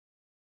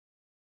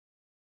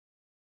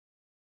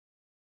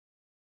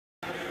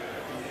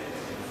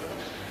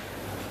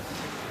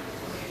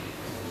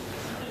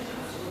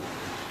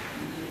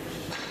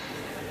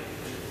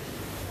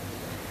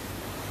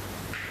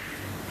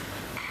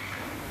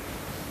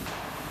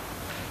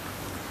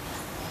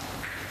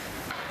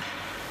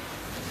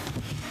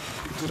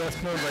Good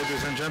afternoon,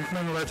 ladies and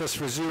gentlemen. Let us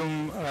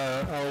resume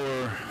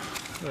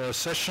our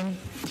session.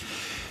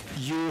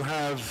 You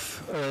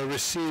have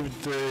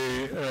received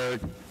the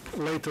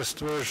latest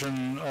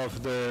version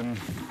of the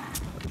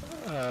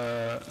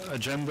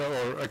agenda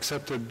or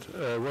accepted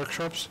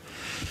workshops.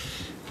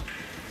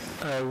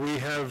 We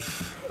have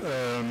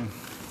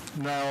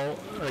now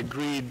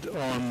agreed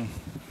on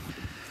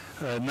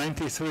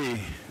 93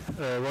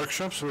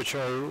 workshops, which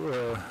are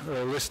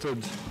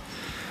listed,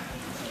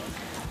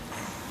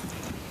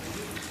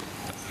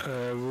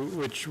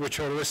 which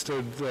are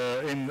listed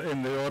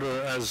in the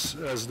order as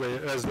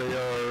they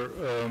are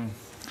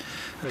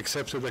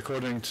accepted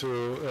according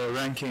to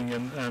ranking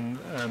and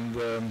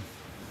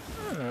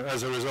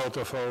as a result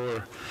of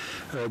our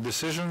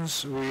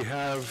decisions. We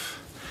have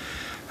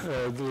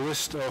the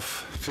list of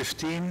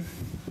 15,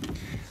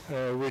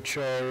 which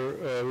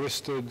are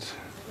listed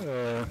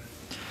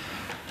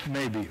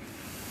maybe.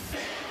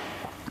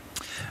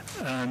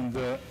 And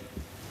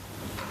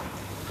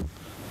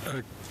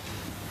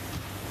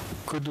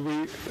could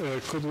we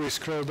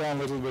scroll down a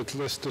little bit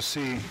list to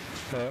see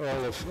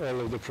all of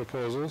the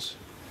proposals?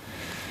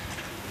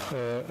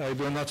 I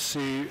do not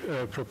see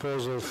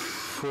proposal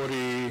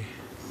 48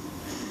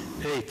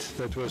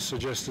 that was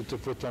suggested to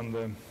put on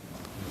the.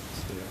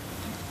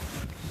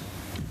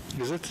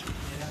 Is it?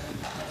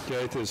 Yeah,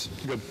 it is.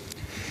 Good.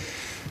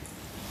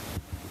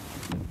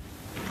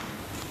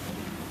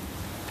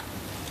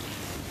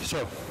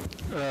 So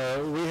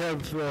we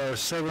have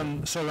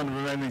seven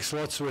remaining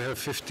slots. We have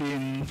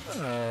 15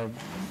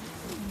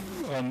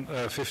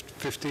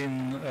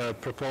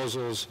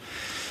 proposals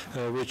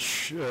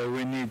which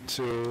we need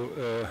to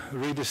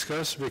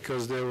rediscuss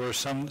because there were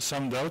some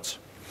doubts.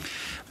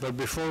 But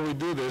before we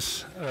do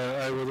this,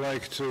 I would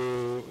like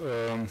to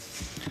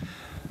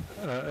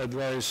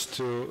advise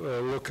to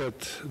look at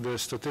the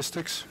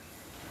statistics.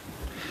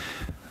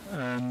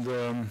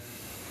 And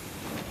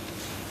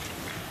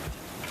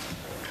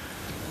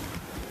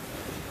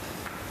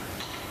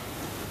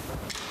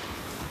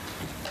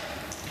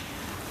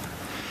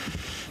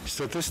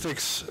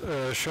statistics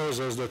shows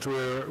us that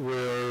we're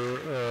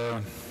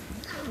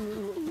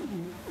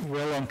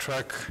well on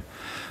track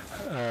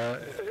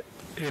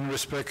in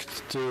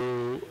respect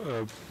to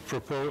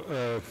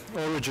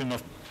origin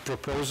of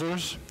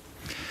proposers.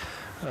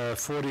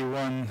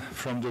 41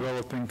 from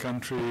developing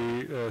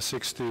country,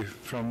 60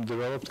 from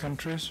developed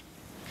countries.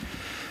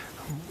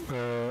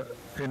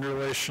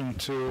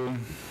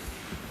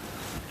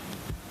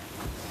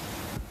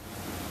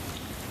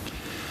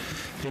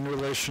 In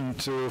relation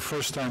to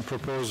first-time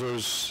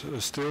proposers,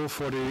 still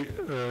 40,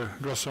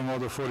 grosso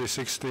modo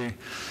 40-60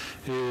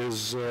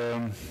 is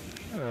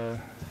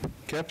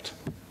kept.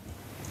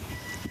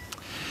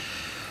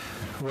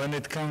 When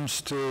it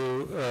comes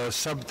to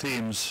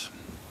sub-themes,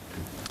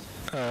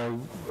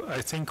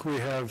 I think we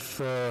have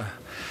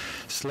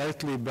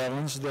slightly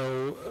balanced,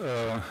 though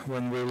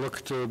when we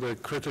look to the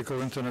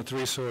critical internet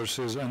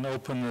resources and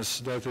openness,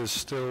 that is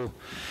still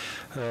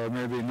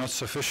maybe not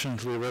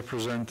sufficiently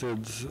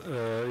represented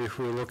if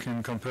we look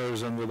in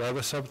comparison with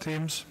other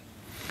sub-themes.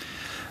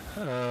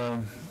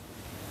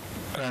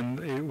 And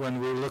when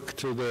we look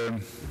to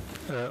the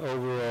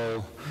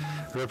overall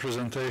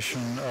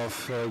representation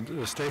of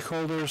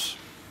stakeholders,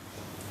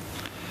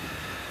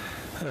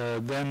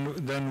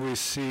 then we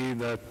see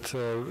that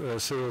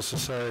civil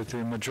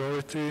society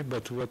majority,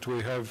 but what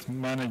we have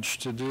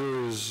managed to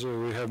do is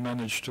we have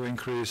managed to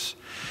increase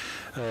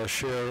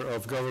share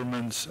of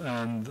governments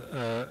and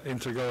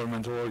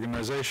intergovernmental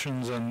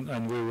organizations,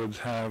 and we would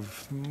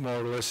have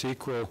more or less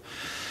equal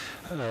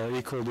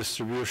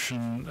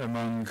distribution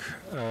among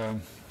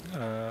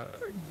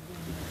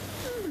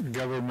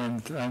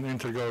government and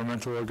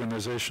intergovernmental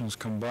organizations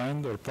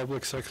combined, or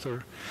public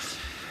sector,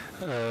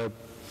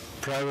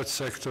 private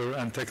sector,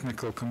 and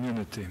technical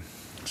community.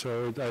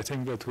 So I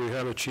think that we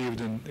have achieved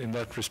in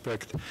that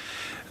respect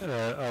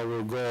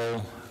our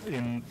goal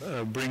in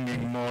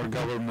bringing more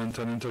government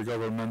and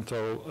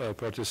intergovernmental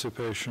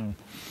participation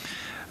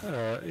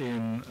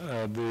in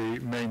the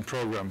main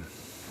program.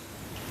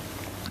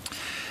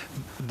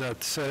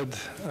 That said,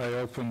 I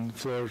open the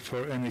floor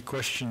for any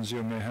questions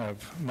you may have.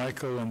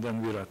 Michael and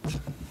then Virat.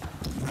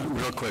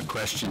 Real quick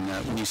question.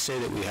 When you say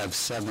that we have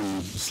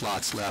 7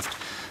 slots left,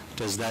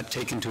 does that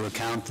take into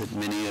account that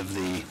many of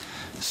the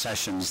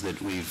sessions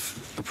that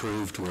we've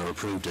approved were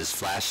approved as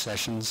flash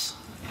sessions?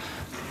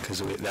 Because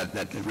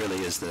that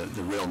really is the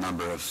real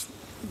number of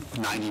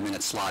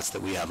 90-minute slots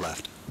that we have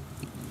left.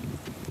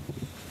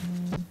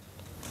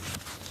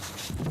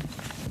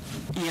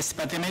 Yes,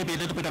 but there may be a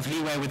little bit of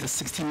leeway with the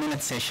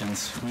 60-minute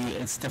sessions.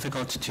 It's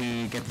difficult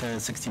to get the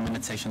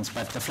 60-minute sessions,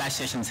 but the flash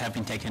sessions have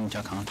been taken into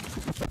account.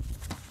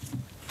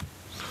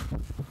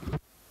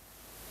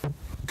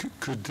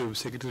 Could the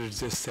secretary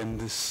just send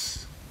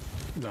this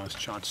last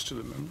charts to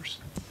the members?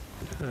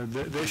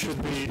 They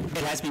should be.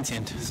 It has been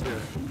sent. Yeah,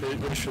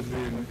 they should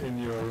be in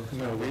your.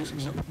 No,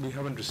 we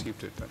haven't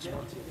received it. That's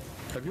why.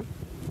 Have you?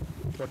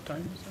 What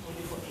time is that?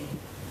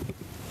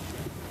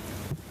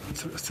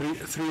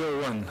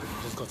 3:01.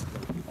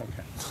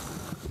 Okay.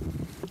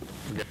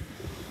 Okay.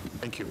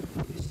 Thank you.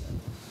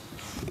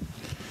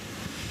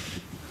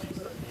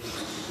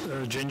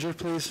 Ginger,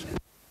 please.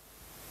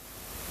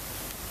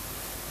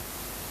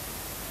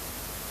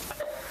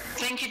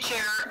 Thank you,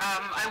 Chair.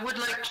 I would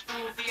like to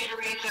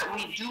reiterate that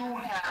we do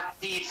have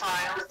the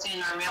files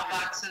in our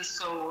mailboxes,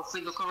 so if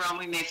we look around,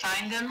 we may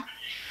find them.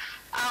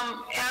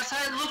 As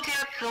I look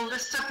at the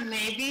list of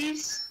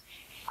maybes,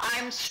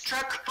 I'm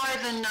struck by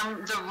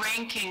the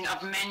ranking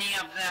of many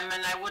of them,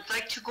 and I would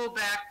like to go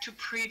back to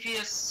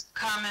previous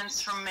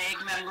comments from MAG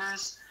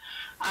members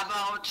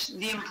about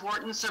the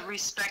importance of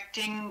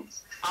respecting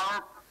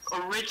our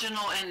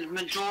original and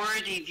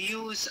majority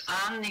views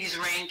on these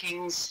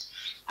rankings.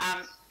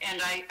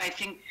 And I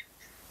think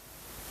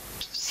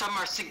some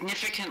are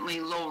significantly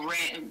low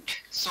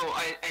ranked. So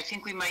I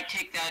think we might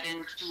take that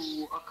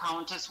into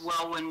account as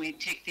well when we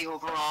take the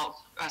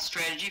overall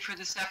strategy for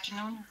this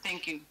afternoon.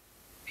 Thank you.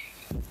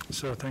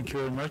 So thank you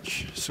very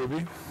much.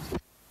 Subi?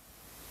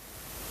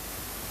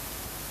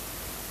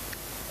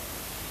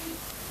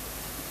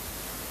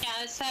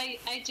 Yes,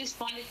 I just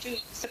wanted to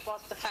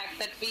support the fact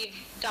that we've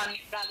done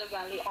rather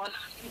well on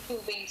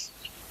improving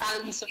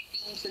balance of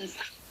teams and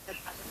stuff.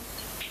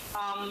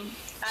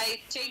 I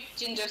take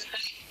Ginger's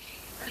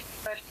point,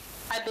 but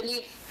I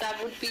believe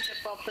that would be the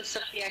purpose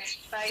of the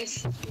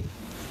exercise.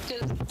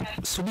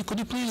 Subi, could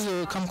you please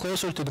come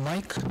closer to the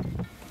mic?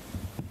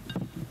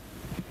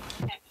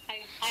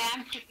 I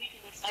am keeping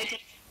this. I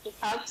think this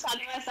helps.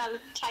 Otherwise, I'll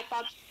type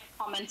out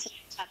comments in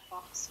the chat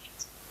box.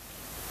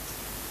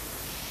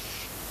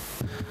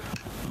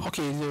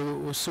 Okay,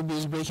 Subi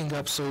is breaking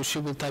up, so she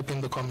will type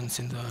in the comments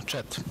in the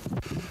chat.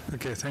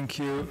 Okay, thank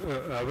you.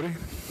 Avri?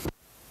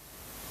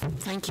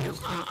 Thank you.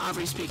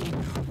 Avri speaking.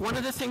 One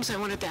of the things I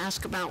wanted to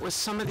ask about was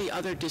some of the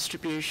other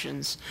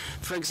distributions.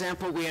 For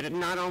example, we had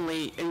not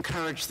only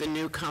encouraged the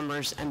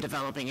newcomers and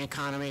developing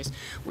economies,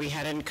 we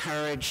had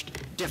encouraged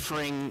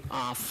differing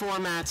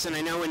formats, and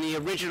I know in the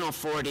original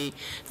 40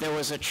 there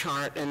was a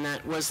chart, and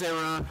that was there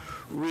a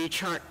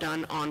rechart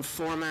done on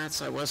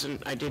formats?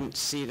 I didn't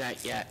see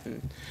that yet.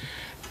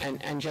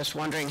 And just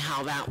wondering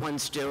how that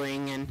one's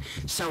doing. And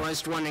so I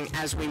was wondering,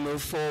 as we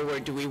move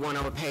forward, do we want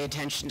to pay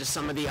attention to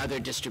some of the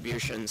other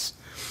distributions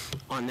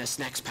on this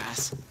next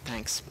pass?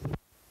 Thanks.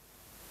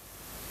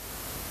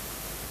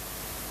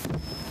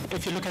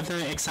 If you look at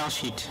the Excel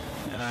sheet,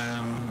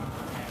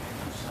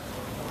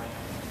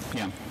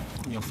 yeah,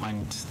 you'll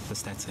find the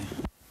stats there.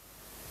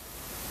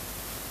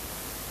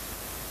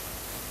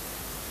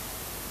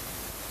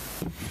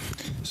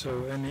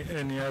 So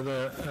any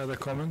other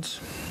comments?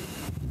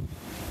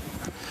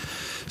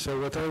 So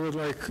what I would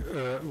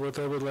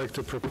like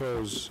to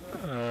propose,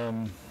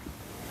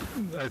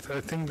 I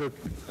think that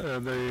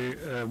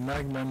the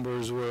MAG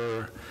members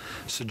were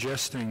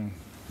suggesting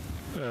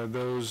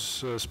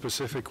those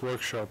specific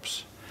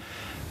workshops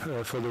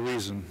for the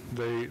reason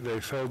they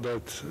felt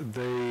that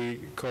they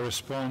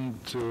correspond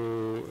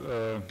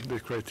to the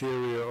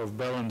criteria of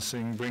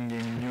balancing,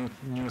 bringing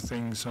new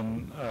things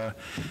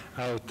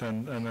out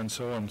and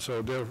so on.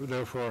 So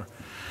therefore.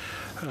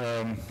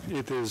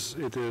 It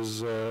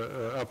is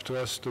up to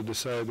us to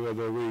decide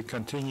whether we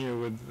continue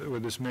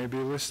with this maybe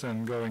list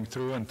and going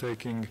through and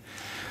taking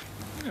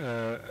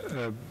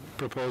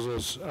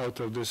proposals out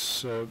of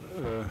this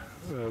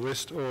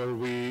list, or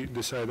we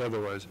decide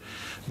otherwise.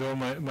 Though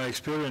my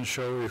experience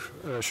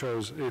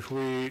shows if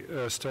we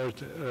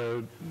start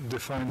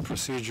define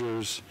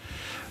procedures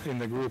in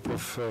the group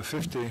of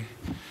 50,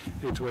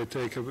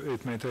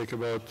 it may take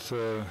about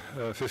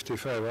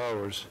 55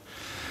 hours.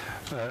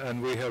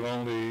 And we have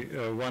only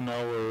 1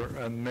 hour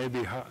and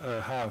maybe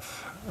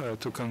half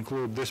to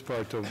conclude this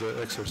part of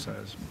the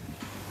exercise.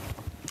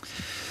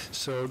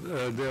 So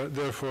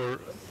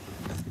therefore,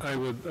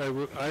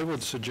 I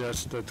would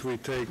suggest that we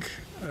take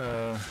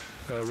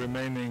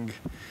remaining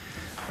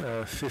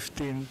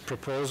 15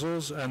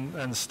 proposals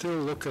and still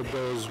look at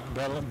those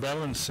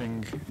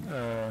balancing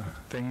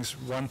things,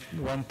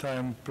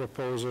 one-time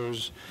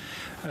proposals,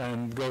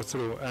 and go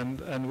through.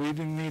 And we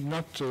need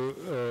not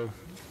to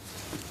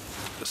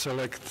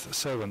select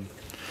 7.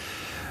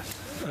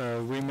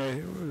 We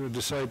may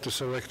decide to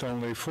select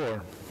only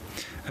 4,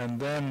 and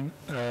then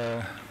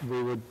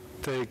we would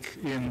take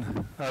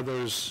in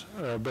others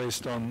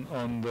based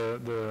on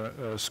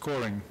the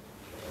scoring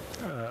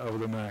of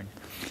the MAG.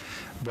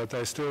 But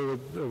I still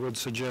would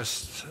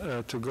suggest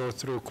to go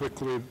through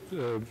quickly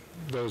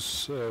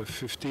those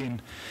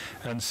 15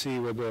 and see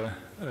whether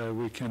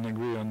we can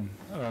agree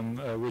on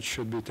which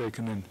should be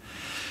taken in.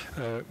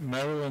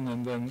 Marilyn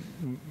and then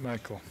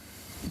Michael.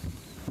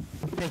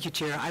 Thank you,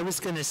 Chair. I was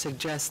going to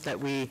suggest that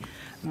we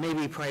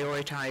maybe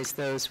prioritize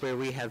those where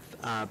we have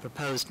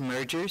proposed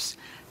mergers,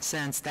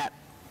 since that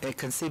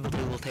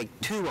conceivably will take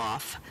 2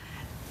 off,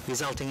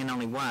 resulting in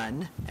only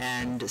 1,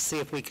 and see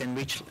if we can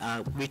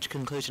reach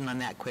conclusion on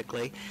that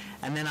quickly.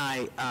 And then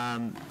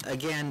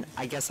again,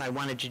 I guess I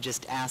wanted to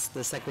just ask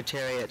the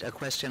Secretariat a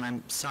question.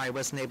 I'm sorry I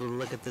wasn't able to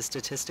look at the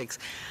statistics.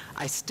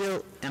 I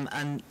still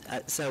am,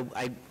 so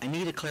I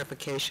need a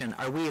clarification.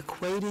 Are we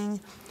equating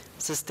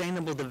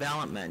sustainable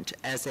development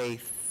as a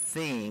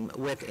theme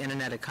with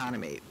internet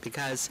economy?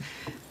 Because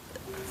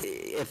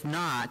if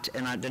not,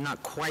 and they're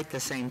not quite the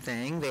same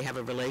thing, they have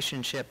a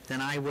relationship,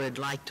 then I would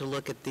like to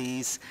look at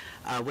these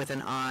with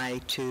an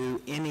eye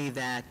to any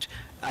that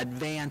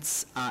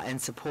advance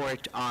and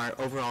support our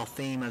overall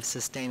theme of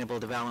sustainable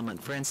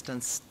development. For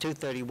instance,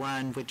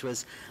 231, which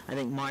was, I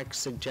think Mark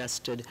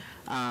suggested,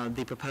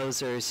 the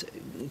proposers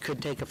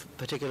could take a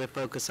particular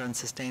focus on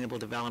sustainable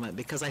development,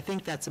 because I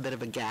think that's a bit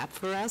of a gap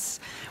for us.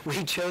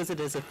 We chose it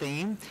as a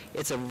theme.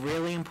 It's a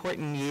really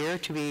important year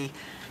to be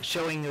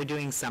showing they're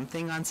doing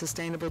something on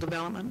sustainable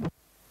development.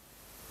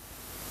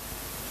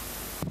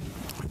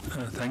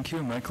 Thank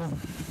you, Michael.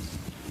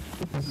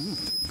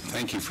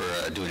 Thank you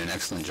for doing an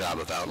excellent job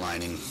of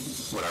outlining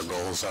what our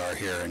goals are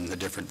here and the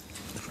different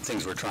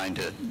things we're trying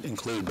to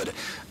include, but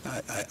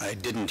I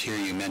didn't hear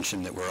you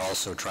mention that we're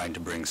also trying to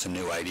bring some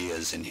new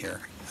ideas in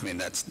here. I mean,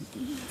 that's,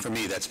 for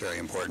me, that's very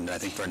important. I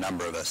think for a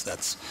number of us,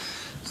 that's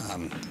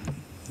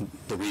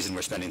the reason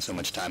we're spending so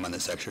much time on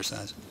this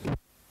exercise.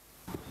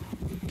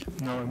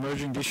 No,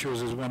 emerging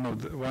issues is one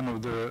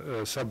of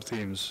the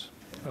sub-themes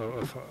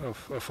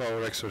of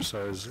our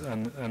exercise,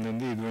 and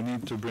indeed we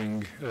need to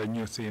bring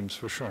new themes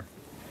for sure.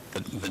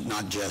 But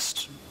not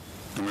just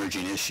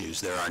emerging issues.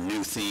 There are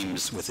new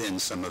themes within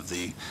some of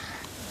the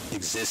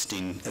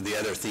existing, the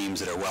other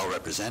themes that are well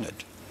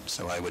represented.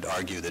 So I would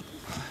argue that,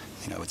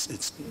 you know, it's in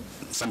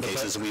some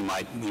cases we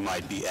might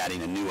be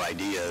adding a new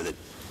idea that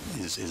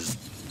is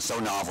so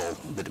novel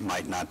that it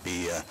might not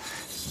be.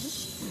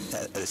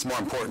 It's more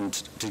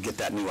important to get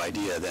that new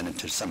idea than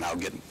to somehow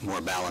get more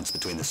balance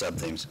between the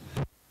sub-themes.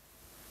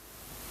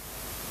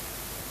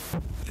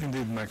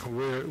 Indeed, Michael,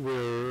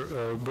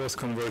 we're both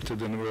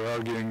converted and we're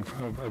arguing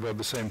about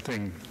the same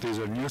thing. These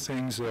are new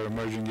things, they are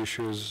emerging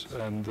issues,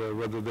 and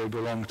whether they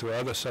belong to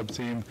other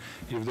sub-theme,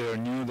 if they are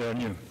new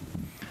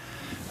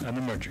and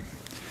emerging.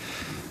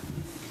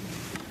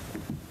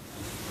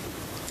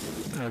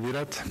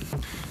 Virat?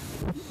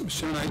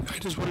 Sir, I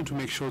just wanted to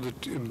make sure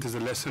that there's a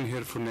lesson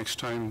here for next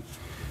time,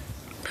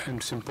 and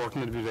it's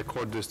important that we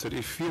record this, that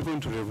if we are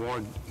going to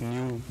reward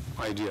new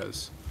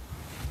ideas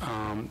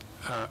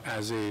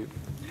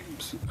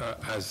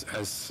as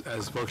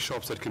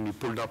workshops that can be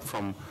pulled up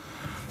from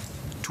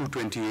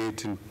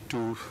 228 and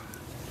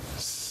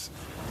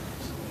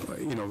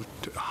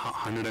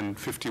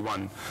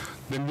 151,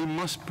 then we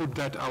must put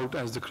that out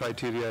as the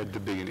criteria at the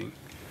beginning,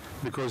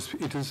 because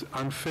it is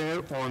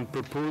unfair on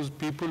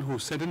people who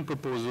send in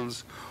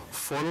proposals,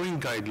 following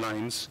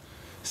guidelines,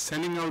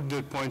 sending out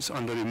their points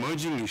under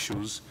emerging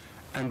issues,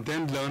 and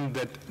then learn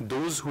that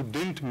those who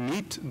didn't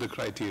meet the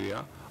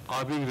criteria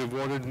are being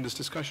rewarded in this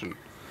discussion.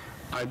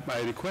 I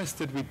request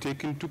that we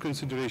take into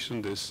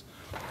consideration this,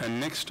 and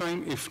next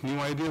time, if new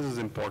ideas is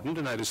important,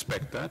 and I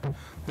respect that,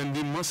 then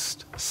we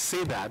must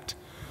say that,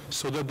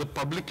 so that the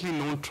publicly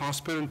known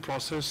transparent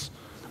process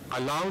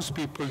allows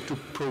people to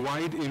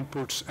provide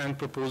inputs and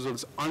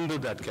proposals under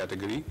that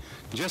category,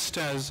 just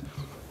as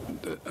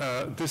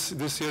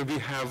this year we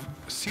have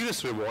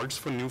serious rewards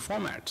for new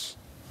formats.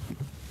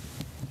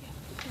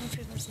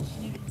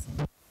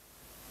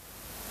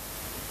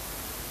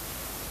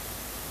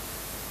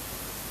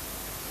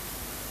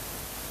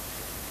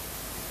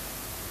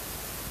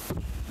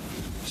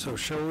 So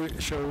shall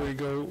we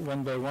go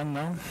one by one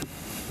now?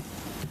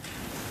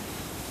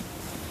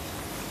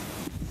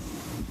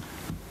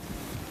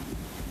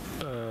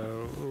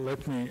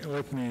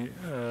 Let me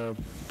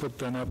put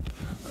then up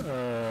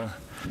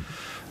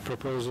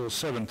proposal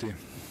 70.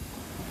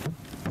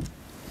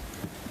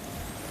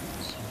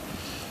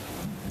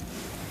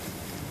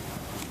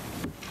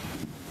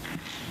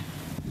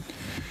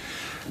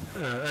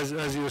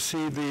 As you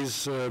see,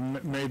 these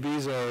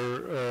maybes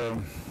are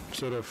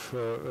sort of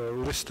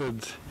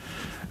listed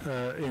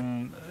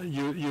in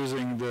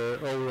using the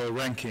overall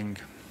ranking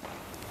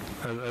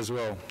as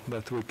well,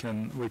 that we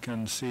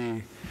can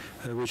see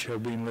which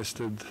have been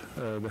listed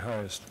the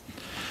highest.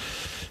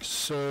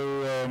 So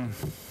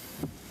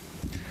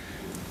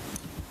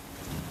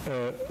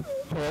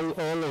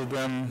all of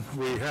them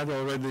we had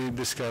already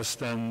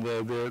discussed, and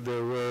there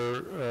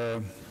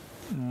were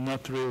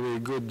not really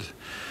good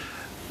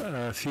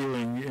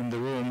feeling in the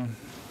room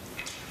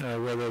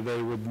whether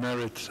they would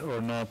merit or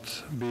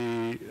not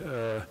be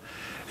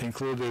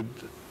included,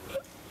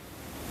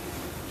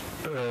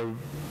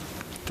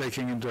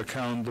 taking into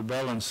account the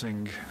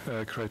balancing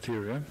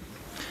criteria.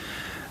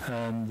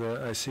 And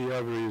I see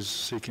Avri is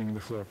seeking the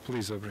floor.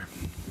 Please, Avri.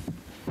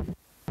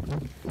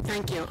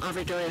 Thank you.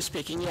 Avri Doria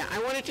speaking. Yeah, I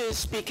wanted to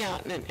speak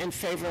out in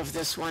favor of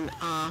this one.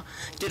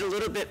 Did a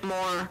little bit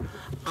more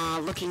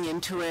looking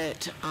into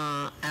it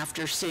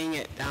after seeing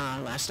it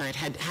last night.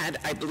 Had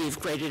I believe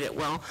graded it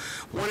well.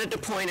 Wanted to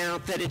point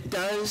out that it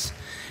does,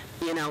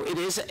 it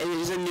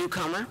is a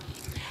newcomer.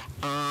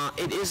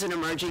 It is an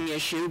emerging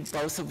issue,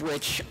 both of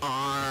which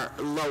are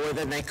lower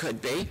than they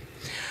could be.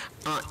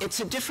 It's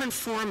a different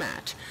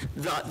format.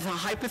 The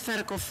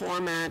hypothetical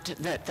format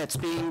that's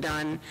being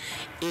done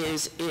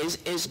is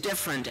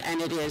different,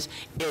 and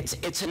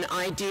it's an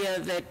idea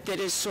that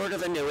is sort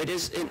of a new.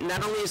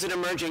 Not only is it an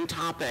emerging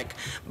topic,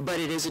 but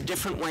it is a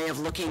different way of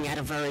looking at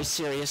a very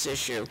serious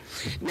issue.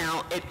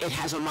 Now, it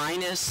has a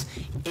minus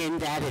in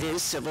that it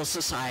is civil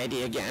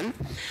society again.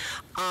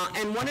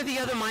 And one of the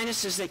other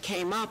minuses that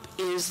came up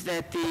is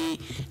that the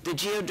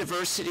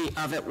geodiversity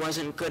of it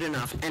wasn't good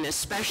enough, and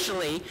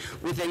especially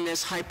within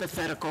this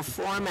hypothetical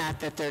format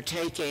that they're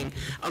taking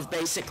of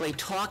basically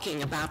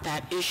talking about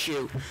that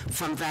issue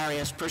from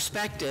various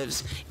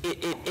perspectives,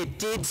 it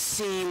did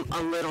seem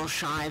a little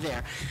shy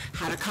there.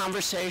 Had a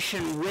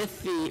conversation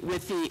with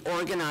the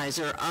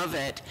organizer of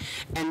it,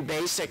 and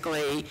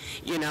basically,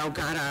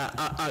 got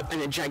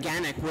a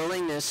gigantic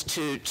willingness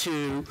to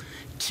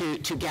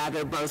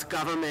gather both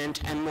government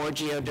and more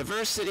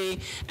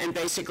geodiversity, and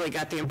basically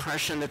got the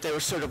impression that they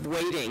were sort of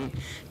waiting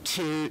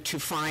to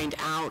find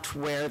out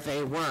where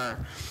they were.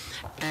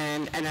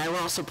 And I will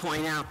also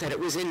point out that it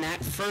was in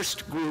that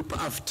first group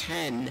of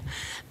 10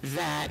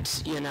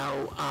 that,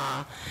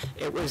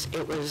 it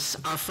was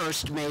our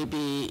first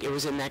maybe, it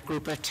was in that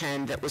group of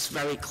 10 that was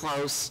very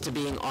close to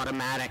being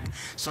automatic.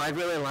 So I'd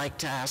really like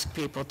to ask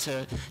people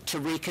to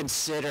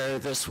reconsider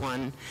this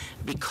one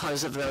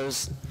because of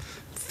those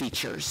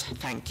features.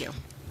 Thank you.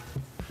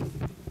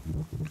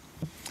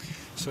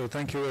 So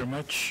thank you very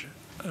much.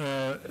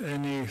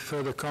 Any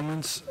further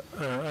comments?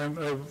 I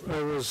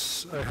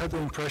had the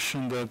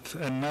impression that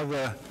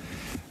another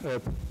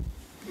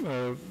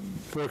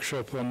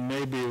workshop on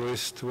maybe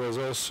list was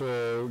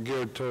also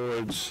geared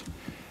towards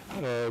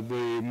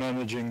the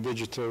managing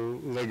digital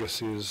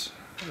legacies,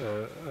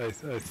 I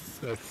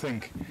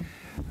think.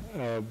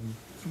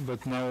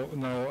 But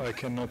now I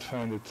cannot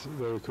find it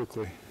very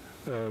quickly.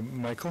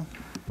 Michael?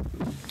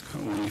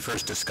 When we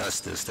first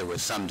discussed this, there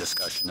was some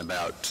discussion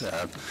about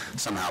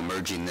somehow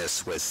merging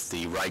this with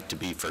the right to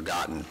be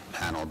forgotten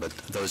panel, but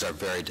those are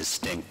very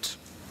distinct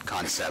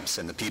concepts,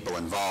 and the people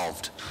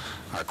involved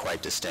are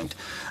quite distinct.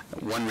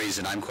 One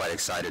reason I'm quite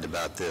excited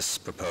about this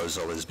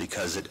proposal is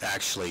because it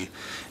actually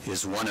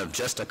is one of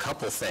just a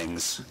couple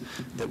things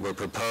that were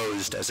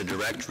proposed as a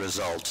direct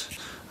result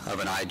of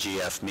an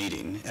IGF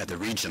meeting at the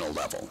regional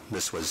level.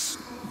 This was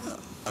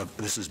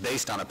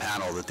based on a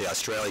panel that the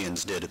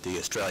Australians did at the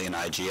Australian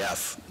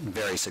IGF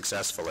very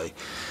successfully.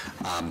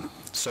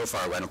 So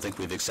far, I don't think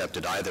we've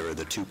accepted either of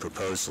the two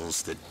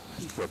proposals that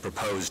were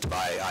proposed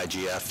by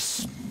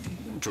IGFs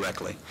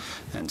directly.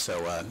 And so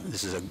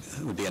this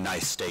would be a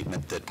nice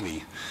statement that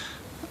we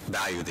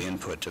value the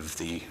input of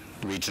the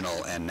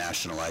regional and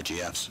national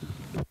IGFs.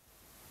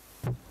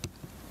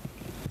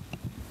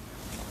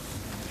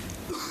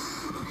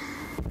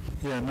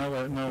 Yeah, now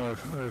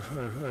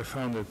I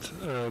found it.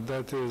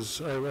 That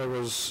is, I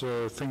was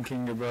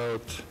thinking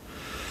about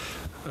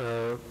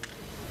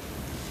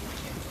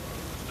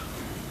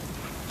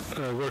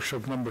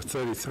workshop number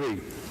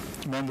 33,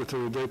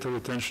 mandatory data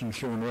retention and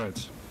human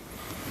rights.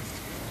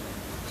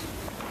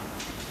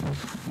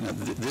 Now,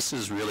 this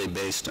is really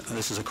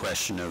this is a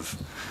question of,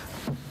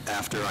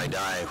 after I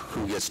die,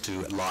 who gets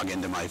to log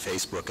into my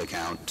Facebook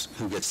account,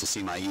 who gets to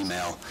see my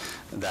email.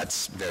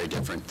 That's very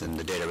different than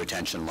the data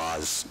retention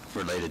laws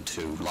related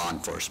to law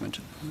enforcement.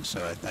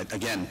 So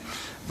again,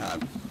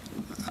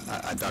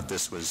 I thought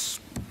this was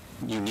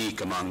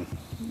unique among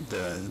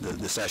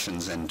the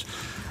sessions, and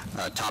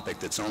a topic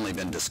that's only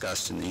been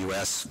discussed in the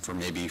U.S. for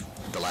maybe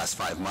the last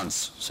 5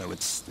 months. So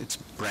it's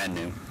brand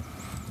new.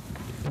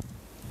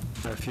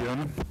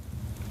 Fiona?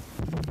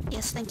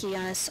 Yes, thank you,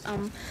 Yanis.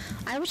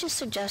 I would just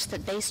suggest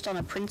that based on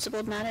a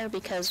principled matter,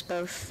 because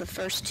both the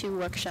first two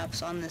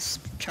workshops on this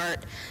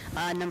chart,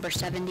 number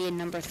 70 and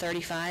number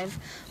 35,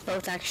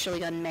 both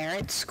actually on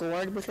merit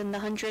scored within the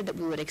 100, that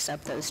we would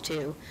accept those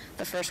two.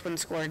 The first one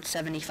scored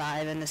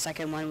 75, and the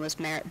second one was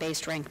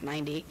merit-based ranked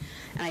 90.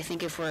 And I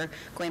think if we're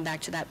going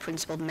back to that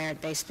principled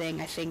merit-based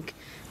thing, I think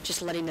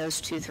just letting those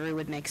two through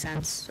would make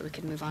sense, so we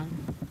can move on.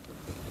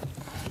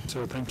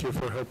 So thank you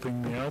for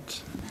helping me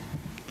out.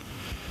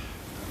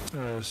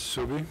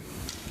 Subi?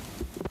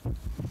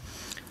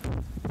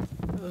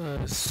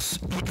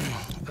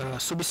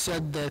 Subi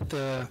said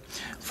that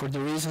for the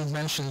reasons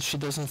mentioned, she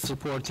doesn't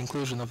support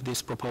inclusion of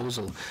this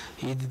proposal.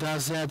 It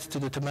does add to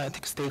the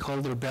thematic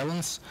stakeholder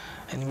balance,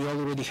 and we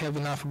already have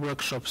enough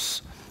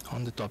workshops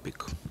on the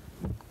topic.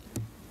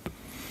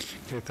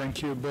 Okay,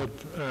 thank you. But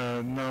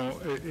now,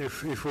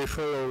 if we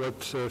follow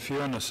what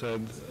Fiona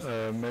said,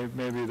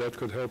 maybe that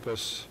could help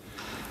us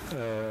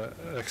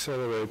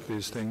accelerate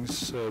these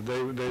things.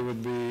 They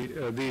would be,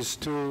 these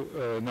two,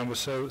 number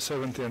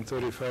 70 and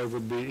 35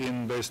 would be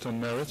in based on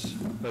merits.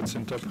 That's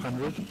in top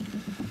 100.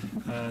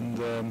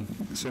 And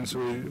since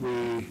we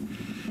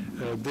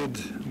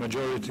did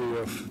majority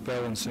of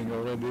balancing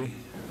already,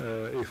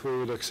 if we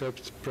would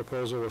accept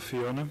proposal of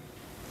Fiona,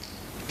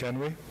 can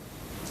we?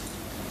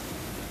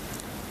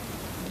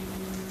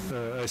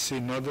 I see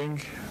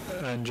nodding,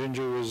 and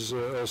Ginger was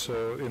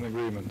also in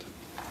agreement.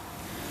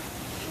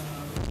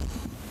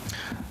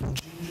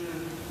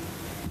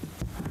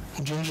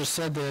 Ginger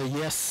said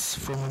yes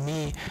from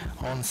me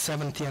on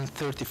 70 and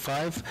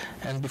 35,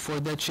 and before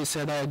that she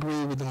said I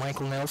agree with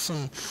Michael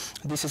Nelson.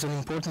 This is an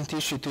important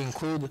issue to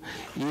include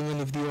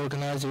even if the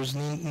organizers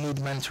need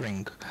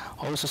mentoring.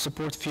 Also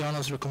support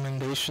Fiona's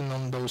recommendation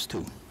on those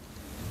two.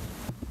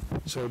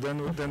 So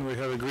then we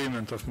have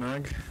agreement of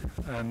MAG,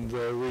 and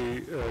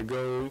we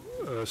go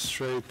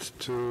straight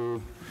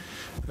to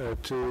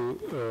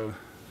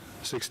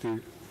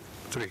 63.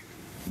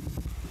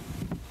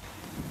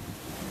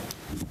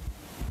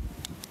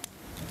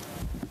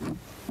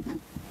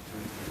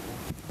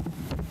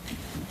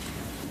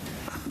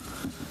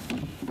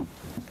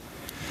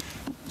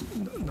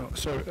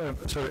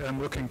 Sorry, I'm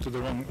looking to the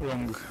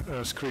wrong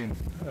screen.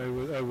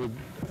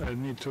 I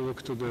need to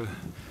look to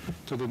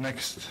the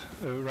next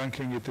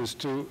ranking. It is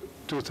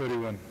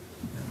 231.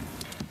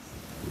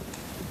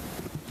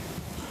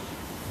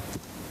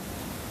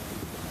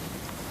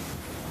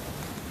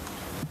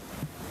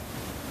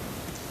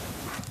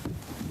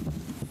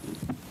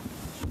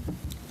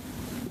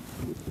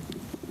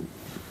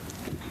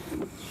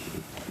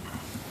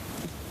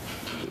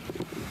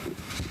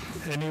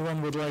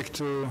 Anyone would like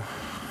to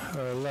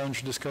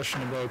launch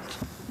discussion about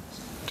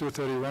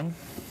 231?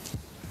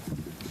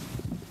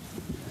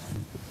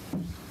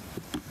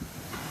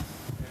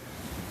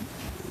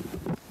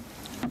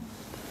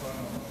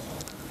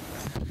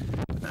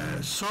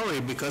 Sorry,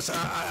 because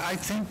I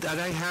think that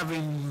I have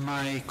in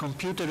my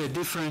computer a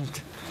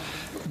different...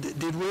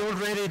 Did we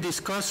already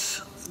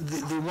discuss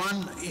the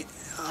one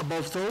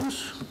above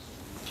those?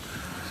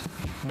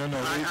 No.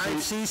 I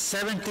see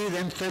 70,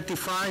 then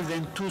 35,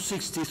 then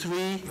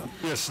 263,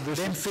 yes,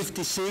 then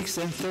 56,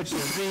 then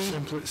 33,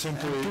 and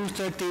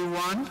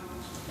 231.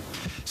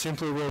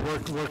 Simply we're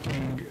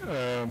working,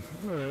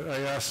 I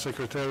asked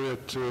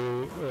Secretariat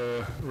to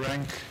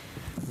rank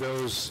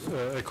those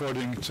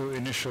according to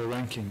initial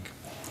ranking.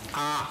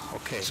 Ah,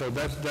 okay. So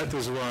that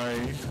is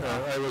why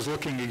I was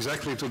looking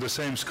exactly to the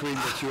same screen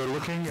that you are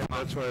looking, and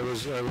that's why I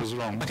was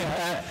wrong. Okay,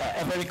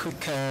 a very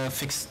quick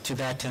fix to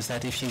that is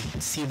that if you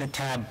see the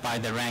tab by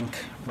the rank,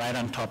 right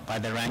on top by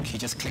the rank, you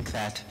just click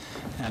that,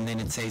 and then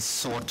it says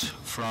sort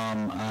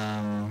from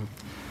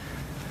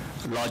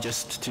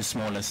largest to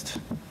smallest,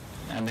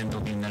 and then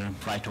they'll be in the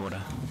right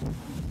order.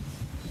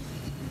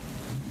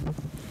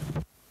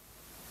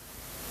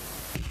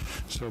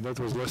 So that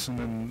was lesson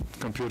in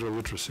computer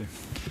literacy.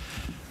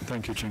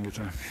 Thank you,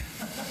 Chingita.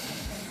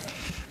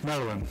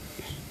 Marilyn.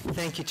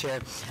 Thank you, Chair.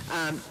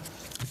 I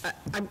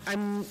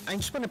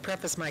just want to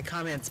preface my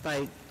comments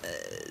by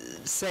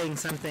saying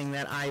something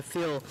that I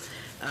feel,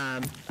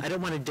 I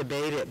don't want to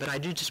debate it, but I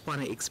do just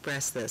want to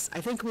express this.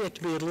 I think we have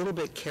to be a little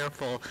bit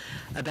careful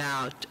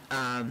about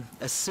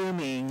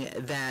assuming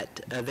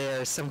that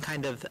there's some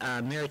kind of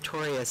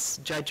meritorious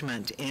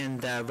judgment in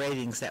the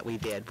ratings that we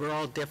did. We're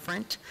all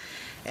different,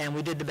 and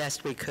we did the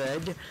best we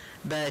could,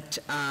 but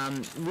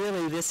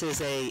really this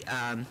is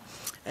an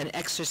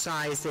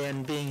exercise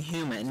in being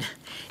human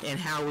in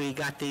how we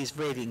got these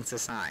ratings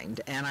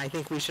assigned, and I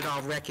think we should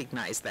all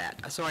recognize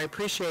that. So I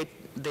appreciate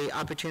the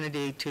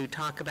opportunity to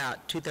talk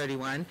about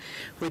 231,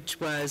 which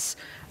was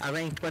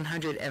ranked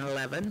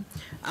 111.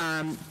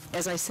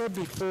 As I said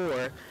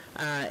before,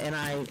 and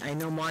I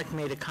know Mark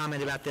made a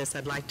comment about this,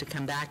 I'd like to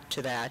come back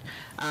to that.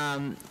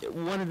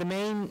 One of the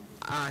main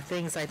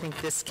things I think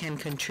this can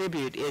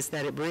contribute is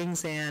that it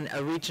brings in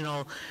a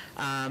regional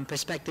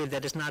perspective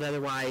that is not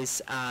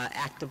otherwise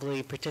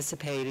actively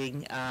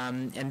participating,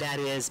 and that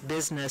is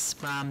business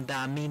from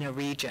the MENA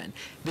region,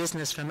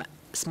 business from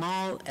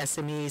small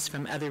SMEs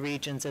from other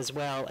regions as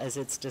well as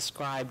it's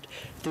described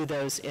through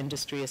those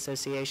industry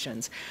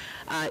associations.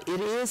 It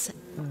is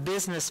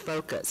business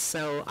focused,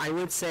 so I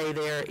would say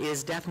there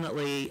is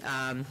definitely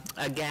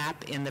a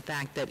gap in the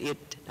fact that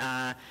it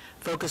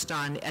focused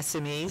on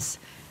SMEs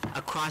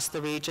across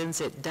the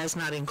regions. It does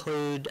not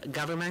include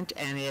government,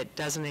 and it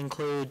doesn't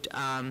include,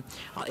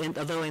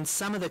 although in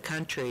some of the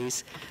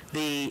countries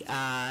the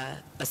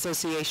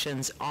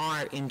associations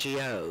are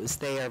NGOs.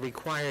 They are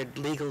required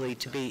legally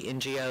to be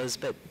NGOs,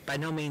 but by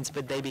no means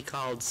would they be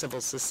called civil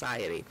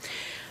society.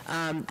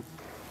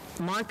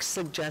 Mark's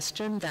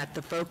suggestion that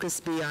the focus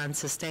be on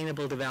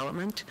sustainable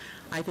development,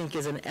 I think,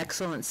 is an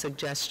excellent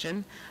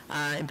suggestion,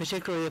 and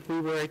particularly if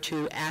we were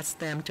to ask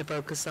them to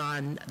focus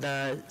on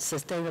the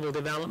sustainable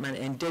development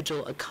and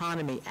digital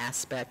economy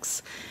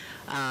aspects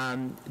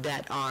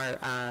that are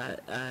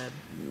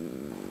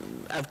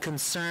of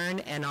concern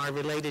and are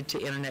related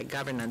to internet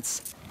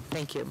governance.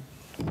 Thank you.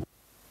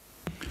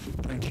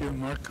 Thank you.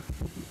 Mark?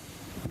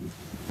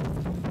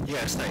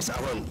 Yes, thanks. I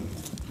won't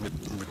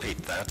repeat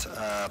that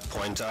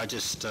point. I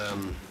just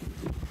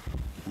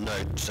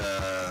note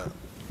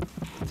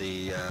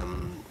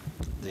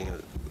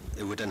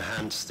it would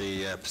enhance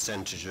the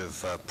percentage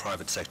of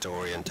private sector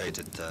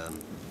orientated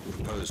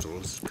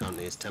proposals.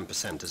 Currently it's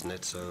 10%, isn't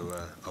it, so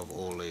of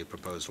all the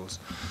proposals.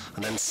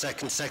 And then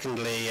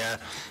secondly,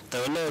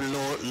 there were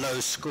no low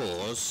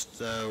scores.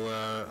 They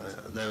were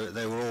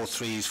all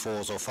 3s,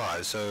 4s or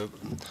 5s, so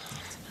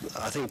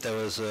I think there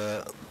was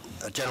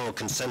a general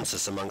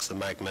consensus amongst the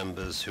MAG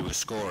members who were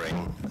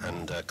scoring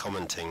and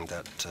commenting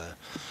that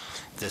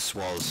this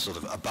was sort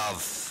of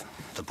above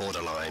the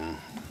borderline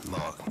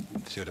mark.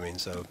 See what I mean?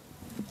 So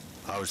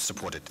I would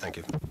support it. Thank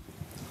you.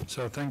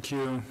 So thank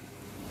you.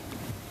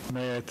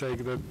 May I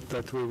take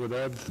that we would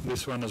add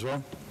this one as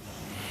well?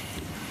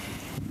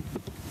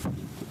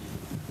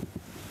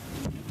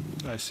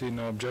 I see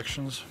no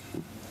objections.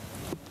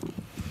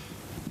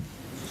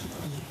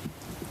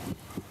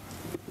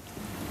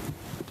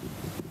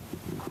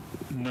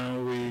 Now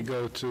we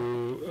go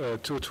to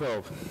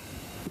 212.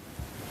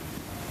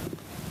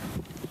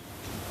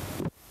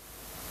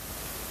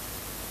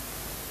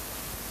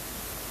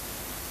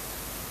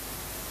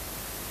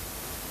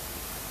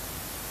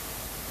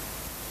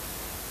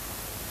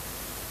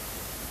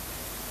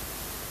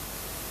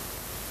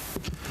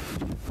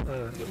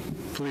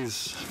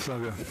 Please,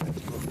 Flavio.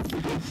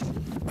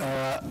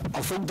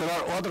 I think there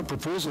are other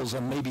proposals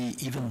and maybe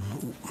even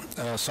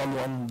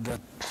someone that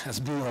has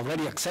been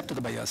already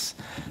accepted by us.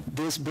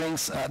 This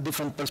brings a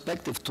different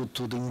perspective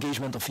to the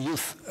engagement of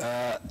youth.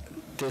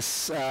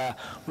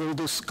 We'll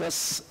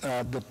discuss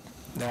the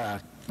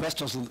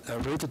questions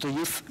related to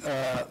youth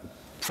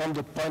from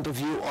the point of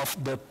view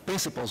of the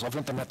principles of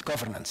internet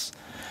governance,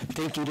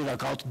 taking into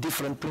account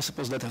different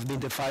principles that have been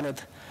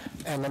defined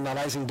and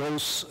analyzing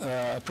those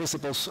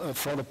principles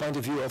from the point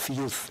of view of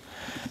youth.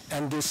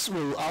 And this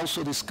will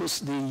also discuss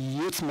the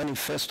youth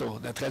manifesto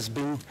that has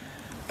been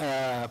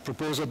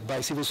proposed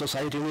by civil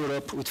society in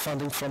Europe with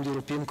funding from the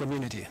European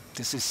community.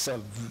 This is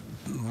a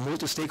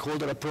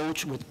multi-stakeholder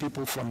approach with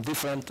people from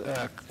different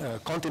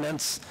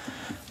continents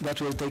that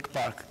will take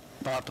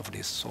part of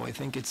this. So I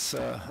think it's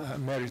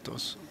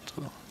meritorious.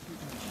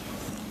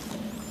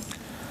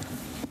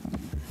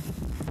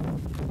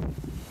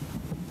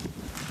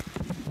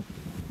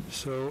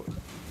 So,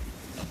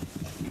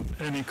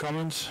 any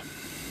comments?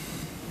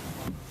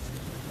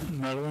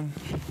 Madeline?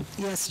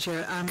 Yes,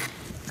 Chair.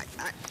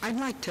 I'd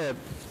like to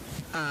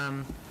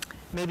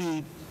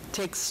maybe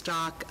take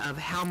stock of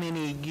how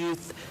many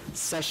youth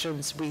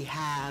sessions we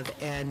have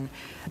and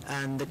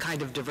the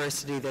kind of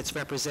diversity that's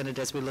represented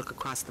as we look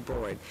across the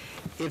board.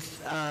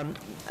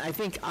 I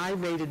think I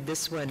rated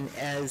this one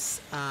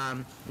as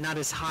not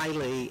as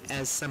highly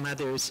as some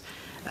others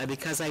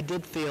because I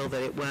did feel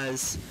that it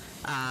was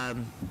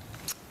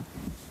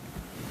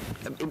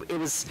it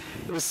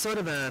was sort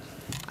of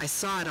I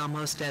saw it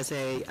almost as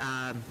a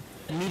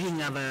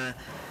meeting of a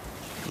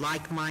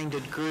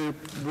like-minded group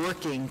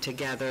working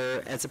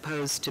together as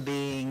opposed to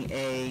being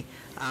a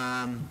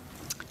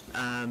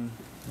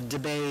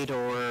debate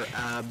or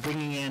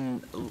bringing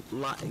in,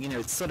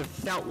 it sort of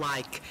felt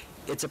like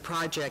it's a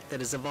project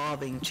that is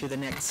evolving to the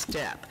next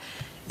step.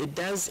 It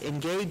does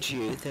engage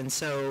youth, and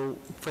so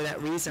for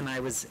that reason I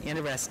was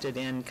interested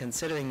in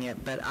considering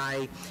it, but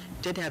I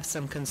did have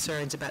some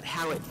concerns about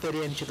how it fit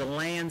into the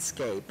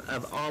landscape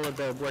of all of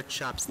the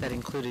workshops that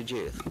included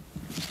youth.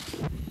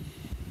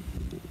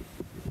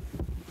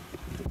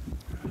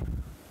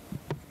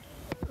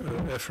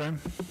 Ephraim?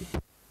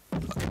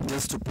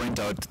 Just to point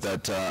out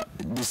that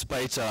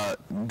despite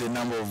the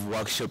number of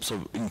workshops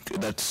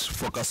that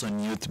focus on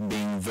youth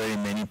being very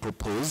many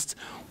proposed,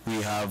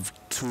 we have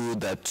two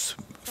that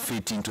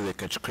fit into the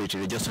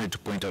criteria. Just wanted to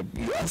point out,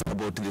 you asked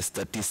about the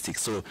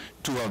statistics, so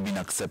two have been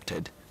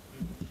accepted,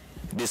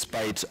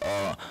 despite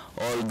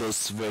all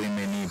those very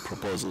many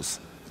proposals.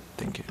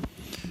 Thank you.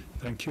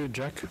 Thank you.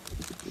 Jack?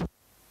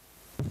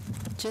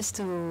 Just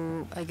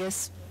to, I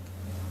guess,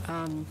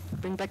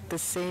 bring back the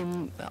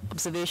same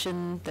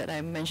observation that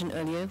I mentioned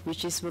earlier,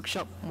 which is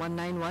workshop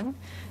 191.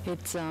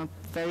 It's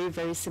very,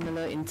 very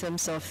similar in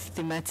terms of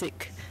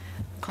thematic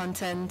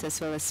content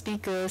as well as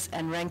speakers,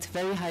 and ranked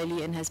very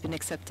highly and has been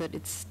accepted.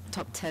 It's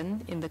top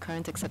 10 in the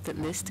current accepted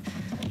list.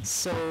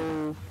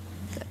 So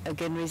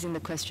again, raising the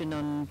question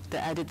on the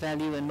added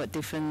value and what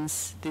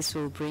difference this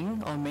will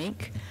bring or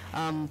make,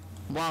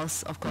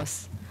 whilst of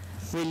course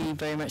really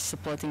very much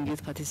supporting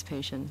youth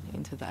participation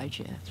into the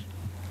IGF.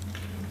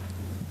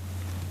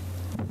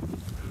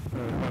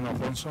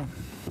 Alfonso?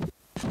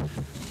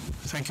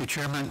 Thank you,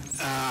 Chairman.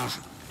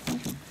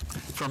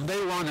 From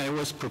day one, I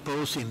was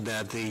proposing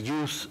that the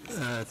youth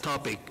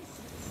topic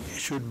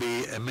should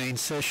be a main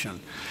session.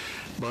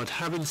 But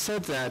having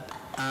said that,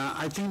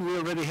 I think we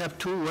already have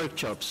two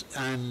workshops,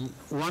 and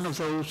one of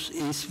those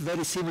is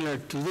very similar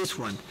to this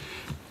one.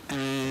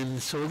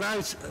 And so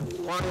that's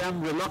why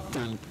I'm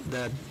reluctant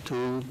that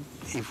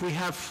if we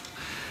have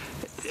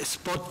a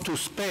spot to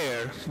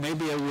spare,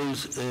 maybe I will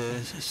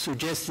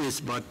suggest this,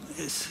 but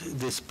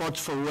the spots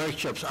for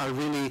workshops are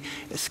really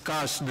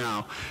scarce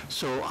now.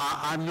 So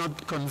I'm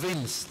not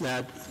convinced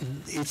that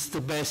it's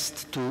the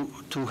best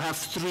to have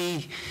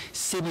three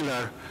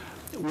similar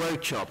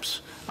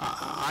workshops.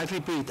 I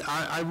repeat,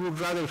 I would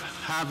rather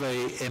have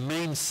a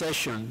main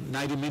session,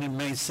 90-minute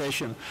main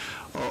session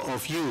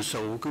of you,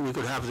 so we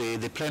could have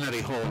the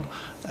plenary hall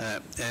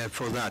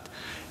for that.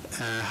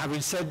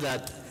 Having said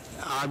that,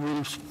 I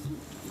will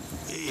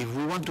if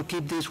we want to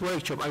keep this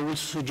workshop, I would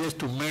suggest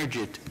to merge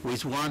it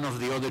with one of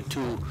the other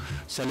two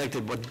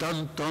selected, but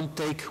don't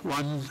take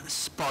one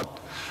spot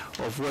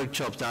of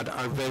workshops that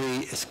are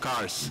very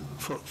scarce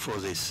for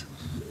this.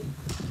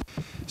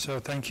 So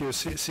thank you.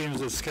 Seems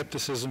that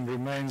skepticism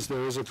remains.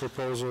 There is a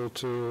proposal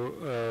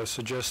to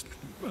suggest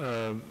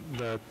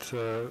that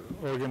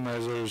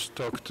organizers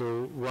talk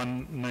to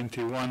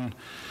 191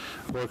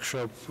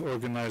 workshop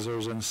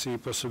organizers and see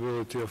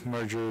possibility of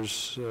merger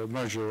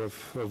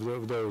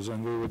of those,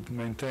 and we would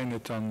maintain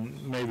it on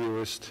maybe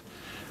list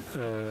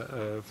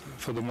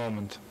for the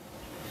moment.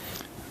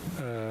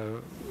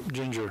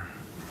 Ginger,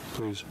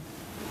 please.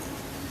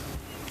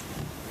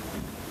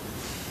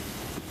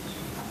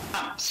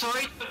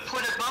 Sorry to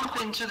put a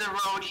bump into the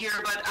road here,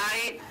 but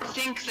I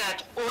think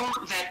that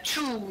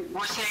two,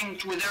 we're saying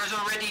there's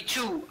already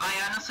two. I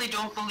honestly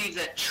don't believe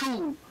that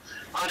 2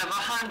 out of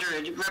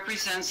 100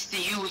 represents the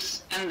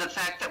youth and the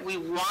fact that we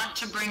want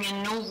to bring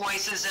in new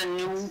voices and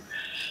new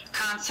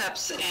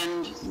concepts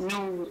and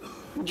new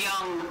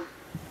young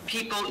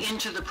people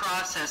into the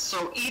process.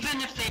 So even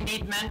if they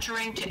need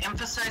mentoring to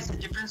emphasize the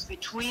difference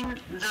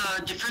between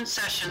the different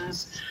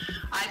sessions,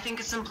 I think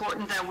it's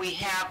important that we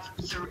have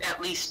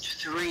at least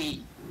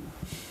 3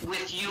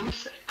 with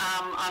youth,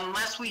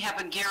 unless we have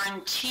a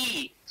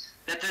guarantee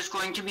that there's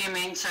going to be a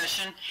main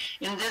session.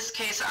 In this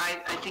case,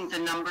 I think the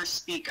numbers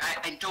speak.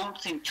 I don't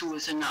think 2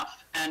 is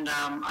enough, and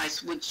I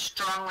would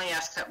strongly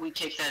ask that we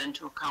take that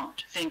into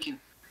account. Thank you.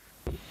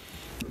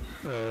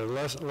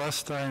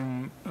 Last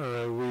time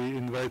we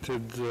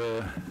invited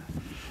a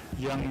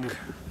young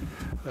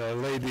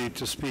lady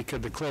to speak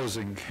at the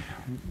closing.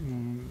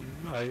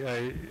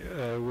 I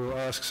will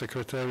ask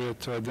Secretariat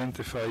to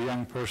identify a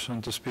young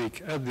person to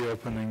speak at the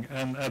opening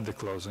and at the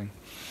closing.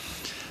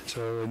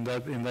 So in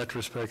that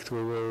respect,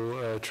 we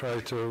will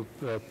try to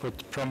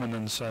put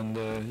prominence on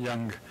the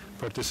young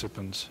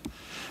participants.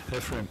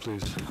 Ephraim,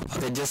 please.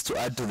 Okay, just to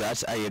add to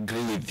that, I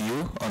agree with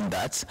you on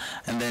that.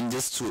 And then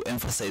just to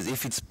emphasize,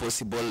 if it's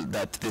possible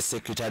that the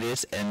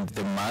Secretariat and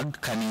the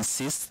MAG can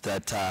insist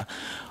that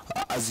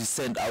as you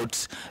send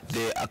out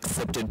the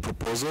accepted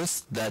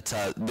proposals, that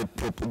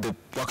the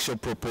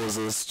workshop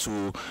proposals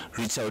to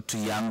reach out to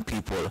young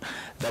people,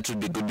 that would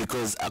be good,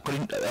 because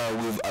according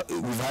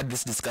we've had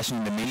this discussion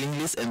in the mailing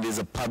list, and there's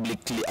a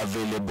publicly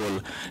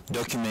available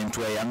document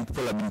where young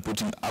people have been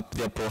putting up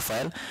their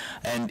profile,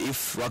 and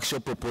if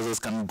workshop proposals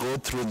can go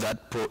through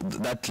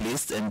that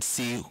list and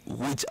see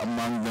which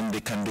among them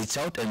they can reach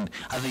out, and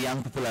other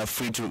young people are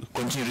free to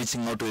continue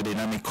reaching out to a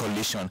dynamic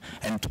coalition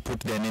and to put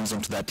their names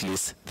onto that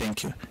list.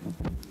 Thank you.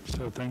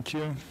 So thank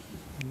you.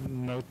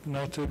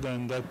 Noted,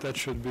 and that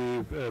should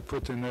be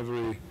put in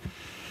every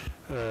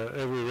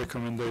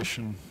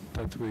recommendation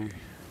that we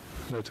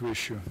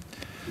issue.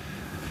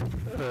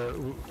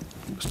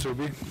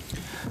 Subi?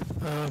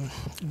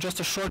 Just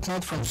a short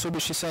note from Subi.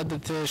 She said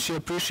that she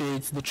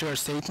appreciates the chair's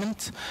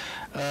statement.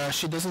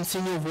 She doesn't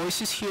see new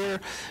voices here.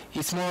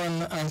 It's more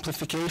an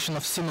amplification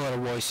of similar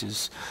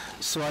voices.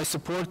 So I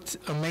support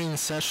a main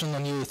session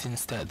on youth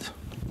instead.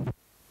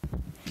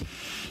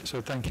 So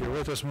thank you.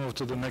 Let us move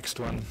to the next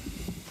one.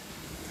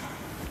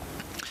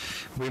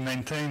 We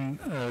maintain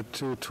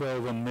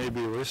 212 on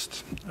maybe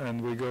list, and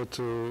we go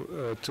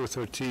to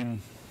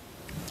 213.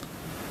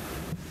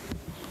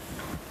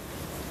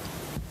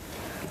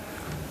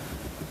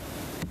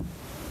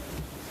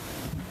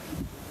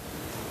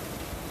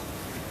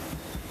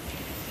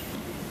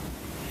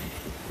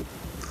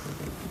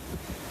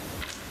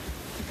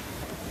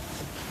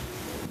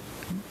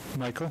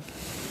 Michael?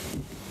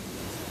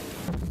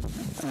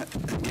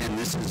 Again,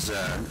 this is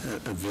a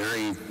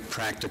very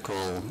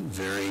practical,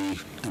 very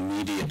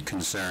immediate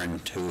concern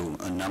to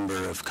a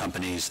number of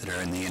companies that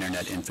are in the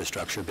internet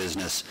infrastructure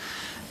business.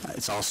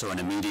 It's also an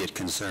immediate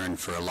concern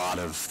for a lot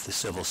of the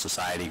civil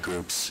society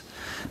groups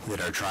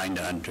that are trying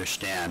to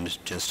understand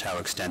just how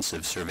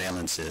extensive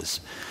surveillance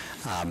is.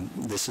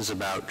 This is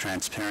about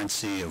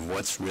transparency of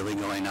what's really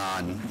going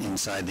on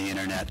inside the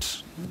internet,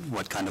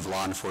 what kind of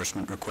law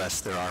enforcement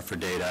requests there are for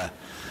data,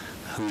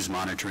 who's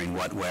monitoring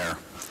what where.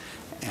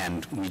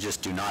 And we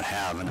just do not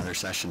have another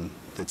session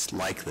that's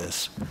like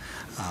this.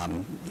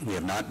 We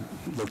have not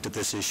looked at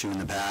this issue in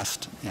the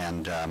past,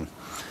 and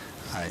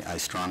I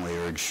strongly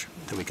urge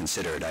that we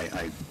consider it.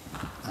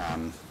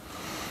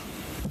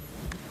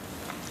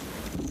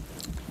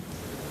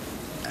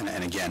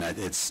 And again,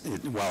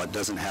 while it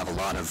doesn't have a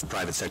lot of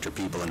private sector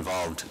people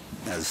involved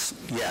as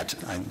yet,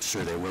 I'm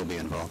sure they will be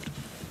involved.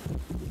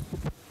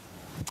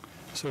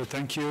 So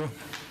thank you.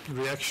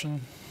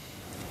 Reaction?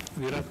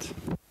 Virat?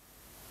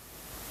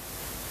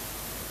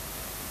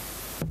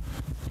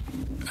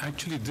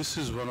 Actually, this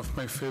is one of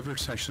my favorite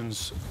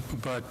sessions,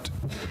 but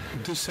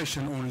this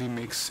session only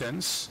makes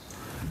sense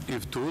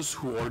if those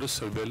who order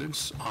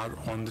surveillance are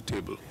on the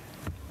table.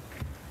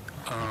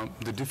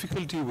 The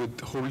difficulty with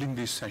holding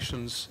these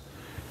sessions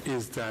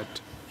is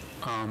that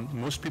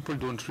most people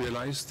don't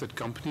realize that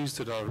companies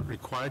that are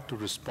required to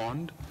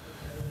respond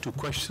to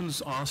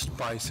questions asked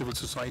by civil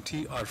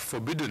society are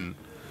forbidden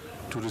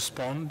to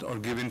respond or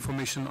give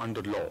information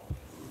under law.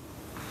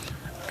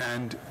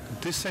 And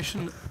this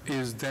session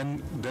is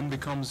then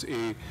becomes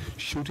a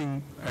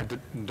shooting at the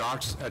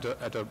darts at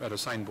a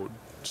signboard.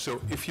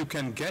 So if you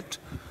can get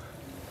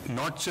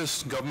not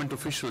just government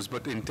officials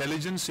but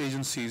intelligence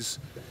agencies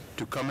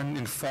to come and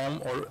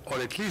inform, or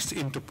at least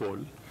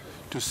Interpol,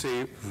 to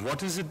say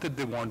what is it that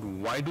they want,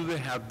 why do they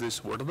have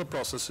this, what are the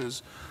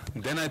processes,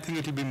 then I think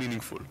it will be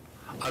meaningful.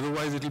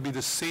 Otherwise it will be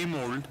the same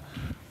old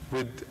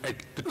with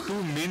the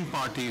two main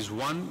parties,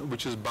 one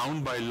which is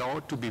bound by law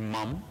to be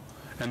mum,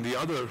 and the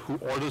other who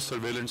orders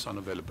surveillance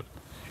unavailable.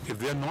 If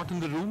they are not in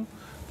the room,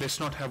 let's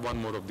not have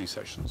one more of these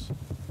sessions.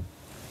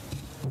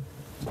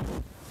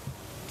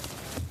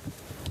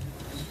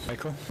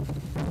 Michael?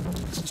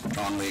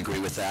 Strongly agree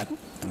with that.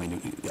 I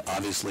mean,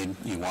 obviously,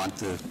 you want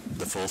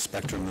the full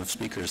spectrum of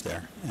speakers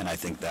there, and I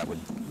think that would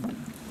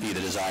be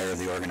the desire of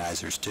the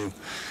organizers too.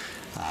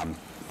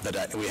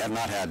 But we have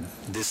not had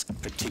this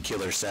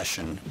particular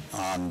session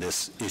on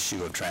this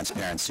issue of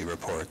transparency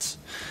reports,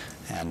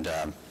 and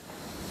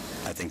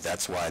I think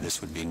that's why this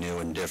would be new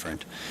and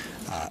different.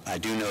 I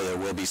do know there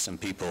will be some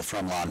people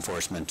from law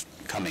enforcement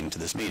coming to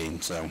this meeting,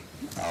 so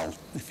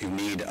if you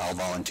need, I'll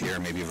volunteer.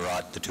 Maybe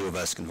Virat, the two of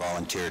us, can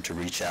volunteer to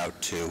reach out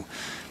to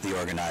the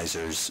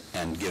organizers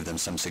and give them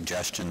some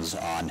suggestions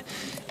on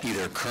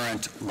either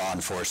current law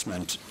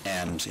enforcement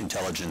and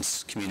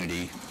intelligence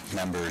community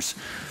members,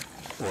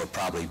 or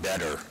probably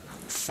better,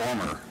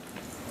 former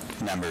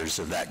members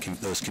of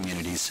those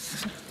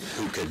communities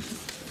who could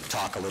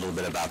talk a little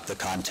bit about the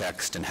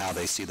context and how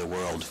they see the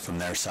world from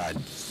their side.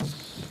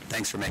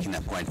 Thanks for making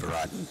that point,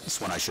 Virat. It's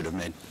one I should have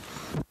made.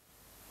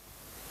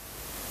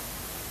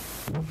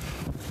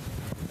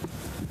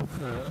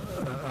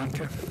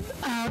 Anke?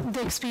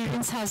 The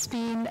experience has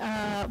been,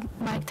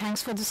 Mike,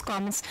 thanks for these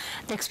comments.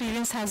 The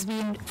experience has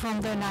been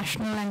from the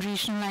national and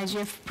regional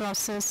IGF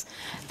process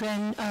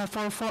when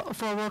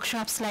for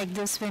workshops like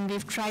this, when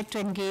we've tried to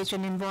engage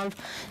and involve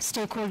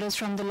stakeholders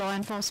from the law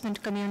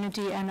enforcement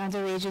community and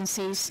other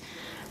agencies,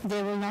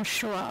 they will not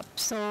show up.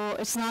 So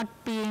it's not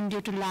being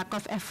due to lack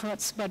of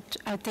efforts, but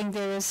I think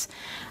there is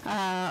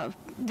a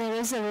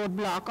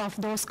roadblock of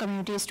those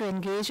communities to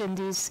engage in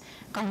these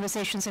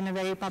conversations in a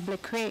very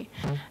public way.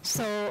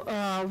 So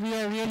we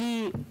are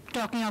really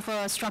talking of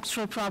a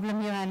structural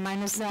problem here, and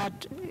minus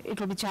that, it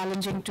will be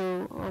challenging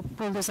to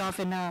pull this off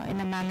in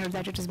a manner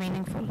that it is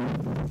meaningful.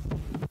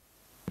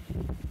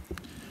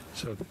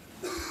 So,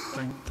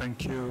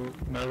 thank you,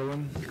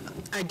 Marilyn.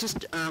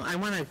 I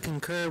want to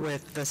concur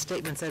with the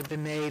statements that have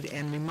been made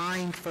and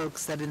remind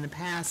folks that in the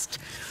past,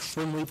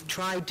 when we've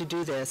tried to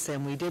do this,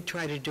 and we did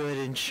try to do it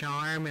in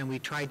Sharm, and we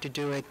tried to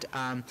do it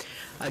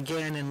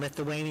again in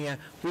Lithuania,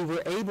 we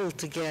were able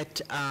to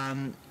get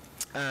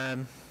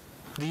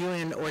the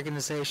UN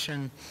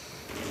organization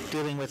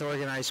dealing with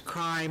organized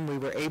crime. We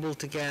were able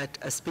to get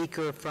a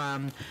speaker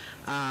from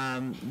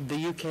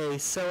the UK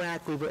SOAC.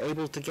 We were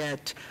able to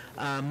get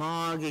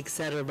MOG, et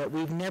cetera, but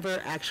we've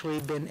never actually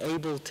been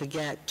able to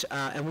get,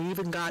 and we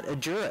even got a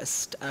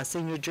jurist, a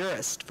senior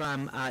jurist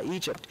from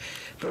Egypt,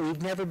 but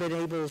we've never been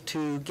able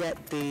to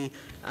get the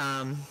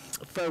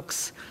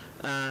folks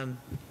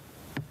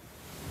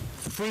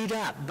freed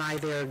up by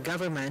their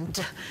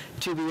government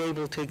to be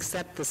able to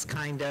accept this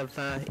kind of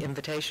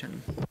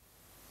invitation.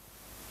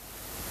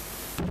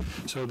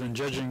 So then,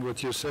 judging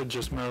what you said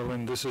just,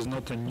 Marilyn, this is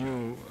not a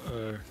new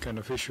kind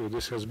of issue.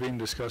 This has been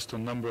discussed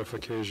on a number of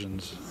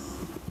occasions.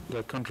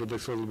 That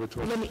contradicts a little bit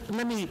what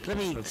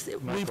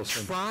we've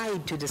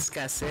tried to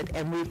discuss it,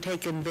 and we've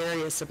taken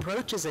various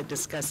approaches at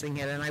discussing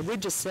it. And I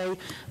would just say,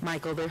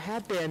 Michael, there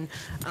have been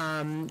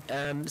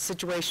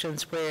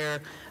situations where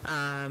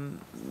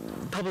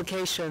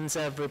publications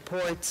of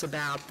reports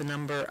about the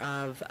number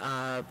of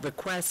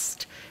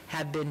requests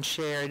have been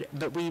shared,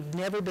 but we've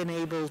never been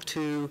able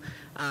to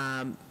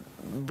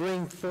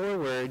bring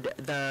forward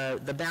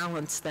the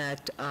balance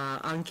that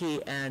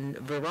Anki and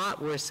Virat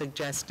were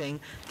suggesting,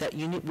 that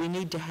we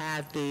need to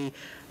have the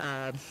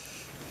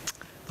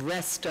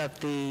rest of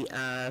the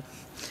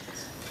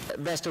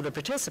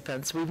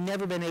participants. We've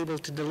never been able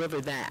to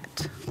deliver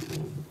that,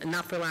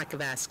 not for lack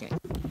of asking.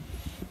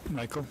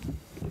 Michael?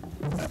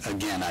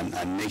 Again,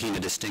 I'm making a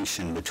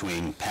distinction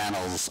between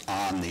panels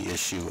on the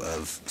issue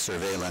of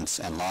surveillance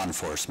and law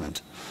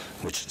enforcement,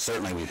 which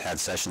certainly we've had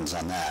sessions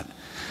on that,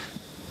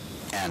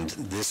 and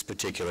this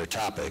particular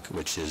topic,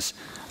 which is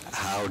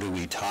how do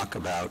we talk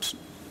about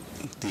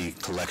the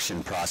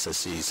collection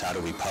processes, how do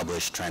we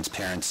publish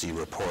transparency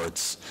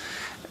reports.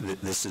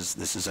 This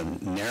is a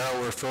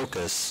narrower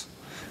focus.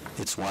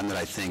 It's one that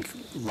I think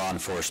law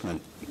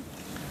enforcement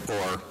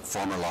or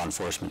former law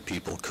enforcement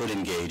people could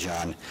engage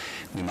on.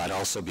 We might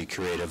also be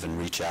creative and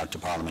reach out to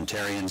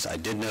parliamentarians. I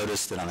did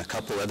notice that on a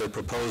couple other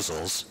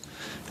proposals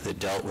that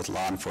dealt with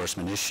law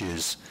enforcement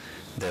issues,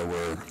 there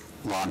were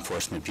law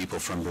enforcement people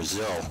from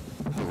Brazil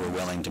who were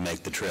willing to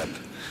make the trip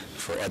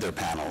for other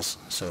panels.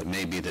 So it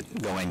may be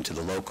that going to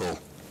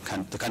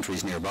the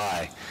countries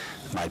nearby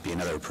might be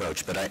another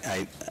approach. But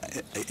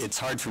it's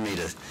hard for me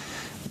to,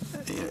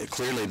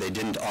 clearly they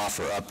didn't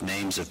offer up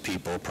names of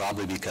people,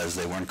 probably because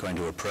they weren't going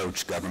to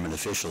approach government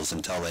officials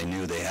until they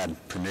knew they had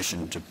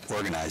permission to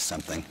organize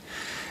something.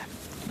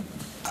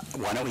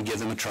 Why don't we give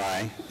them a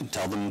try, and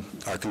tell them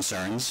our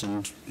concerns,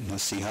 and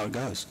see how it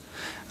goes.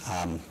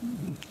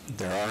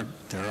 There are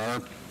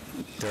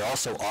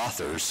also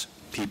authors,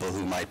 people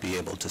who might be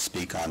able to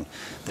speak on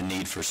the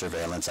need for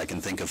surveillance. I can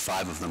think of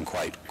 5 of them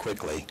quite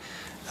quickly,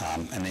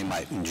 and they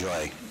might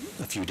enjoy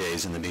a few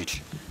days in the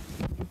beach.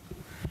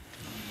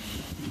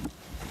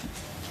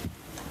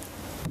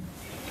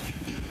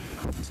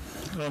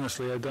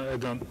 Honestly, I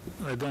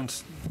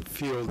don't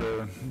feel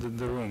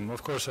the room.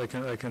 Of course, I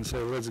can say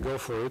let's go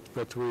for it,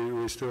 but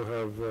we still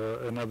have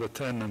another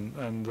 10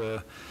 and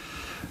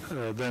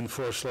then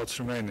 4 slots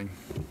remaining.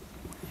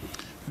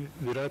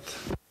 Virat?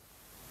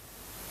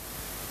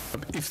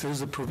 If there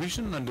is a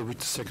provision under which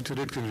the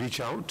Secretariat can reach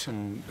out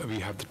and we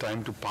have the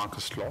time to park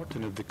a slot,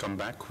 and if they come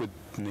back with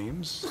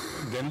names,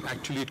 then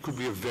actually it could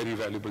be a very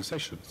valuable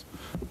session.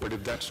 But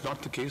if that's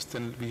not the case,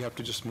 then we have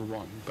to just move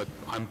on. But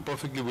I'm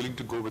perfectly willing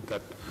to go with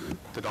that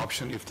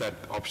option if that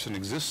option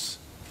exists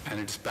and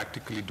it's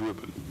practically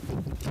doable.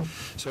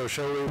 So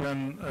shall we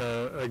then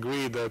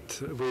agree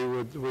that we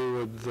would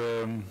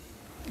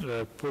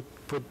put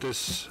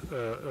this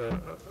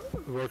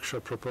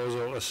workshop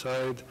proposal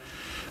aside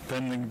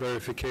pending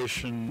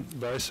verification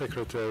by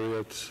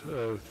Secretariat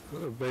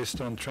based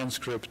on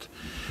transcript,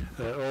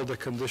 all the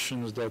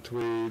conditions that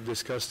we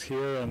discussed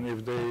here, and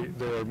if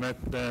they are met,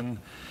 then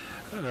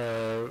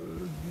a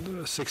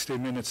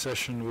 60-minute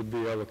session would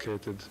be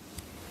allocated.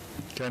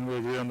 Can we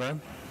agree on that?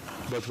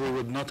 But we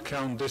would not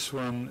count this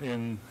one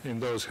in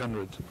those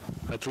 100,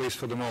 at least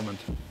for the moment.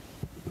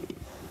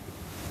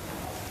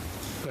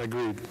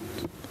 Agreed.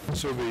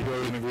 Subi,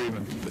 you're in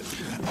agreement.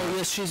 Oh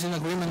yes, she's in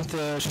agreement.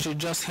 She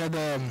just had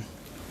a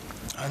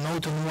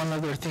note on one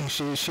other thing.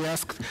 She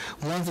asked,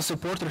 once the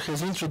supporter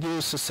has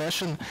introduced a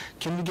session,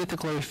 can we get a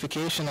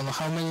clarification on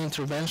how many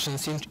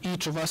interventions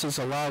each of us is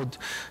allowed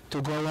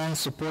to go on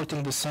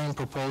supporting the same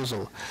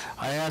proposal?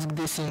 I ask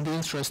this in the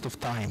interest of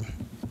time.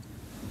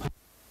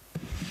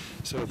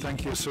 So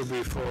thank you,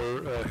 Subi,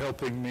 for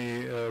helping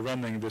me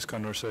running this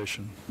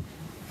conversation.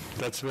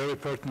 That's a very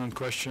pertinent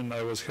question.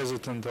 I was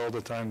hesitant all the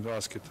time to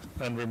ask it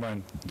and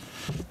remind.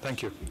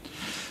 Thank you.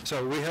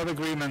 So we have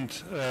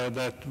agreement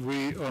that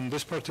we, on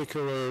this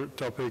particular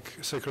topic,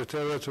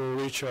 Secretariat will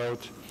reach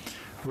out,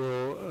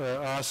 will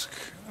ask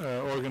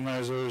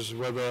organizers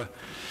whether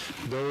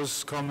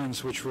those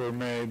comments which were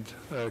made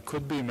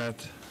could be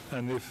met,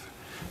 and if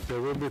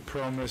there will be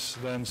promise,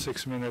 then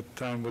 6-minute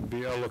time would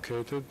be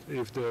allocated.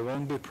 If there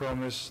won't be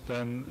promise,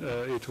 then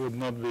it would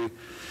not be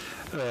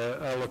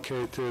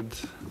allocated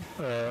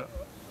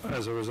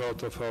as a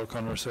result of our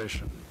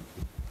conversation.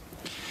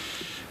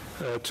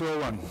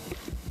 201.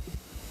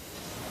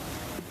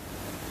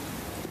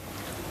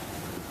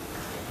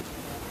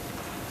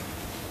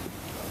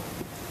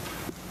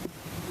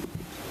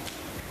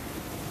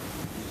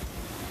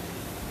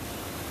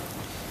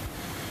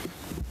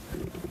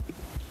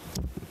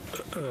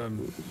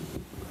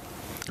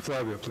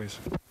 Flavio, please.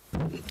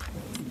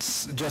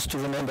 It's just to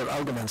remember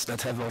arguments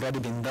that have already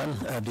been done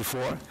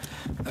before.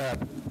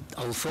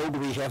 Although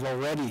we have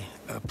already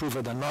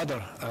approved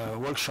another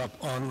workshop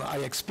on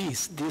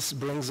IXPs, this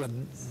brings a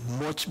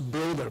much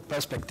broader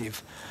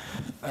perspective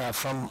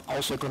from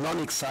also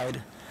economic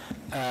side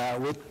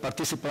with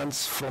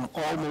participants from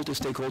all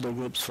multi-stakeholder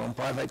groups, from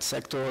private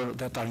sector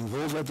that are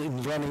involved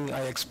in running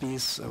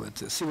IXPs,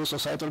 with civil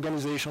society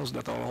organizations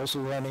that are also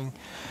running,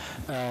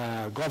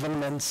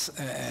 governments,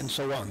 and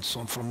so on,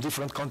 so from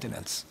different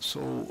continents.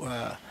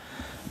 So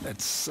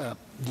it's,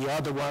 the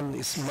other one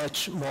is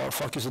much more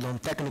focused on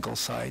technical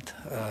side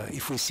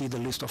if we see the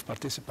list of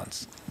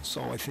participants.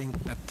 So I think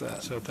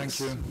that... so thank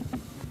you.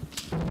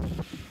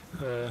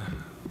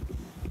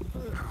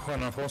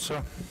 Juan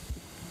Alfonso.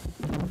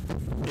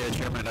 Yeah,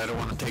 Chairman, I don't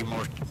want to take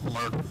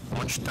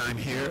much time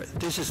here.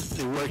 This is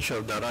the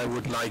workshop that I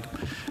would like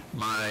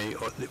my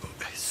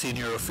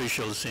senior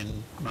officials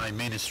in my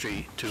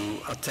ministry to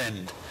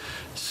attend.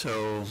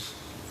 So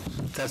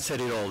that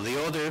said it all.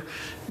 The other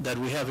that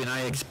we have in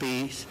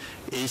IXP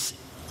is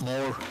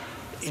more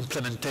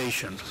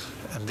implementation,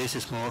 and this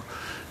is more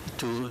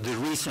to the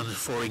reason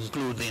for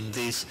including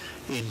this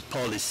in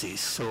policies.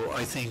 So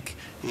I think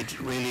it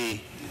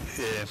really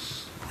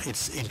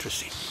it's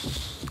interesting.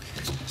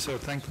 So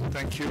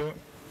thank you.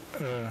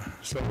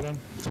 Slobodan?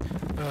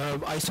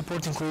 I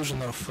support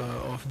inclusion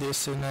of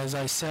this, and as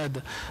I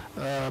said,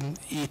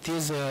 it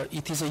is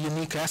a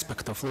unique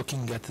aspect of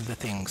looking at the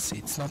things.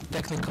 It's not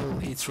technical,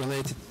 it's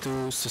related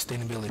to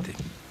sustainability.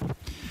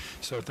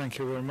 So thank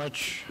you very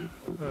much.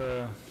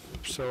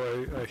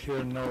 So I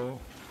hear no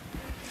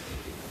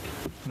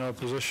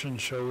opposition.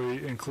 Shall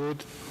we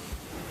include?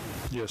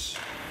 Yes.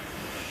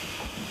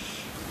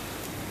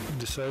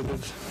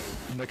 Decided.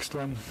 Next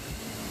one.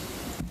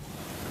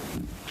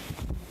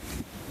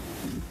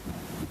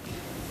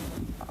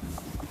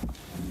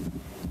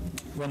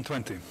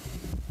 $120.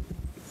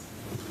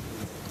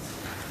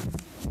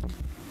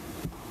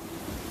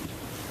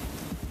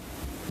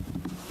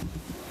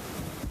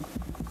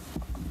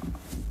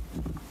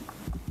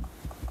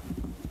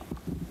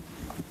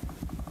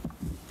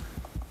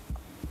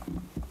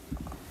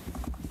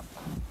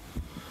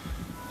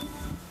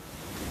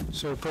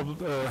 So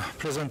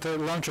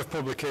launch of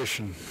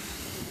publication.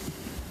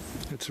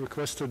 It's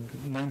requested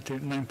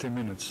 90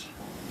 minutes.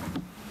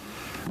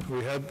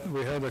 We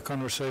had a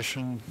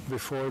conversation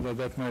before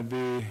that might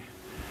be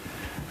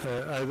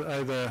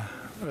either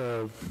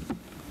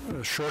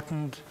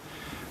shortened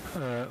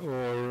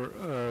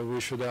or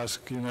we should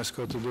ask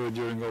UNESCO to do it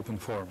during open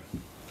forum.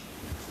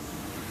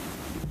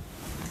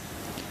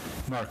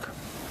 Mark.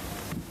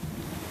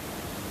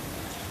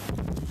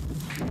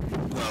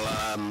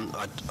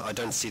 Well, I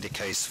don't see the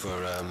case for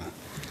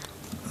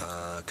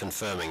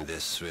confirming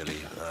this, really.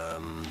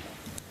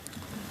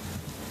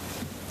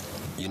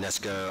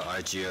 UNESCO,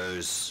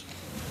 IGOs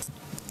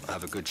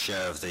have a good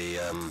share of the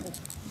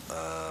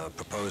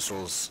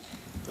proposals,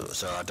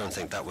 so I don't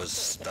think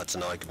that's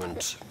an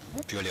argument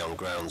purely on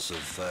grounds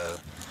of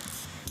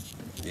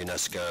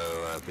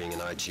UNESCO being an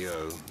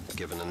IGO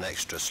given an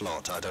extra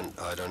slot. I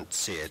don't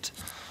see it,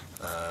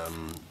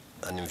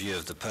 and in view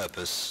of the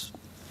purpose,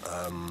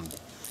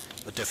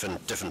 a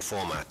different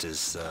format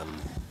is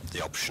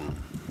the option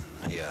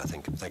here, I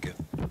think. Thank you.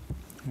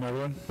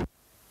 Marilyn?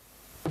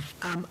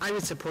 I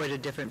would support a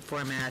different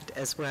format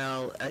as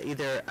well,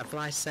 either a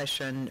flash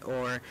session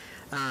or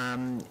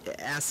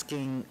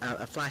asking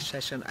a flash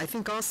session. I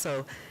think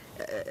also,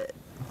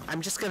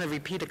 I'm just going to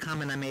repeat a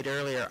comment I made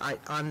earlier,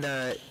 on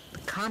the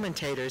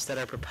commentators that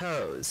are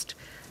proposed,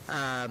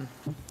 on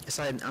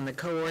the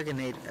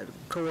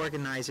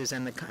co-organizers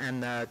and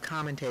the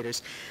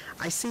commentators,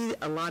 I see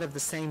a lot of the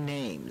same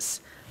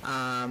names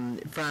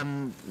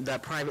from the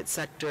private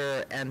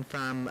sector and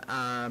from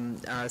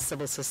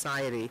civil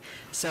society.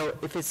 So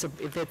if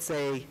it's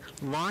a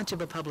launch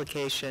of a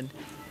publication,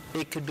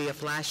 it could be a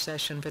flash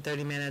session for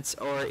 30 minutes,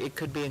 or it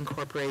could be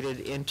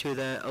incorporated into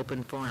the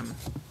open forum.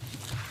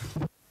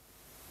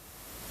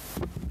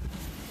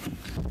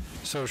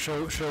 So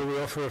shall we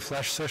offer a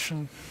flash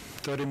session,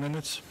 30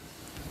 minutes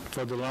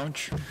for the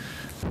launch?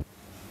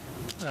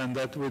 And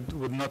that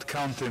would not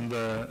count in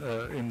the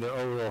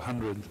overall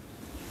 100.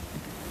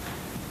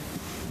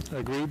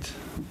 Agreed?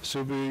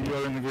 Subi,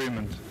 you're in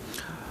agreement.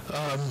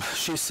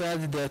 She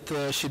said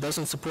that she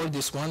doesn't support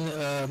this one.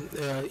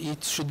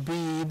 It should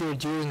be either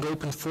during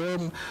open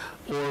forum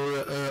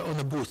or on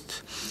a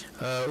booth.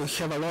 We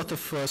have a lot of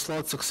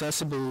slots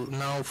accessible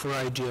now for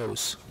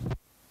IGOs.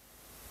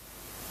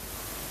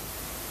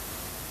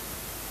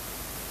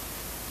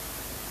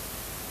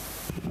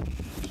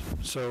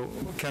 So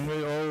can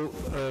we all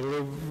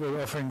live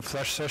with offering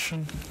flash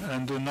session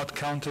and do not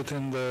count it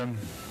in the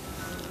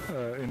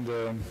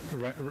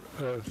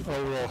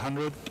overall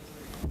 100?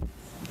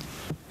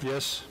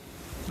 Yes,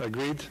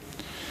 agreed.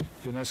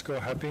 UNESCO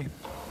happy?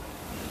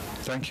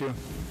 Thank you.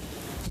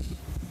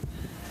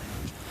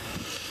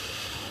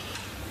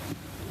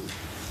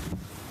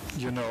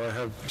 You know, I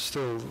have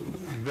still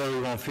very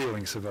warm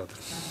feelings about it.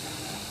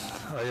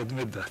 I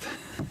admit that.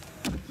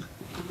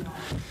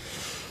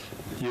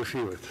 You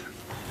feel it.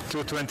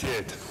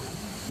 228.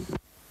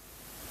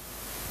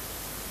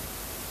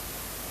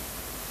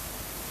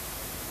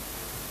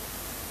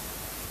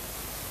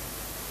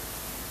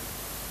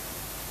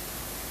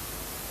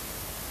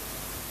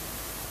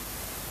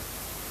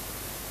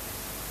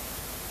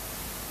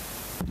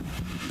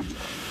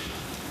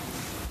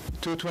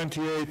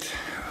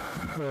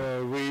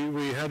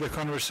 We had a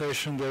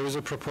conversation. There is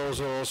a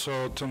proposal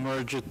also to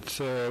merge it,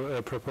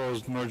 a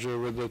proposed merger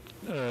with the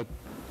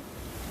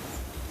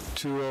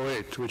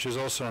 208, which is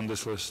also on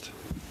this list.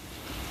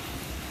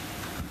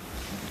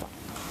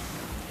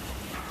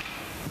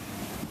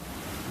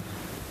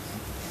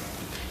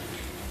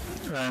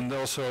 And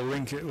also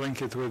link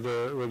it with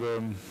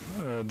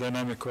a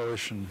dynamic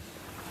coalition.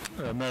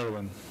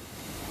 Marilyn.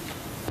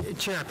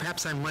 Chair,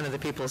 perhaps I'm one of the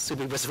people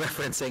Subi was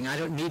referencing. I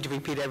don't need to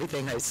repeat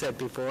everything I said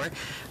before,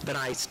 but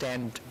I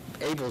stand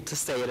able to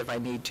say it if I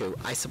need to.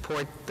 I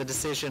support the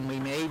decision we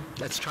made.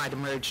 Let's try to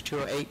merge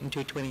 208 and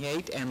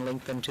 228 and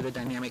link them to the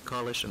dynamic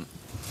coalition.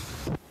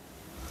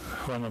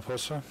 Juan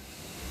Aposo.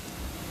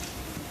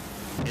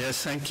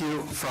 Yes, thank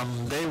you.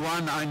 From day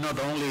one, I not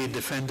only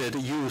defended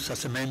youth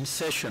as a main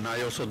session,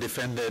 I also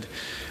defended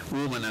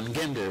women and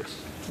gender.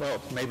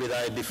 Well, maybe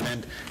I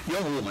defend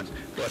young women,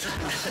 but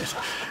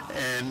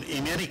and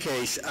in any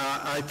case,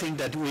 I think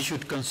that we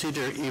should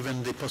consider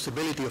even the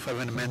possibility of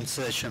having a men's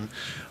session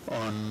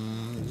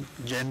on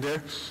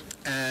gender.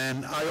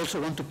 And I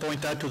also want to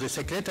point out to the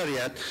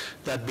Secretariat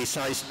that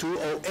besides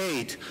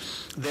 208,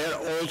 there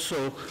are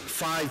also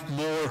 5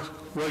 more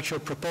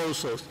workshop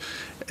proposals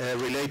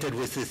related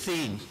with the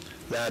theme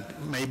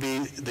that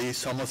maybe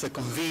some of the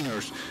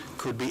conveners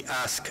could be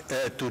asked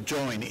to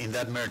join in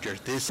that merger.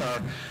 These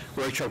are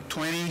workshop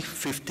 20,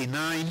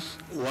 59,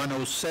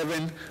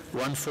 107,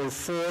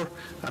 144,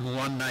 and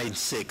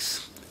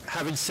 196.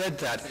 Having said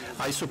that,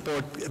 I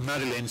support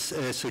Marilyn's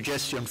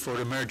suggestion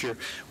for a merger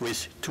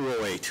with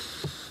 208.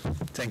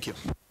 Thank you.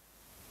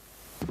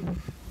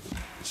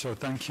 So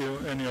thank you.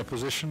 Any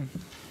opposition?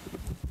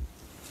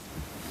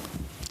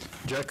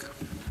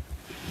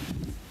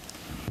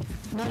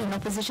 not in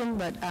opposition,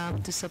 but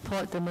to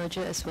support the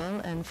merger as well,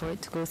 and for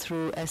it to go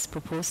through as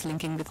proposed,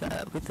 linking with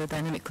the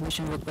dynamic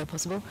coalition work where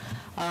possible.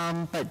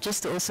 But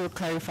just to also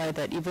clarify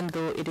that even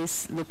though it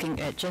is looking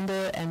at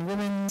gender and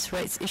women's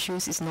rights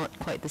issues, it's not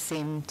quite the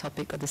same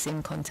topic or the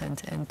same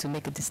content, and to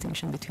make a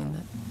distinction between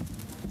that.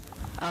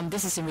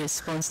 This is in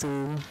response to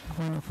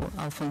one of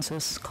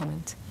Alfonso's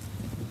comments.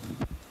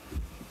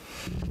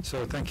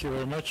 So thank you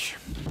very much.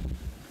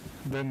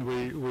 Then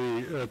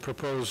we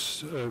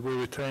propose, we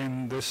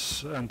retain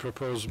this and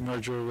propose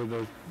merger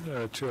with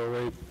the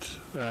 208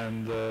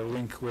 and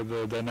link with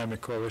the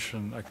dynamic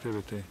coalition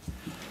activity.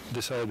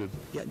 Decided.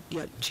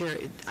 Yeah, Chair,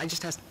 I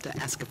just have to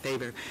ask a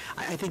favor.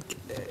 I think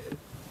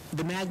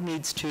the MAG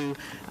needs to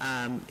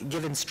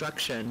give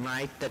instruction,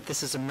 right, that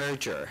this is a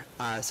merger,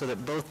 so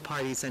that both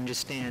parties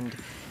understand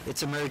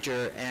it's a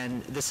merger,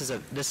 and this is a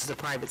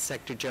private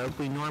sector joke.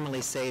 We normally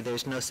say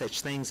there's no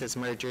such things as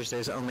mergers,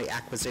 there's only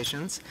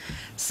acquisitions.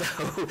 So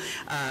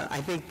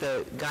I think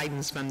the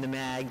guidance from the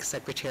MAG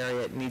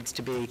Secretariat needs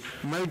to be,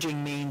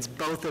 merging means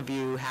both of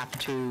you have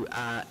to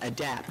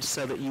adapt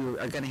so that you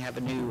are going to have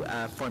a new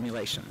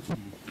formulation.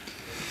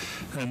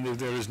 And if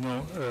there is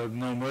no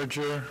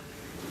merger,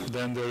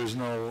 then there is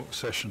no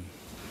session.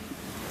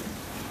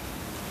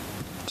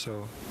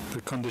 So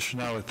the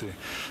conditionality.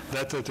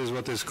 That is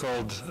what is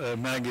called,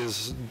 MAG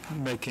is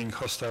making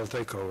hostile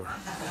takeover.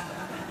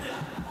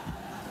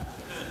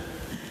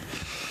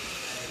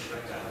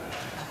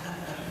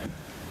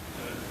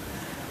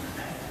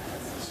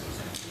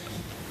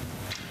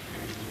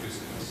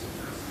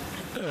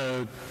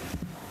 Uh,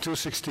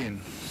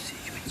 216.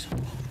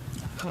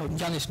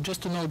 Yanis,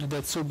 just to note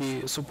that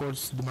Subi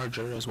supports the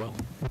merger as well.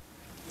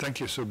 Thank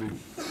you, Subi.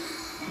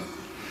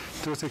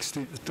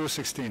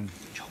 216.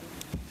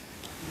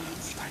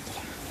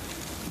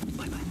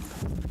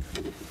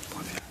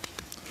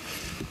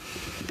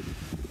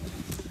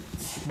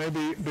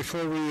 Maybe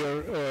before we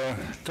are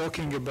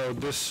talking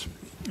about this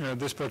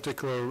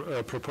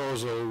particular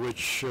proposal,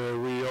 which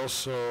we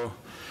also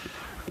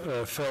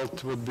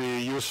felt would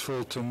be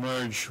useful to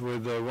merge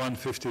with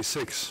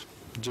 156,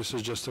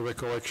 just a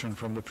recollection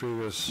from the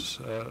previous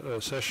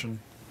session,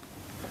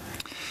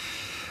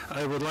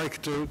 I would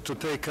like to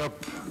take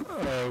up,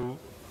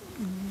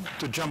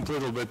 to jump a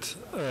little bit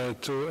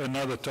to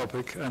another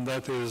topic, and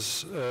that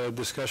is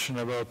discussion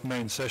about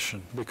main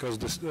session, because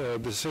this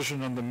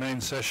decision on the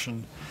main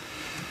session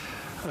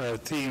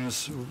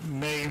themes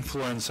may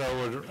influence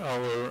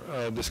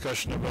our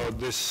discussion about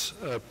this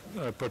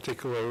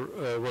particular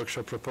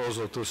workshop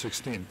proposal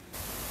 216.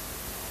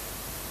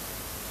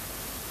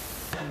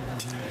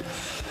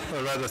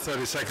 Or rather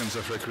 30 seconds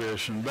of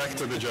recreation. Back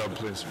to the job,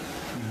 please.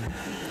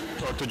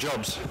 Or to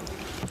jobs.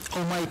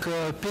 Oh, Mike,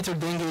 Peter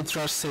Dengel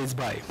Trust says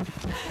bye.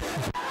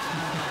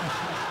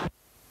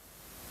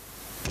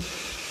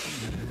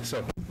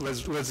 So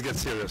let's get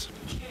serious.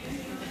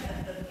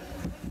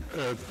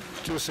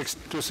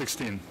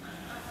 216.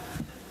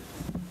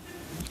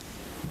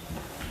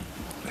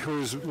 Who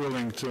is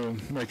willing to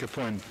make a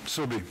point?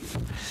 Subi.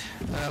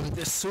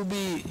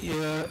 Subi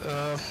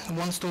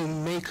wants to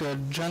make a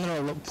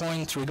general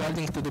point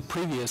regarding to the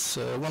previous,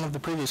 one of the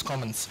previous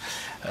comments.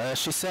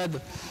 She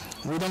said,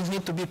 we don't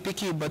need to be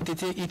picky, but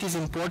it is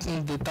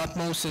important that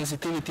utmost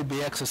sensitivity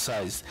be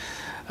exercised.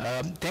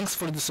 Thanks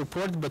for the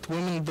support, but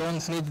women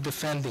don't need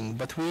defending,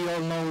 but we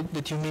all know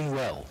that you mean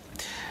well.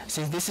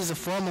 Since this is a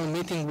formal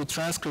meeting with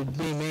transcript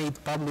being made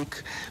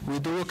public, we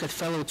do look at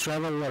fellow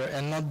traveler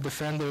and not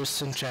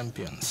defenders and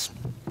champions.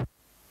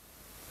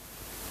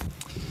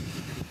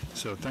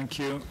 So thank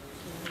you.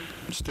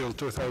 Still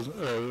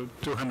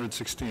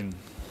 216.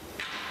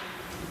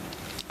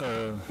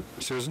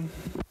 Susan?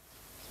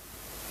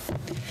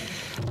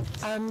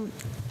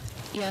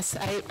 Yes,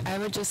 I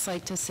would just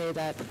like to say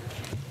that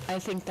I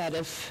think that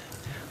if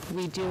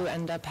we do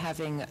end up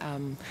having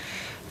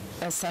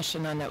a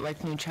session on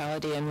network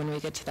neutrality, and when we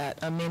get to that,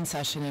 a main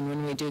session, and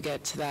when we do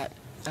get to that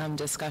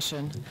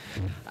discussion,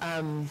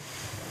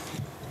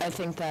 I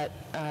think that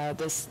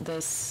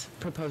this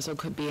proposal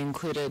could be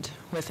included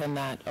within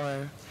that,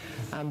 or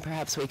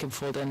perhaps we could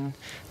fold in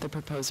the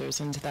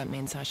proposers into that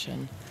main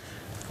session.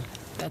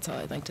 That's all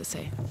I'd like to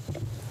say.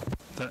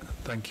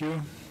 Thank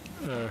you.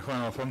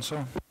 Juan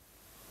Alfonso.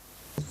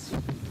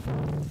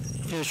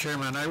 Yes,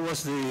 Chairman, I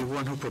was the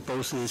one who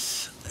proposed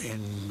this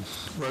in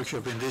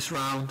workshop in this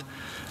round,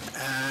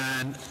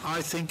 and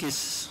I think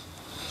it's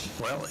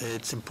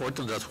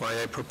important, that's why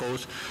I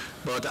propose,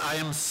 but I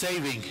am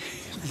saving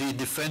the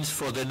defense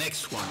for the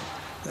next one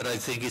that I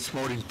think is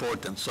more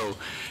important. So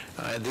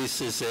this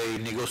is a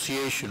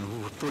negotiation.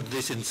 We'll put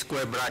this in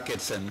square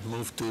brackets and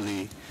move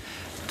to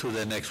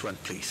the next one,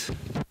 please.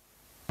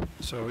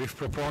 So if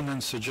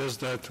proponents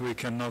suggest that, we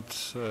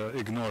cannot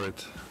ignore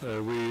it.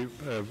 We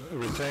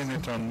retain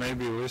it on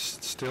maybe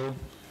list still,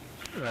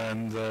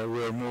 and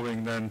we're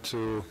moving then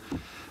to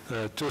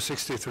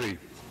 263.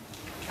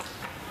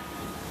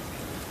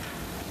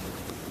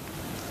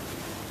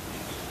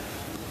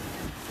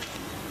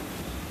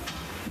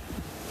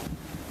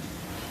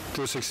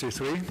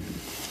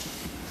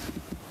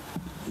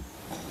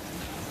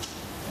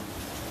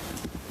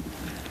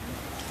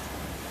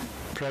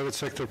 private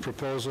sector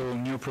proposal,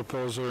 new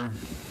proposer,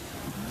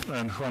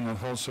 and Juan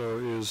also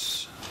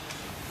is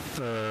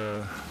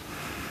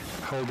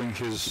holding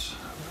his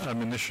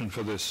ammunition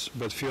for this.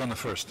 But Fiona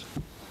first.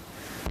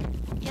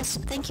 Yes,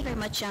 thank you very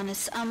much,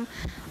 Giannis.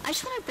 I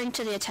just want to bring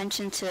to the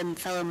attention to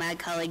fellow MAG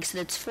colleagues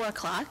that it's 4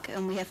 o'clock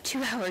and we have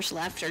 2 hours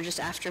left, or just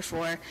after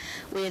 4.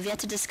 We have yet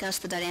to discuss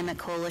the dynamic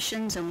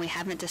coalitions and we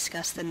haven't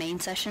discussed the main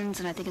sessions,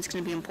 and I think it's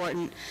going to be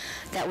important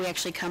that we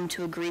actually come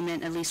to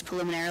agreement, at least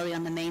preliminarily,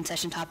 on the main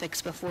session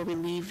topics before we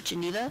leave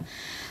Geneva.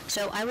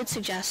 So I would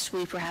suggest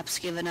we perhaps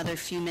give another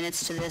few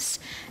minutes to this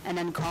and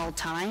then call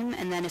time,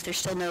 and then if there's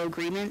still no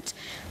agreement,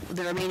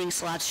 the remaining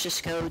slots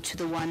just go to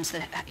the ones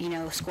that,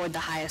 scored the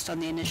highest on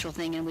the initial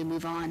thing and we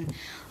move on.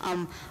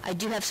 I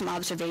do have some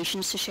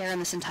observations to share on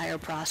this entire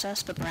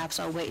process, but perhaps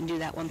I'll wait and do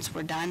that once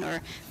we're done,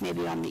 or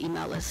maybe on the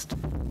email list.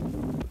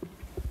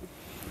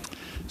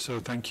 So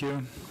thank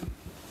you.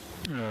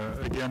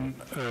 Again,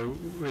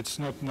 it's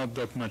not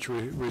that much.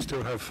 We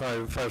still have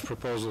five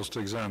proposals to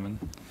examine,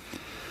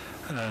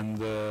 and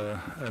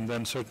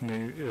then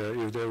certainly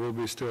if there will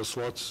be still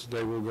slots,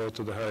 they will go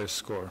to the highest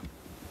score.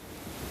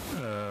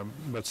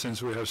 But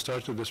since we have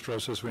started this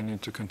process, we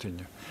need to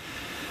continue.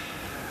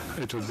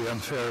 It would be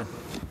unfair.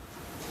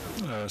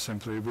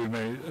 Simply, we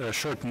may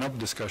shorten up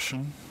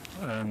discussion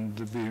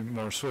and be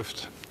more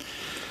swift.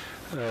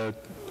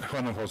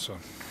 Juan also.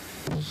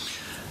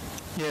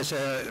 Yes,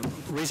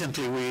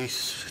 recently we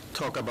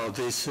talked about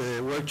this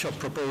workshop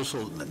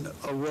proposal.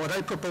 What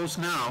I propose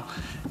now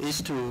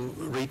is to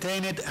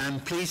retain it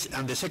and please,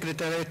 and the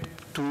Secretariat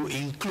to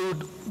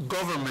include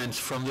governments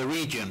from the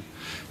region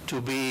to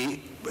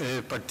be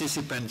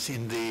participants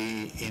in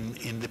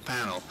the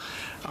panel.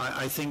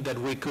 I think that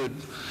we could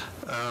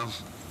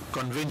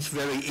convince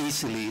very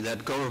easily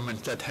that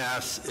governments that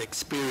has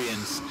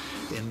experience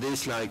in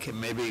this, like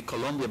maybe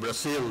Colombia,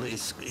 Brazil,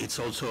 it's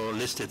also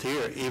listed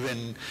here,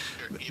 even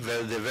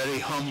the very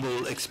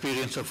humble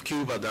experience of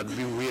Cuba that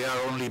we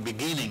are only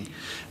beginning,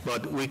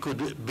 but we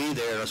could be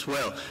there as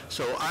well.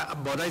 So,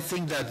 but I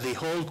think that the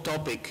whole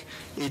topic,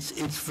 it's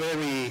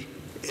very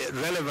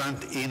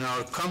relevant in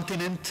our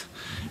continent,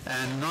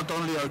 and not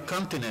only our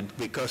continent,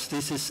 because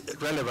this is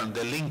relevant,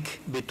 the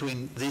link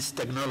between this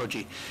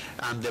technology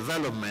and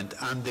development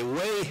and the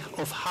way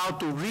of how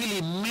to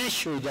really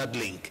measure that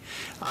link.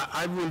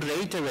 I will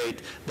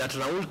reiterate that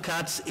Raúl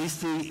Katz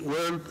is the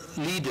world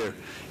leader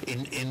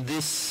in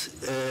this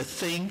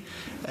thing,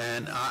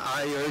 and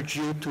I urge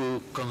you to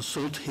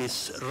consult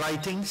his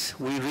writings.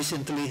 We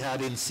recently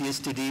had in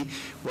CSTD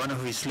one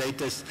of his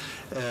latest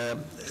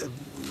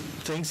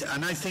things,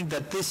 and I think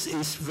that this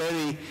is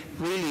really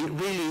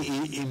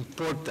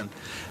important.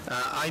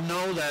 I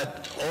know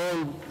that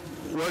all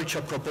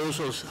workshop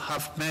proposals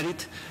have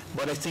merit,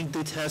 but I think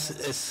it has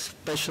a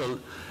special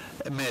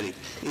merit.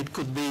 It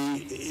could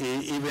be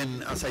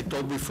even, as I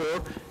told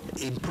before,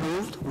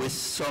 improved with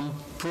some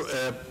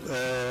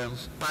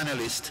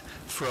panelists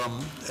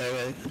from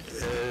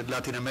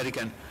Latin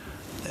American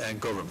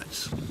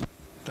governments.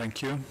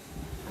 Thank you.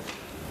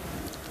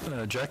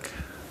 Jack,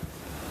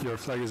 your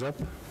flag is up.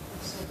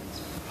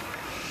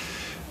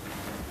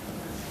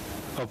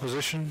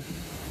 Opposition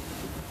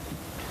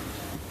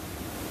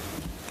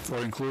for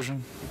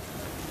inclusion?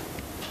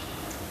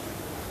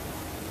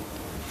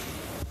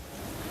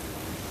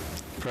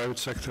 Private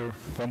sector,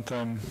 one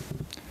time,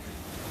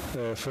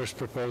 first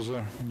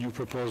proposer, new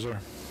proposer,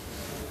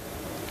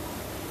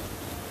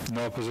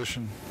 no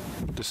opposition,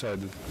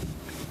 decided.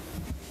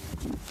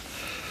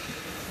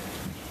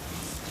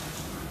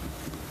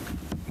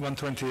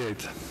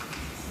 $128.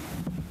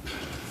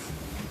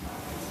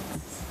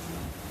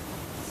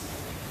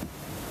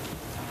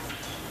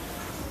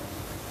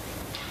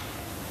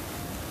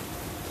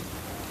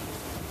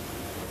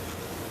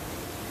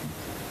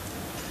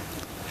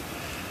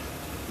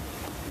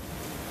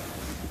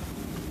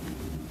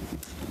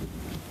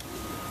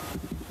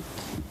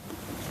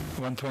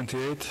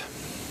 $128.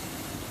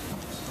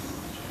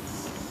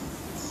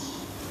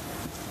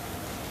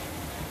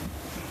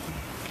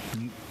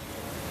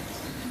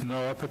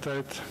 No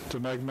appetite to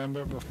MAG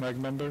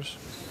members?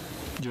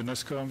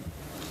 UNESCO?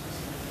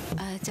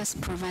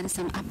 Just provide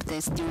some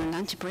updates during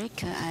lunch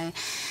break.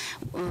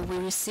 We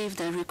received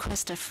a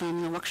request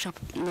from the workshop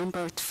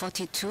number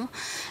 42,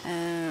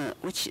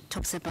 which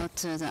talks about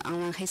the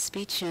online hate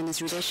speech and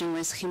its relation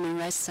with human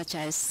rights, such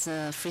as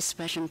free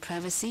expression and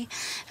privacy,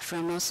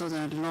 from also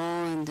the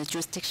law and the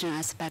jurisdiction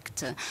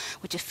aspect,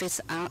 which fits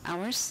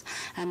ours.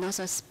 And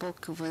also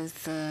spoke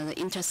with the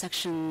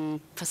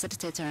intersection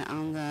facilitator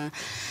on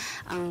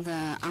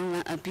the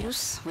online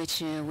abuse,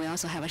 which we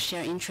also have a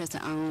shared interest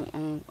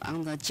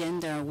on the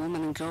gender,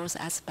 women and girls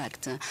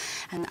aspect.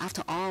 And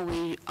after all,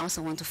 we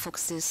also want to focus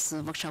this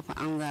workshop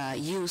on the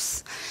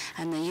youth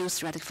and the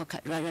youth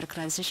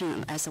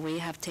radicalization, as we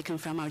have taken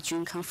from our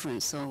June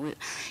conference. So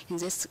in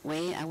this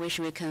way, I wish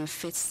we can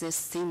fit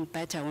this theme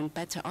better and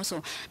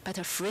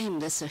better frame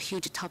this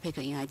huge topic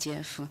in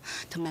IGF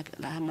to make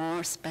a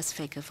more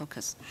specific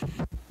focus.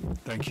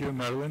 Thank you.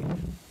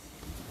 Marilyn?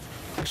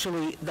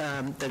 Actually,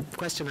 the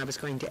question I was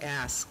going to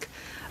ask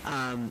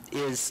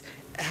is,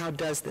 how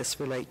does this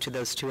relate to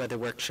those two other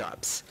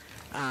workshops?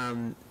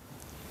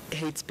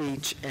 Hate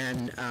speech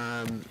and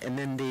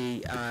then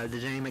the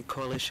Dynamic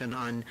Coalition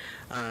on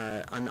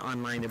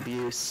online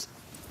abuse.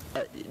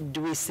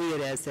 Do we see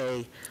it as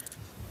a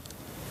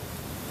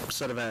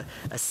sort of a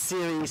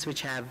series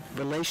which have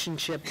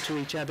relationship to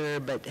each other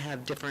but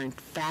have different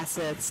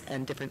facets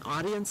and different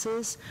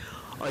audiences?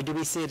 Or do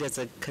we see it as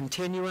a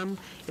continuum?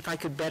 If I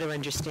could better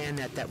understand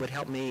that, that would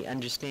help me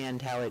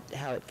understand how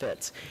it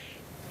fits.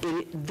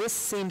 This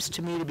seems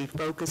to me to be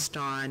focused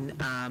on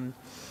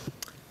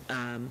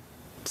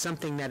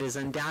something that is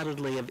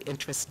undoubtedly of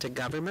interest to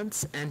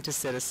governments and to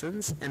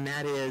citizens, and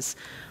that is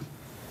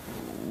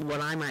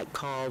what I might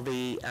call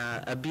the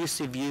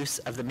abusive use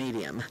of the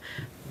medium.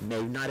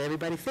 Maybe not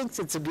everybody thinks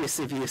it's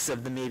abusive use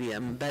of the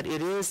medium, but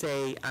it is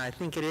I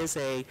think it is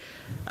a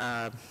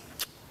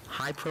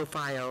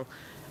high-profile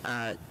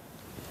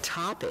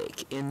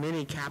topic in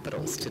many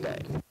capitals today.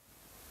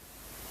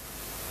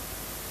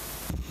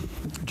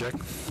 Jack?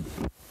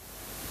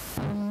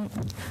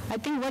 I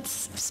think what's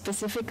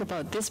specific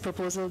about this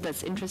proposal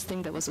that's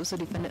interesting, that was also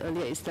defended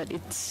earlier, is that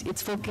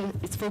it's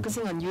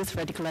focusing on youth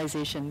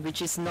radicalization,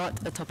 which is not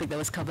a topic that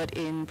was covered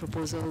in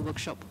proposal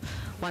workshop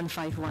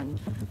 151.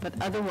 But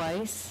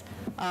otherwise,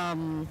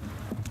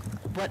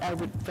 what I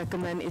would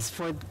recommend is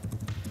for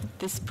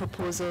this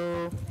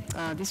proposal,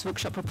 this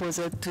workshop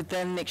proposal, to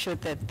then make sure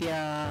that they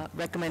are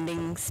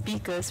recommending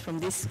speakers from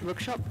this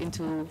workshop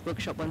into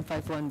workshop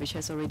 151, which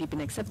has already been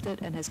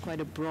accepted and has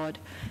quite a broad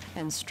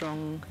and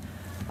strong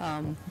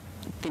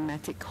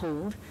thematic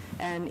hold.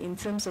 And in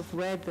terms of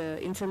where the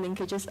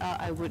interlinkages are,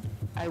 I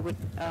would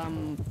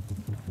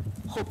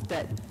hope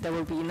that there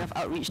will be enough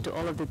outreach to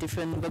all of the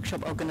different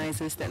workshop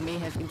organizers that may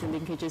have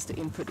interlinkages to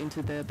input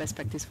into the best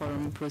practice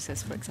forum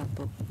process, for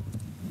example,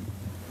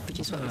 which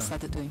is what we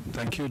started doing.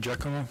 Thank you.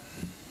 Giacomo?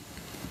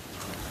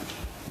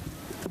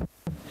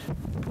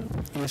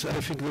 Yes,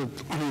 I think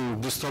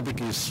that this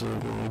topic is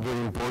very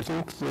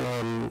important,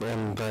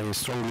 and I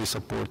strongly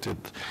support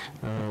it,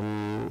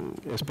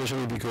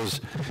 especially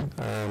because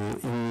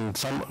in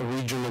some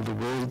region of the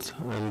world,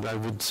 and I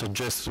would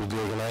suggest to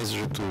the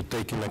organizer to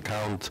take in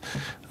account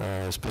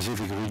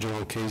specific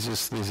regional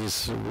cases, this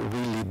is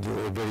really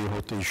a very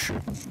hot issue.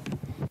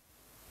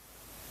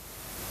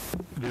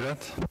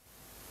 Virat?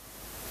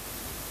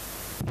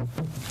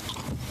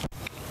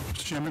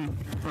 Mr. Chairman,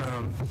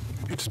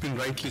 it's been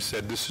rightly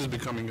said, this is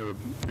becoming a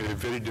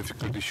very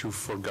difficult issue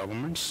for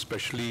governments,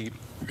 especially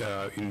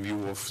in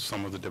view of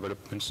some of the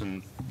developments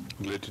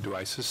related to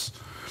ISIS.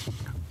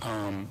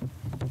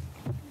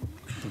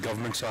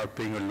 Governments are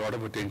paying a lot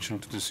of attention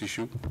to this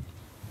issue.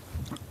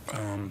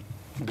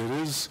 There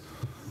is,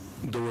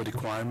 though, a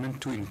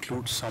requirement to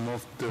include some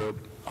of the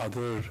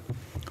other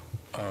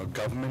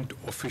government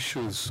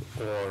officials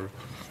or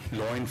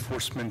law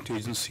enforcement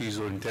agencies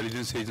or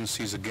intelligence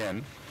agencies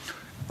again.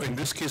 In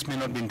this case, may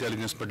not be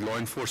intelligence, but law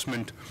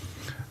enforcement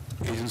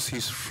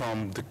agencies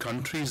from the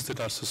countries that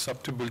are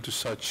susceptible to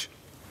such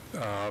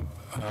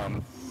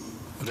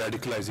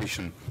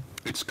radicalization.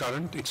 It's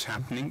current, it's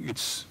happening,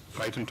 it's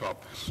right on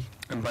top.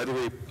 And by the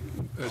way,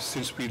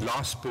 since we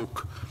last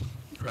spoke,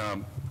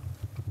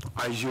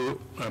 IGO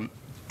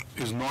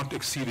is not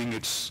exceeding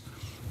its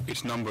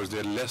numbers.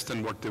 They're less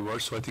than what they were.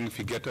 So I think if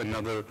you get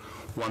another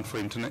one for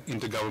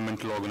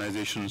intergovernmental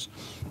organizations,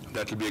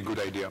 that will be a good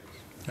idea.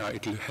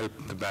 It will help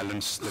the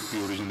balance that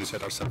we originally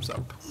set ourselves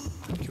up.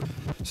 Thank you.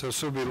 So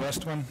Subi,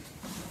 last one.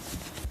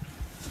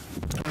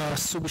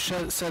 Subi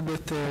said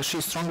that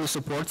she strongly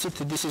supports it.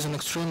 This is an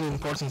extremely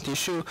important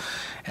issue,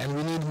 and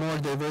we need more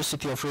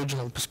diversity of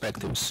regional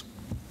perspectives.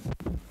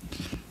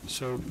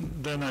 So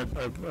then I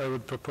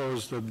would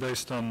propose that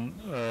based on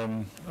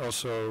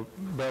also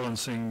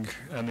balancing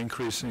and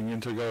increasing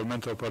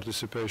intergovernmental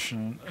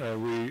participation,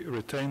 we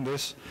retain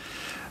this,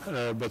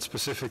 but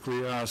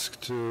specifically ask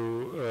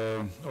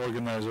to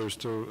organizers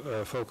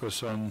to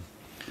focus on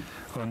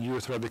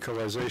youth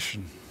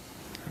radicalization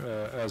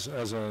as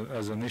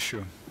an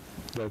issue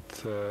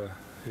that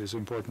is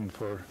important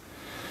for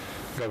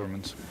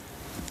governments.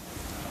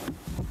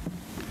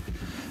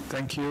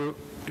 Thank you.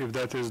 If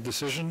that is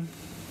decision.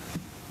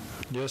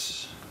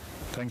 Yes,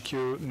 thank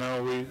you.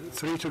 Now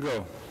 3 to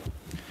go.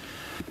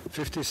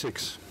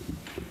 56.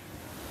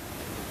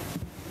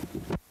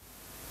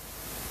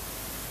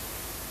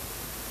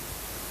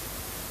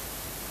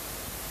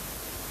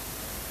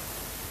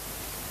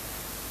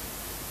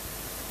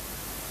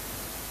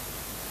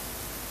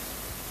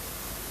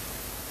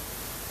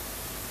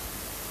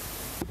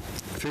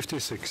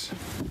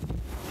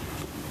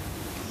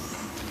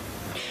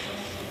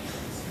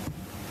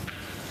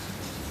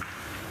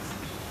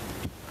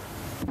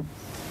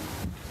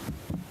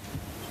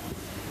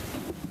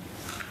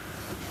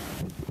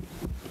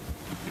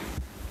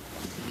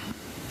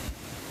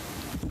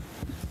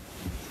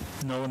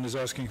 No one is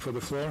asking for the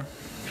floor.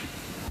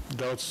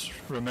 Doubts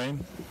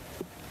remain.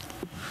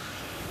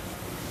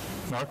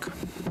 Mark?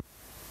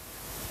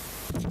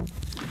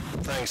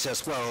 Thanks.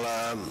 Yes.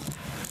 Well,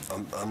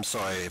 I'm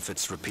sorry if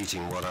it's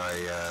repeating what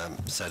I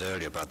said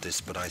earlier about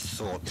this, but I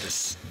thought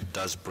this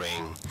does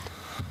bring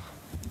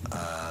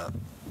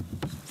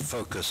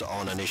focus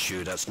on an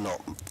issue that's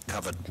not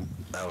covered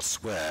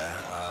elsewhere,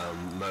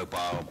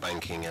 mobile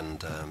banking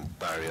and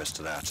barriers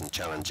to that, and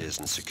challenges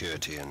and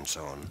security and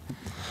so on.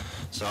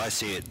 So I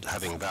see it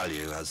having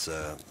value as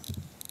a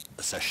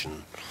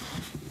session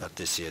at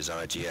this year's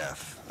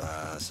IGF.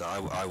 So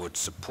I would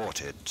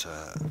support it,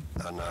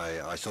 and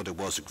I thought it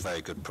was a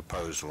very good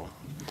proposal.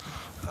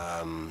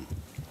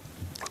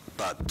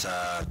 But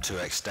to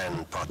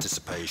extend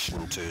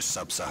participation to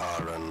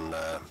sub-Saharan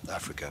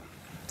Africa.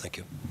 Thank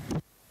you.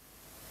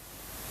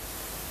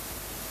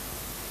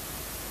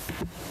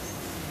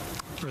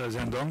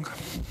 Zhendong.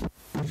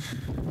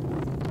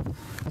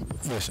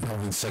 Yes, I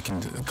will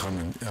second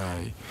comment.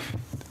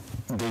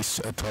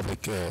 This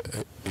topic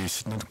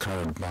is not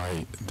covered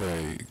by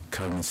the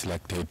currently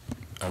selected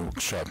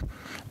workshop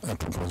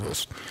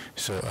proposals,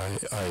 so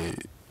I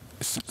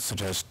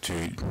suggest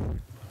to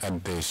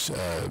add this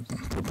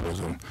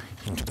proposal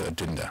into the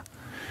agenda.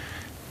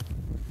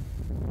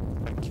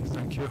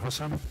 Thank you,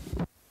 Hassan.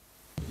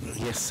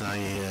 Yes,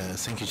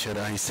 thank you, Chair.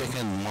 I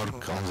second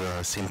Mark on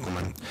the same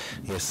comment.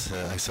 Yes,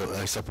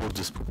 I support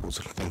this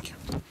proposal. Thank you.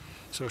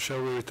 So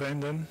shall we retain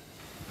then?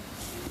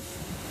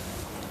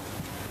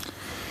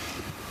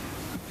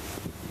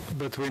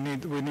 But we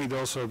need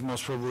also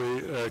most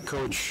probably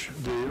coach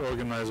the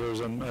organizers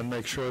and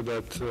make sure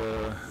that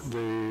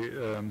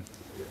the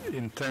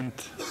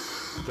intent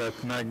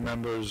that MAG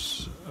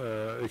members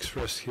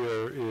expressed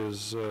here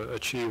is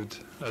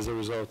achieved as a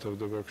result of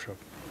the workshop.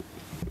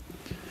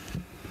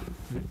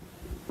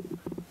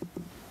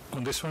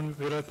 On this one,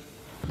 Virat?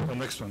 Or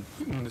next one?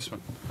 On this one.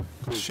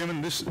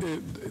 Chairman,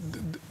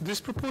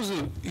 this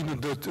proposal,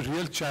 the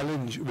real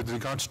challenge with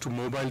regards to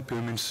mobile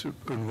payments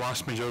in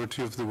vast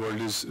majority of the world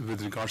is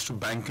with regards to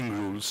banking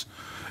rules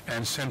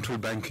and central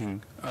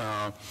banking.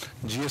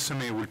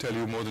 GSMA will tell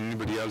you more than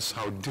anybody else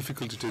how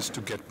difficult it is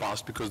to get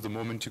past, because the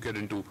moment you get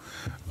into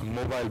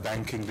mobile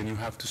banking, then you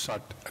have to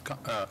start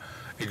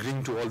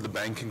agreeing to all the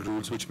banking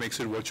rules, which makes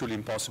it virtually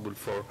impossible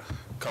for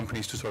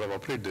companies to sort of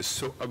operate this.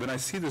 So when I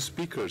see the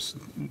speakers,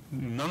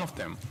 none of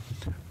them.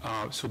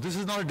 So this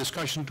is not a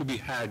discussion to be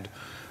had.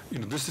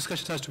 This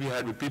discussion has to be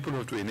had with people who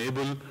have to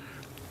enable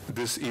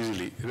this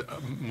easily.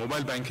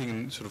 Mobile banking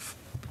and sort of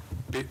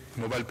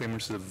mobile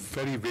payments is a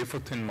very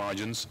wafer-thin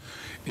margins.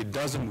 It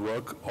doesn't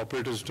work.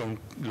 Operators don't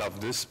love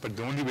this, but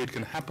the only way it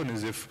can happen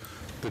is if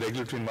the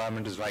regulatory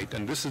environment is right.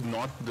 And this is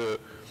not the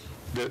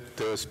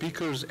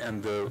speakers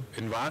and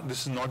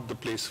this is not the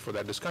place for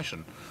that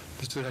discussion.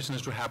 This discussion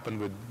is to happen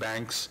with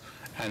banks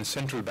and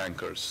central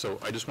bankers. So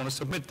I just want to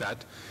submit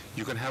that.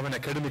 You can have an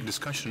academic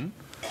discussion,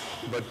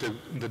 but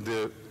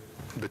the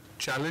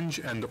challenge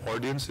and the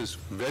audience is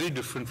very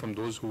different from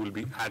those who will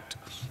be at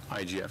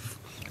IGF,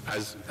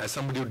 as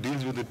somebody who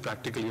deals with it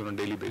practically on a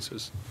daily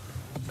basis.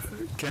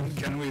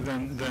 Can we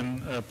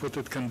then put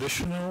it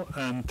conditional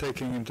and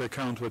taking into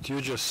account what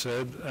you just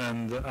said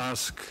and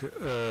ask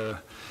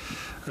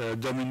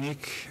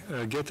Dominique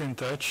get in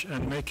touch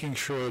and making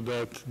sure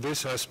that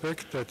this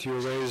aspect that you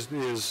raised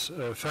is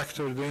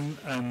factored in,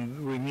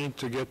 and we need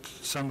to get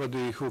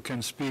somebody who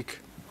can speak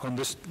on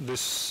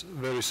this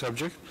very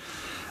subject,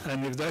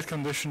 and if that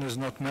condition is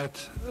not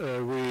met,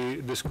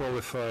 we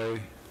disqualify,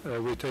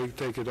 we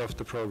take it off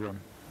the program.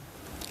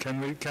 Can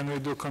we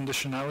do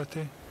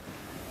conditionality?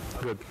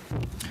 Good.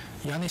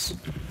 Yanis?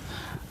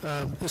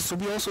 So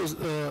we also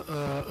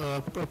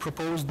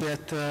proposed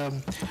that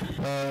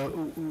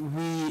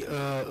we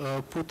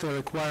put a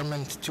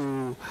requirement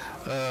to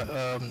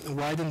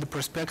widen the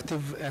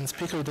perspective and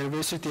speaker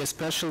diversity,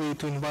 especially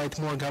to invite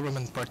more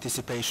government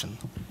participation.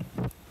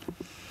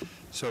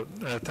 So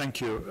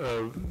thank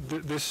you.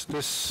 This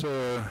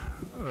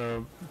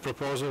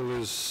proposal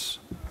is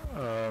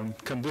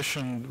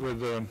conditioned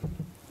with a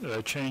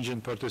change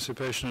in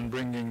participation and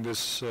bringing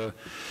this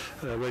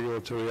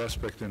regulatory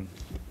aspect in.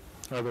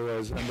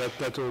 Otherwise, and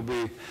that will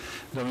be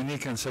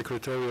Dominique, and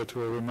Secretariat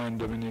will remind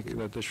Dominique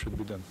that this should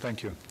be done.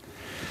 Thank you.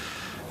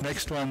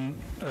 Next one,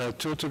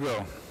 2 to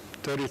go,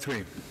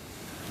 33.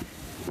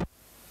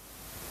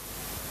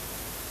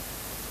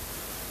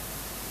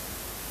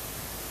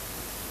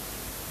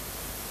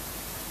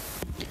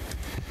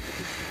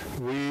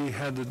 We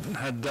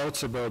had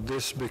doubts about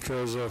this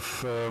because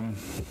of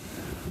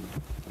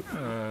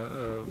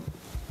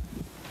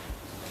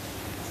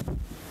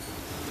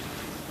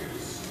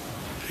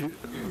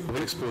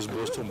We'll expose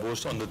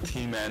both on the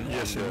theme and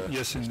yes, on the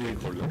yes, indeed.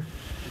 stakeholder.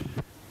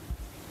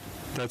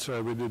 That's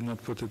why we did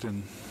not put it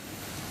in.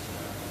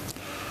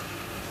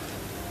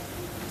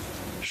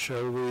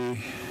 Shall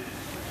we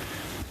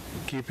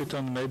keep it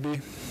on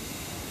maybe?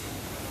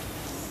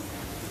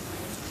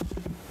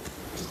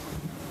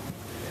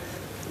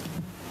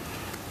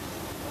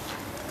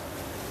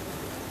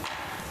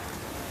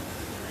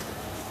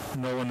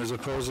 No one is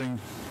opposing.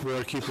 We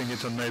are keeping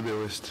it on maybe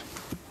list.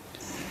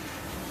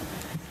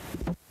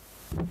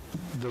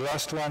 The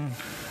last one,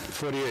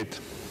 48.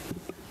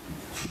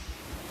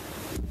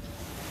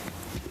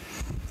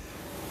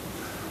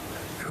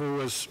 Who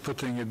was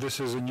putting it? This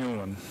is a new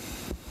one.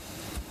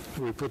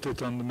 we put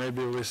it on the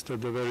maybe list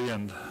at the very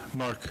end.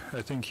 Mark,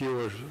 I think you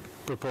were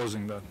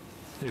proposing that,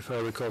 if I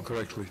recall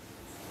correctly.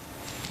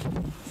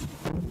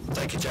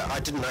 Thank you, Chair. I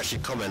didn't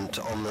actually comment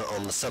on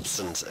the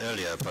substance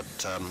earlier,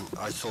 but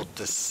I thought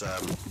this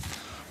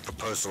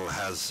proposal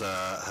has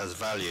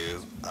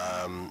value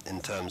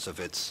in terms of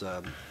its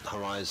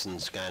horizon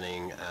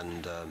scanning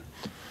and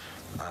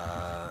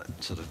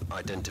sort of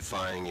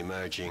identifying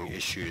emerging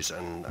issues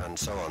and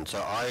so on. So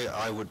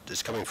I would,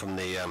 it's coming from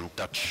the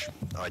Dutch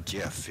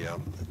IGF, yeah,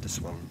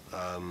 this one.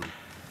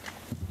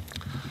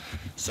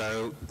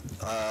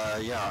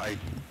 Yeah,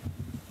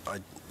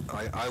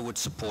 I would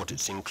support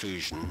its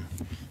inclusion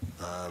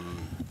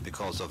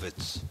because of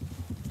its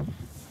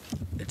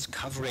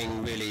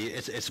covering really,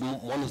 it's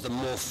one of the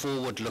more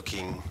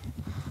forward-looking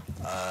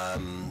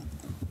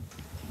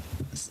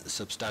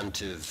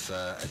substantive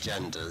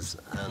agendas,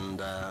 and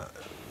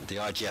the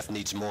IGF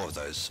needs more of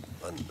those.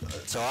 And,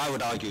 so I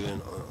would argue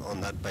on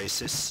that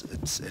basis,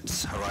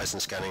 it's horizon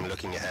scanning,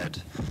 looking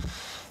ahead,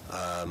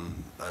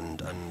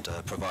 and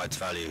provides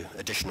value,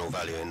 additional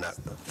value in that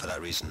for that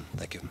reason.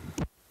 Thank you.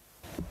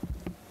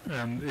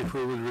 And if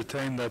we would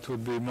retain, that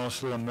would be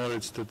mostly on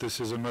merits that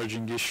this is an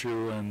emerging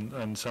issue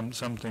and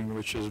something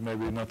which is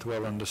maybe not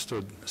well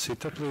understood.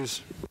 Sita,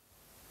 please.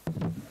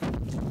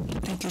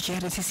 Thank you, Chair.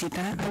 This is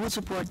Sita. I would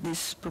support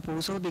this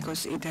proposal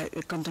because it's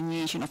a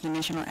continuation of the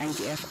national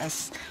IGF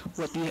as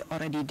what we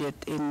already did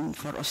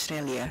for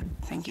Australia.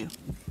 Thank you.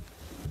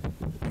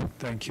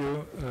 Thank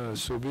you.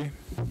 Subi?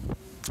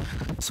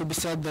 Subi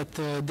said that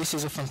this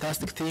is a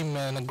fantastic theme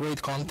and a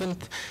great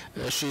content.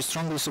 She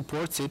strongly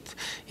supports it.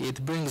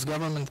 It brings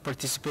government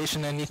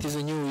participation and it is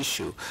a new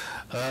issue.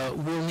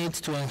 We'll need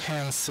to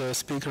enhance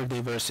speaker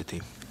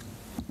diversity.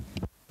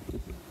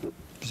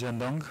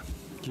 Zhendong,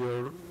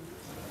 your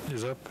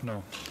is up?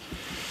 No.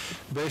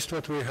 Based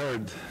what we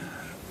heard,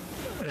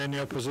 any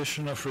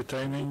opposition of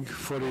retaining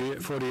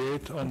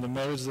 48 on the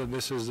merits that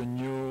this is a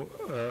new,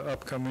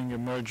 upcoming,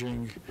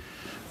 emerging,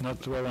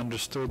 not well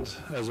understood,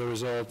 as a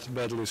result,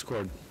 badly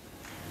scored?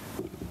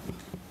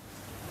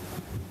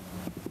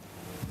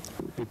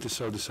 It is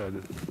so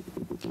decided.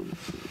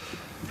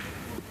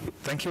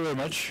 Thank you very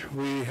much.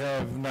 We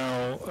have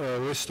now a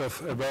list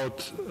of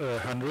about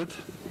 100.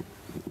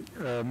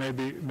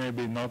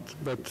 Maybe not,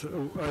 but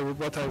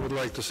what I would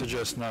like to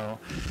suggest now,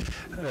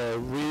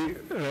 we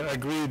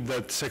agreed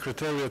that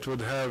Secretariat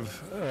would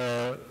have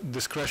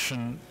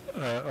discretion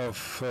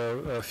of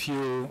a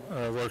few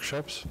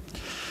workshops.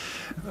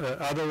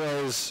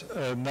 Otherwise,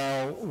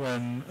 now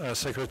when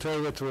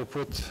Secretariat will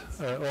put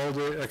all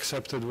the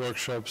accepted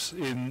workshops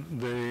in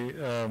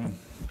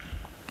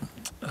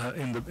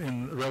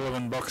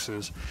relevant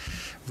boxes,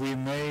 we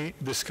may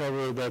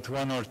discover that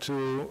one or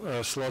two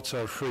slots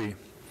are free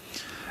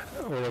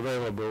or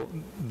available.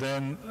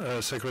 Then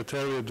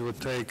Secretariat would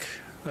take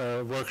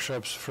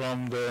workshops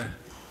from the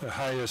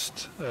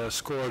highest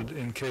scored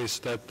in case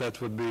that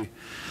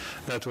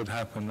would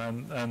happen,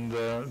 and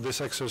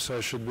this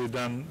exercise should be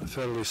done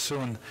fairly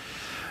soon,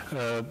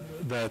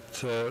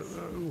 that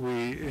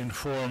we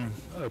inform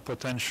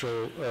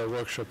potential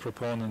workshop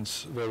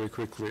proponents very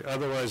quickly.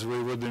 Otherwise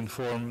we would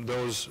inform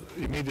those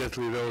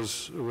immediately,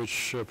 those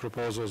which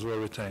proposals were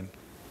retained.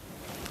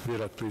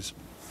 Virat, please.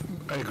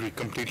 I agree,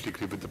 completely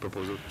agree with the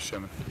proposal,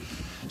 Chairman.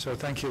 So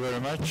thank you very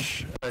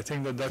much. I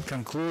think that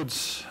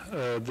concludes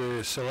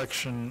the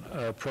selection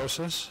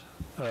process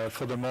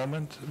for the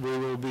moment. We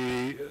will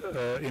be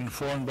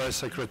informed by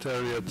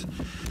Secretariat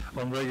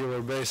on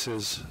regular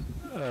basis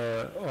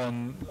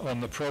on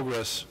the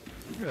progress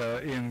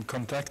in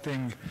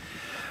contacting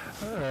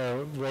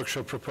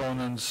workshop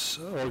proponents,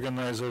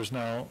 organizers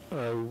now.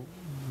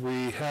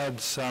 We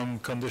had some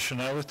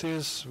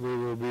conditionalities. We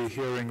will be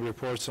hearing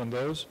reports on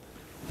those.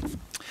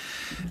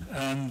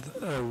 And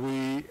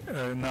we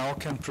now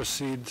can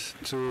proceed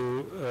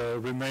to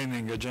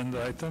remaining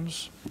agenda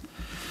items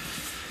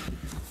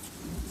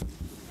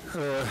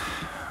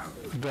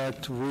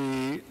that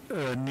we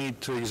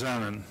need to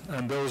examine.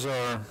 And those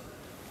are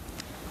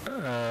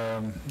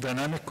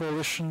dynamic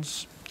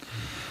coalitions,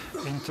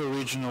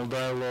 interregional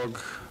dialogue,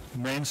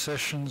 main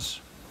sessions,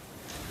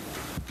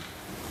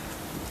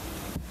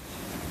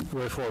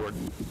 way forward.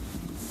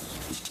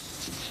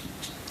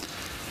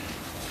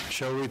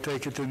 Shall we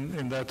take it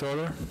in that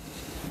order?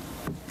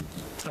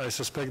 I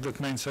suspect that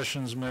main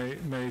sessions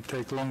may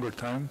take longer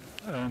time,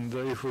 and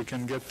if we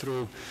can get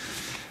through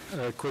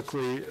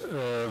quickly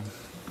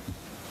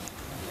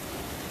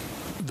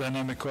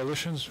dynamic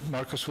coalitions.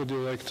 Marcus, would you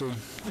like to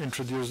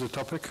introduce the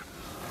topic?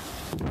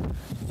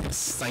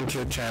 Yes, thank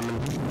you, Chairman.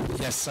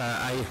 Yes,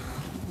 I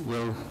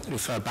will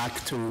refer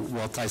back to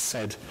what I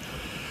said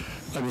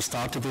when we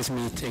started this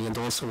meeting, and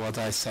also what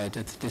I said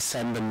at the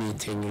December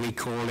meeting,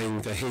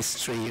 recalling the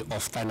history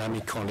of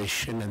dynamic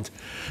coalition and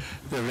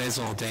the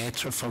raison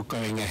d'etre for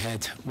going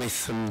ahead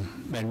with them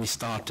when we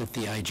started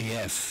the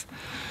IGF.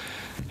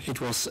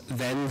 It was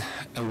then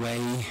a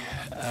way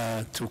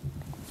to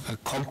a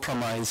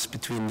compromise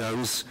between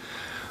those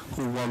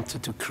who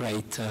wanted to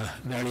create a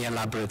very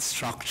elaborate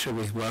structure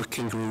with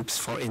working groups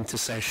for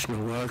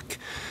intersessional work,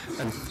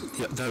 and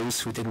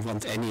those who didn't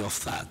want any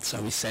of that.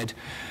 So we said,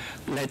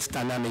 let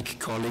dynamic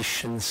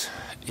coalitions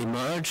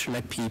emerge,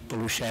 let people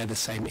who share the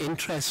same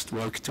interest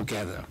work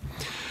together.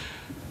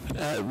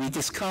 We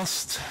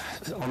discussed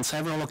on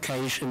several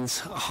occasions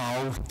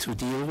how to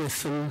deal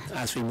with them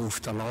as we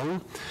moved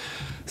along.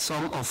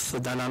 Some of the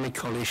dynamic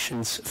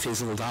coalitions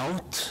fizzled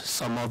out,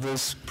 some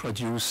others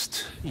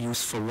produced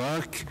useful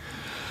work,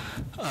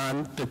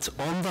 but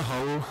on the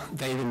whole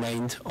they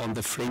remained on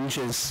the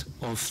fringes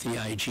of the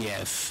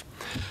IGF.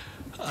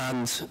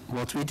 And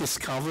what we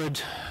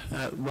discovered,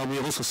 well, we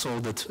also saw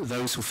that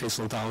those who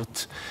fizzled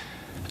out,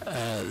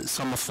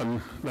 some of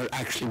them were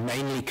actually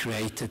mainly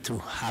created to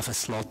have a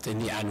slot in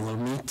the annual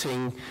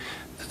meeting.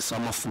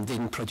 Some of them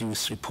didn't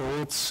produce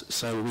reports,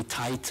 so we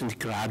tightened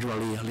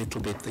gradually a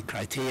little bit the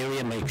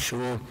criteria, make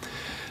sure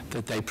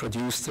that they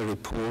produced the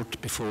report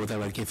before they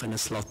were given a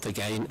slot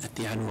again at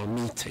the annual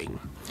meeting.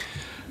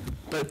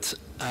 But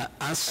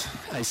as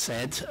I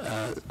said,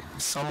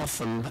 some of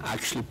them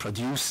actually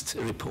produced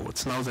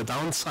reports. Now the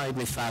downside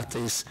with that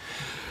is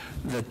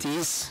that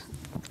this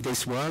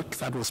work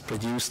that was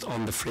produced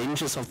on the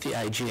fringes of the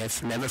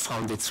IGF never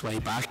found its way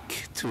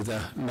back to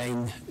the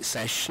main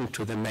session,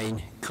 to the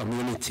main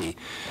community,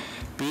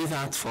 be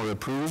that for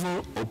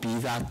approval or be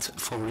that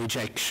for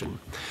rejection.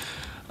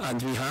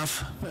 And we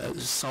have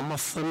some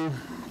of them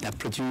that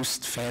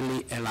produced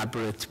fairly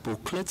elaborate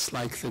booklets,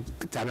 like the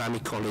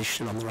Dynamic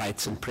Coalition on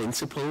Rights and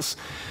Principles.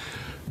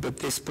 But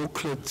this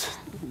booklet,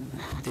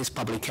 this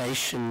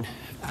publication,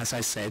 as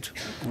I said,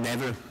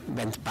 never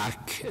went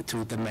back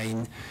to the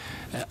main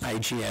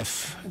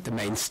IGF, the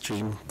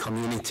mainstream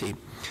community.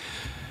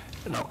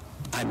 Now,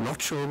 I'm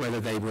not sure whether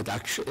they would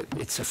actually,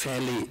 it's a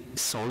fairly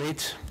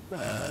solid,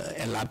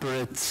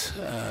 elaborate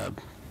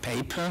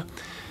paper,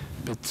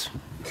 but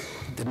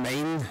the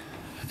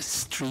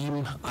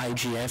mainstream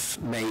IGF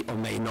may or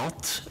may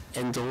not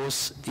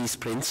endorse these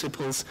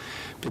principles,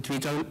 but we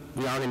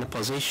are in a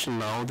position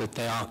now that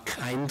they are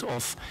kind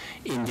of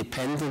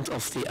independent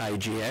of the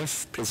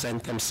IGF,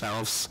 present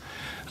themselves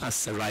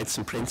as the rights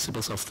and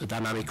principles of the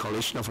Dynamic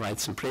Coalition of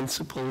Rights and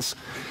Principles,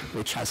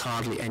 which has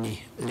hardly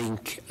any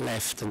link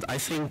left. And I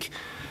think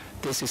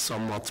this is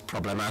somewhat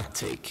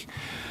problematic.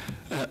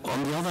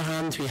 On the other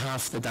hand, we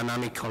have the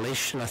Dynamic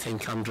Coalition. I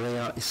think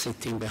Andrea is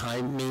sitting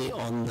behind me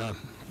on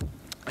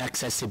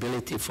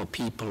accessibility for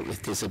people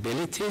with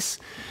disabilities.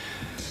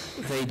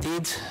 They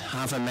did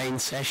have a main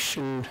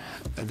session.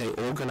 They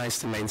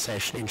organized a main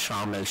session in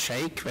Sharm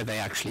el-Sheikh where they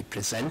actually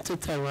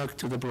presented their work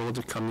to the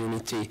broader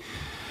community.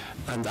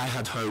 And I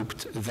had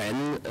hoped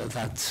then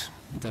that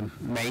the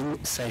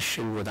main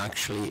session would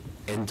actually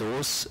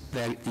endorse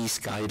these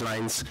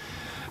guidelines,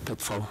 but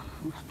for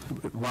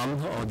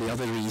one or the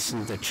other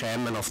reason, the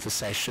chairman of the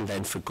session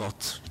then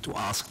forgot to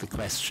ask the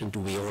question, do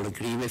we all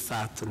agree with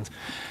that? And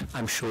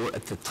I'm sure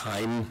at the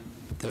time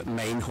the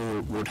main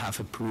hall would have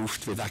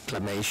approved with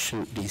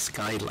acclamation these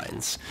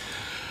guidelines.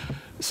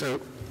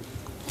 So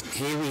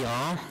here we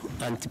are,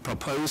 and the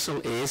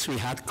proposal is we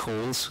had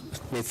calls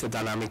with the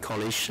Dynamic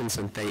Coalitions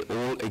and they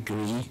all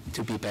agree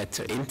to be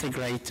better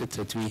integrated,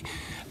 that we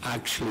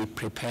actually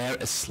prepare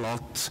a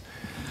slot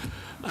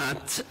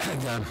at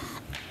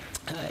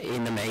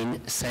in the main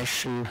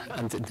session,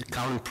 and in the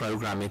current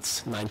program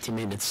it's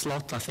 90-minute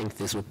slot. I think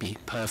this would be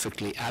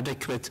perfectly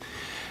adequate,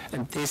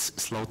 and this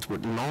slot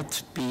would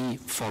not be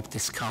for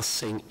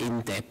discussing in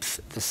depth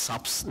the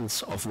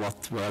substance of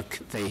what work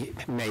they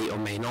may or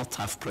may not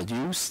have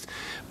produced,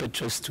 but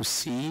just to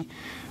see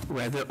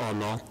whether or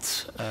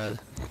not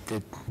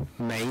the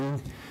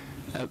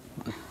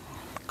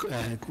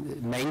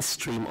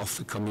mainstream of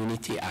the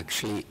community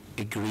actually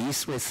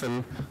agrees with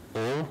them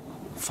or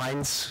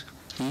finds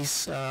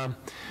these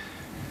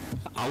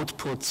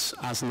outputs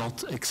as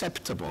not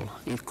acceptable.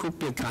 It could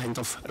be a kind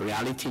of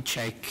reality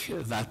check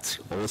that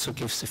also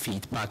gives the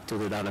feedback to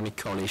the Dynamic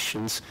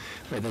Coalitions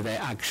whether they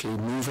actually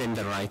move in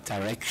the right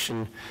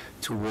direction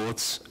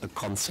towards a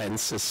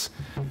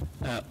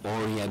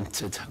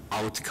consensus-oriented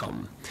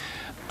outcome.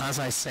 As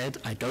I said,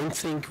 I don't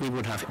think we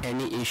would have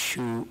any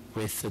issue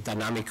with the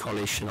Dynamic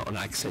Coalition on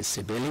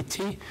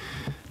accessibility.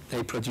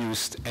 They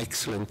produced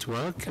excellent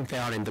work and they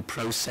are in the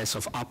process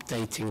of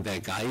updating their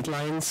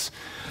guidelines.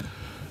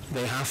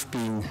 They have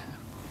been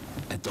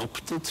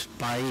adopted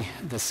by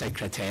the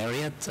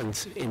Secretariat, and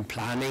in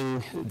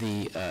planning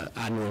the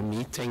annual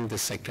meeting, the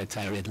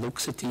Secretariat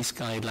looks at these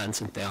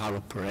guidelines and they are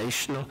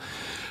operational.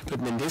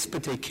 But in this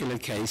particular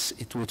case,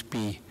 it would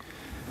be,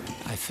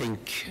 I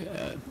think,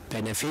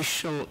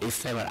 beneficial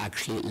if they were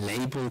actually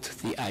labeled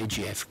the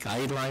IGF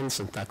guidelines,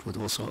 and that would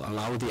also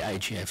allow the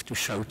IGF to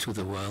show to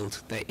the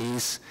world there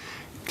is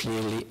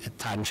clearly a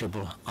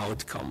tangible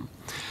outcome.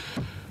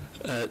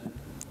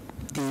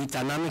 The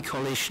Dynamic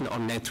Coalition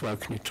on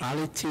Network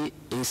Neutrality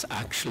is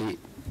actually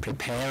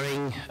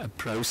preparing a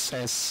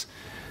process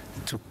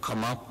to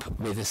come up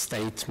with a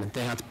statement.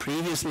 They had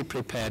previously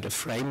prepared a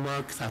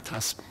framework that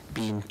has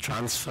been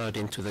transferred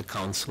into the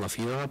Council of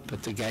Europe,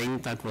 but again,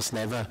 that was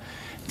never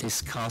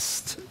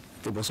discussed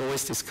it was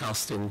always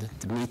discussed in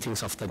the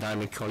meetings of the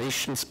dynamic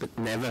coalitions, but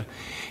never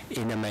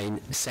in a main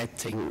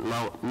setting.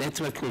 Now,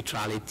 network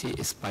neutrality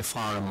is by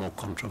far a more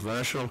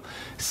controversial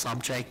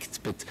subject,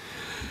 but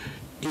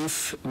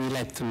if we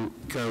let them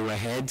go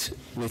ahead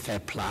with their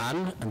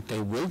plan, and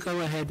they will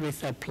go ahead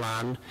with their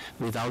plan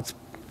without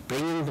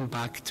bringing them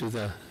back to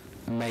the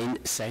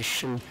main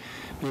session,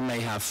 we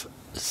may have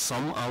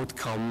some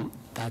outcome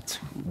that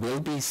will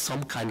be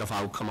some kind of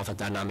outcome of a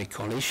dynamic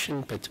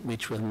coalition, but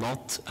which will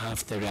not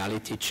have the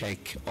reality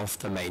check of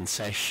the main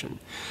session.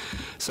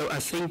 So I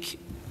think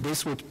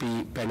this would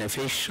be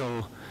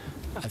beneficial,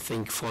 I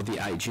think, for the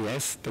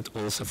IGF, but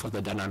also for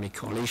the dynamic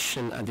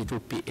coalition, and it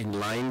would be in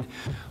line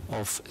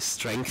of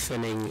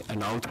strengthening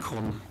an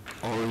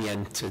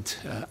outcome-oriented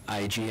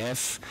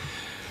IGF.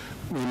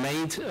 We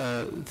made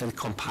the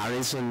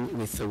comparison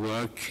with the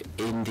work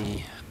in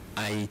the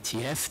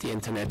IETF, the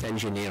Internet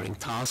Engineering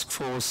Task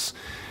Force,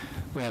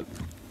 where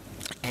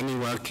any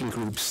working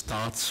group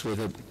starts with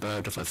a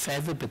bird of a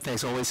feather, but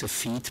there's always a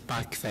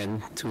feedback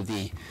then to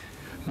the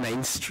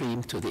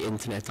mainstream, to the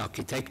Internet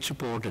Architecture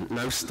Board, and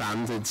no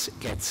standards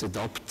gets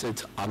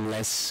adopted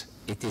unless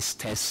it is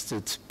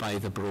tested by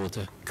the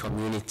broader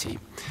community.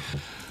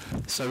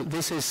 So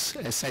this is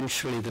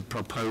essentially the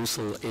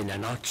proposal in a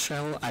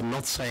nutshell. I'm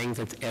not saying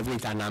that every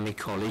dynamic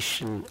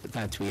coalition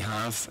that we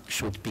have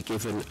should be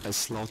given a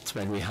slot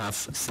when we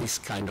have this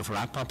kind of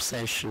wrap-up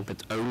session,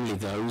 but only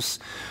those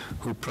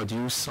who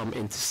produce some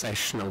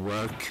intersessional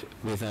work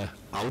with an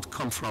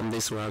outcome from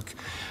this work,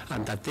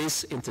 and that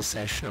this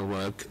intersessional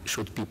work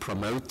should be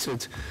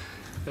promoted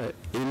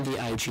in the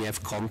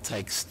IGF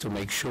context to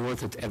make sure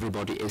that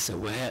everybody is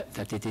aware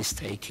that it is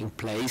taking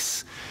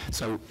place,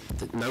 so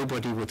that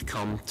nobody would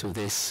come to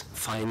this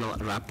final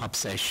wrap-up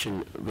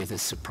session with a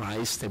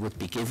surprise. They would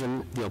be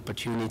given the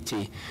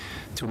opportunity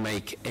to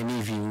make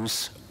any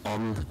views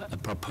on a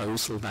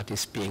proposal that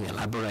is being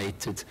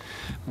elaborated,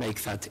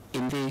 make that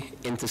in the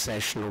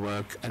intersessional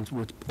work, and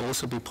would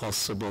also be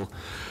possible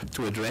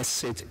to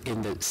address it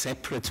in the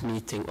separate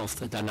meeting of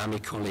the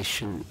dynamic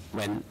coalition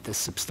when the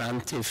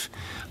substantive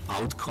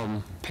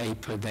outcome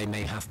paper they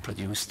may have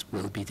produced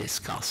will be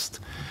discussed.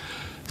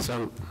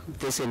 So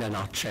this in a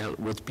nutshell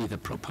would be the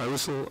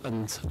proposal,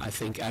 and I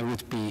think I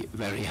would be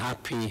very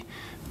happy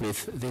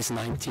with this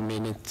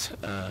 90-minute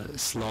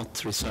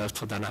slot reserved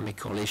for dynamic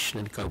coalition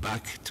and go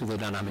back to the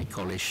dynamic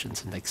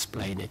coalitions and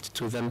explain it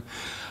to them.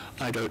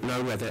 I don't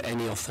know whether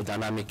any of the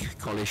dynamic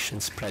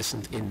coalitions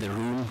present in the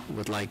room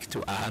would like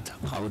to add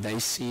how they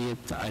see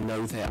it. I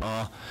know there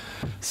are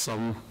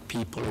some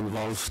people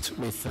involved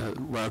with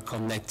work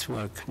on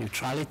network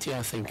neutrality.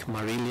 I think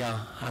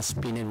Marilia has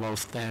been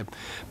involved there,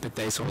 but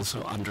there's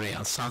also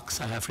Andrea Sachs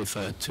I have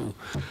referred to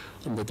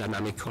on the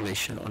dynamic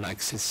coalition on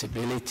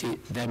accessibility.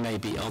 There may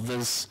be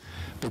others,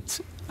 but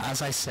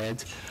as I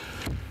said,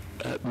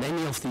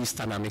 many of these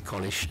dynamic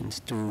coalitions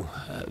do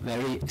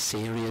very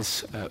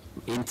serious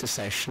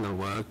intersessional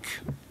work,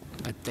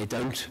 but they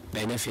don't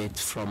benefit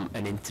from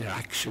an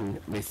interaction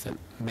with the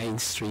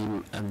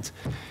mainstream, and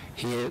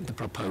here the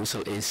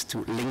proposal is to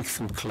link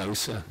them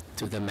closer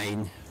to the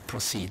main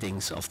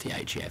proceedings of the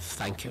IGF.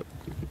 Thank you.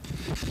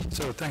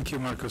 So thank you,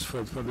 Marcus,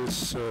 for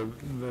this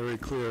very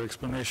clear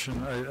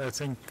explanation. I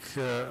think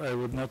I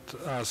would not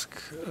ask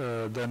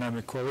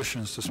dynamic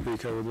coalitions to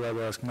speak. I would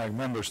rather ask MAG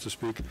members to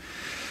speak.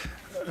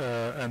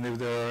 And if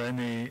there are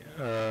any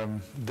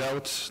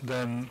doubts,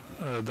 then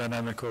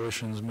dynamic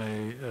coalitions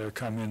may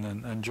come in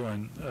and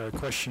join.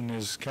 Question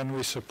is, can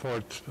we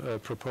support a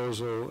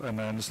proposal?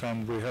 And I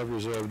understand we have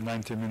reserved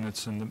 90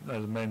 minutes in the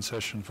main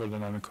session for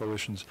dynamic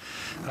coalitions.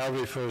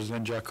 Avi first,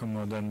 then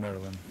Giacomo, then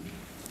Marilyn.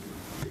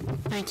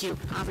 Thank you.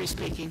 Avi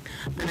speaking.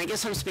 And I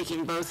guess I'm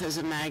speaking both as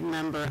a MAG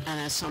member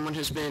and as someone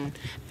who's been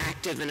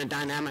active in a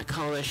dynamic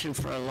coalition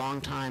for a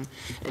long time.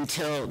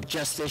 Until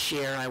just this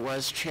year, I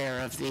was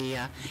chair of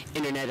the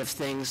Internet of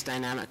Things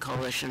Dynamic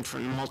Coalition for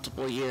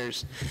multiple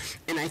years.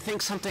 And I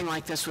think something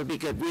like this would be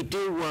good. We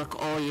do work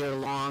all year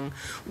long.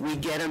 We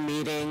get a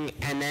meeting,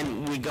 and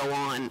then we go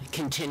on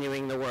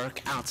continuing the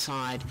work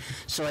outside.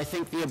 So I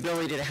think the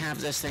ability to have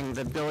this thing,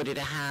 the ability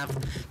to have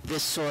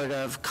this sort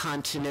of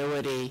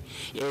continuity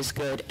is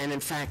good. And in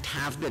fact,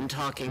 have been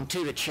talking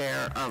to the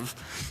chair of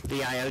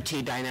the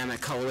IoT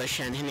Dynamic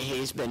Coalition, and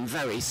he's been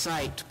very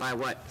psyched by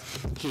what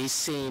he's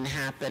seen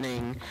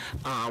happening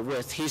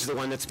he's the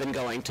one that's been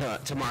going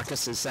to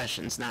Marcus's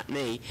sessions, not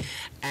me.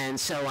 And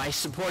so I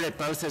support it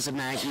both as a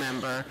MAG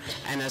member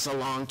and as a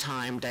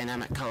long-time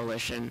Dynamic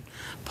Coalition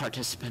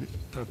participant.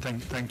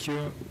 Thank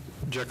you.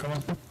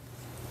 Giacomo?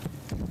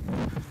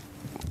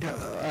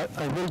 Yeah,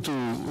 I want to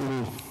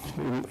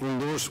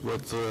endorse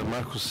what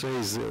Marcus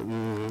says,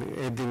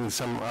 adding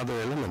some other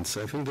elements.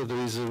 I think that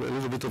there is a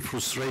little bit of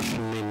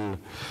frustration in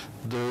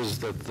those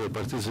that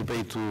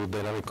participate to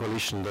Dynamic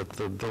Coalition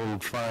that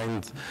don't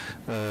find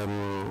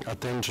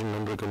attention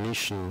and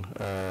recognition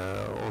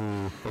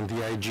on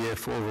the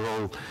IGF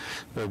overall,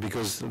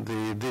 because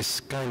this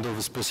kind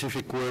of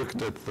specific work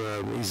that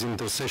is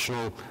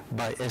intersessional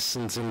by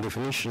essence and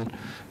definition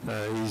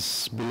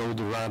is below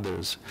the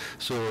radars.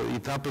 So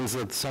it happens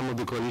that some of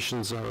the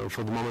coalitions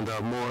for the moment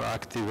are more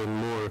active and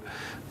more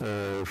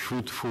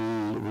fruitful,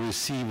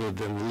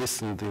 received and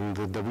listened in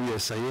the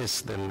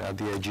WSIS than at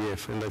the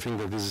IGF, and I think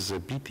that this is a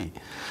pity.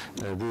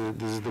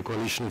 This is the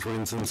coalition, for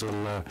instance,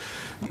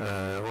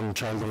 on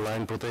child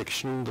online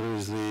protection. There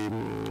is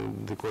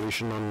the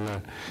coalition on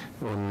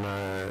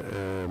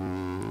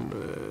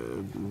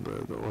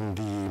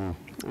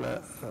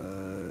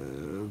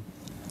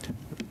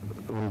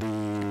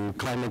the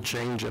climate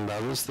change and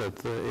others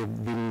that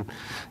have been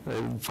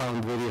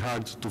found very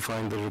hard to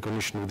find the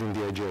recognition within the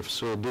IGF.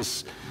 So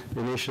this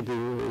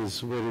initiative is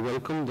very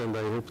welcomed, and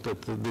I hope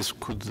that this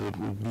could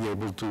be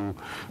able to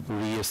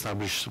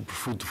re-establish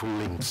fruitful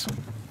links.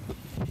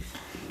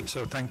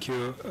 So thank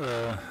you.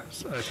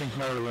 I think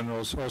Marilyn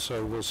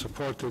also will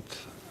support it.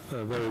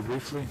 Very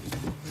briefly.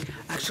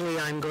 Actually,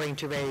 I'm going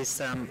to raise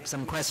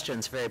some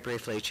questions very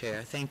briefly,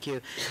 Chair. Thank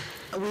you.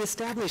 We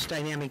established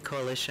dynamic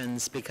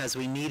coalitions because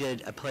we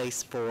needed a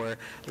place for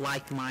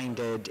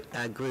like-minded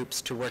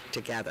groups to work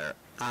together.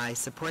 I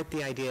support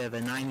the idea of a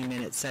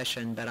 90-minute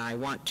session, but I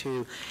want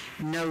to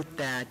note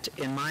that,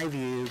 in my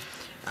view,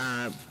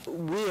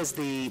 we as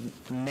the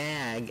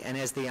MAG and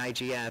as the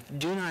IGF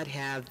do not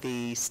have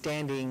the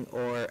standing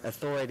or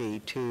authority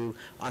to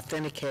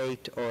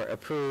authenticate or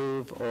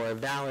approve or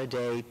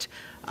validate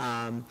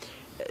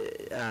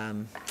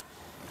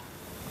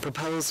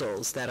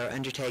proposals that are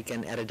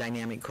undertaken at a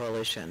dynamic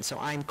coalition. So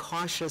I'm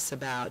cautious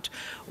about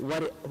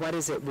what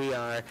is it we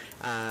are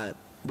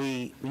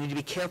we need to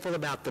be careful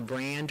about the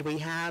brand we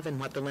have and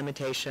what the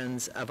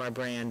limitations of our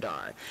brand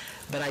are.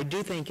 But I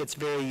do think it's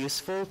very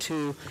useful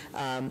to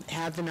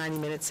have the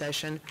 90-minute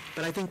session,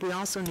 but I think we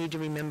also need to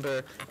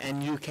remember,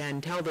 and you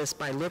can tell this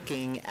by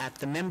looking at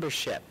the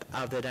membership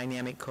of the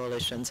dynamic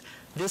coalitions,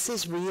 this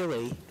is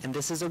really, and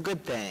this is a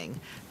good thing,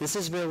 this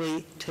is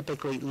really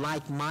typically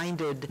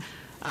like-minded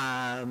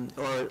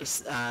or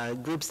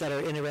groups that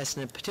are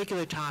interested in a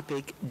particular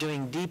topic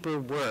doing deeper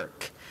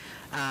work.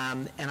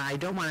 And I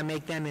don't want to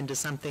make them into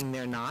something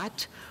they're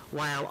not,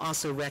 while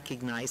also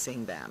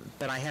recognizing them.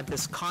 But I have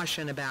this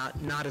caution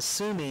about not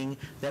assuming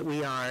that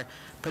we are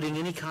putting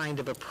any kind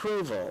of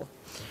approval.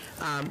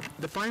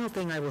 The final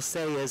thing I will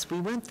say is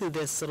we went through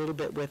this a little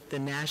bit with the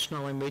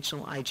national and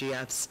regional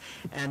IGFs,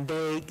 and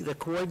the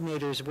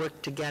coordinators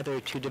worked together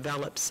to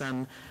develop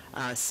some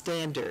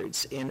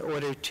standards in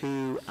order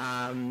to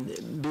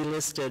be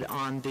listed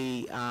on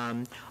the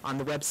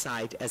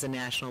website as a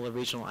national or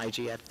regional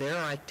IGF. There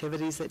are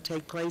activities that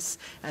take place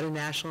at a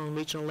national and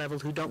regional level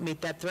who don't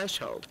meet that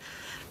threshold.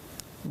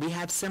 We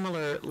have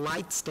similar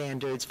light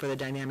standards for the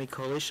dynamic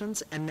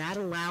coalitions, and that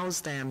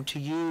allows them to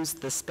use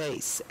the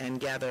space and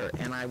gather,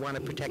 and I want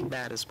to protect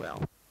that as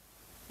well.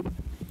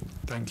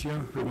 Thank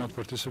you. Remote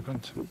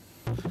participant.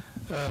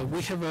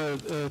 We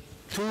have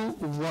two.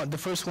 The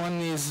first one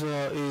is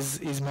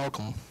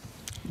Malcolm,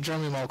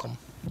 Jeremy Malcolm.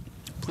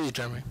 Please,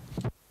 Jeremy.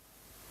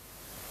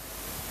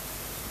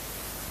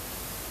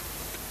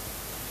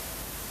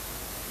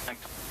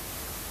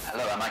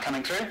 Hello, am I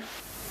coming through?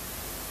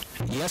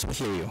 Yes, we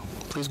hear you.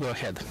 Please go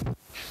ahead.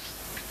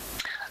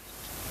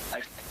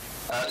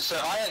 So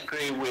I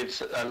agree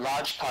with a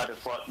large part of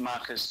what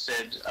Marcus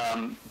said.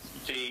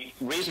 The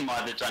reason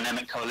why the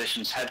dynamic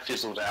coalitions had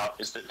fizzled out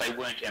is that they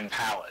weren't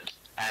empowered.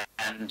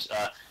 And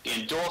the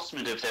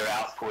endorsement of their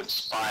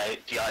outputs by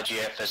the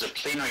IGF as a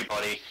plenary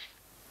body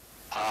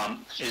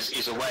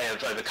is a way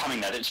of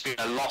overcoming that. It's been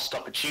a lost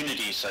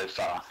opportunity so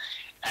far.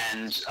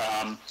 And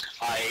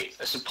I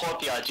support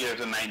the idea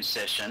of a main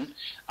session.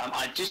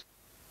 I disagree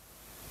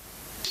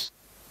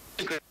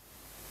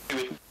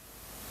with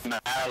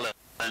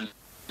Marilyn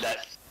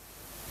that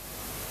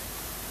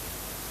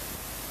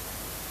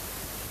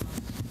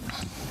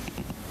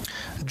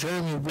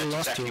Jeremy, we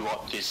lost exactly you.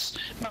 What this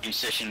main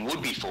session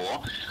would be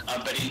for,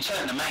 but in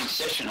turn the main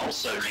session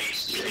also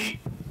needs to be...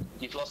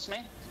 You've lost me?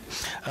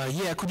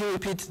 Yeah, could you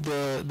repeat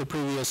the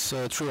previous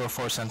 3 or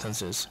 4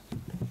 sentences?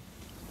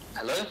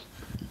 Hello?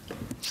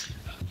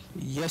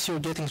 Yes, you're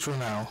getting through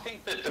now. I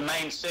think that the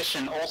main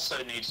session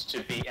also needs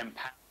to be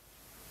empowered.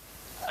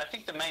 I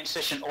think the main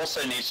session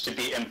also needs to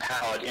be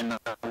empowered in the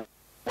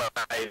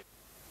way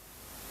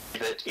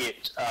that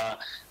it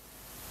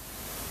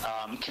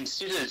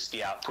considers the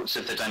outputs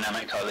of the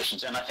dynamic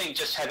coalitions. And I think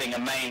just having a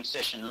main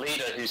session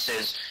leader who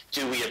says,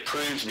 do we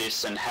approve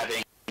this, and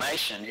having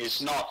information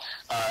is not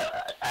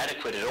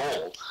adequate at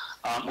all.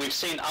 We've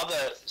seen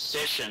other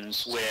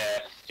sessions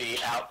where the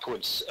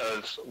outputs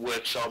of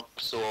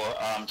workshops or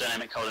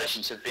dynamic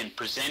coalitions have been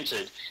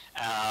presented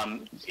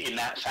in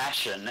that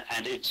fashion,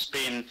 and it's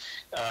been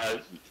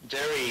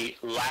very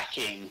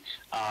lacking.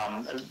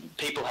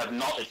 People have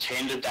not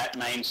attended that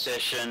main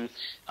session.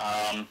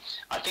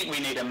 I think we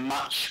need a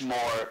much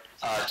more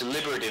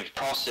deliberative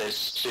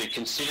process to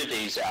consider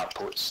these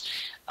outputs.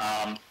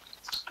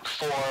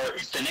 for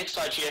the next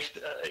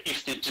IGF,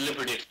 if the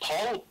deliberative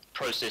poll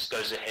process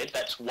goes ahead,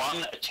 that's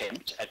one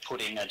attempt at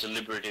putting a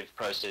deliberative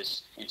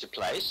process into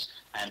place,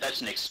 and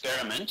that's an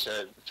experiment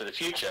for the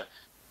future.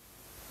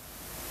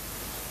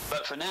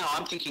 But for now,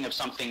 I'm thinking of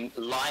something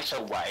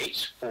lighter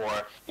weight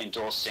for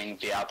endorsing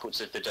the outputs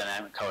of the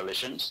dynamic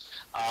coalitions.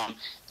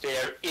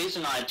 There is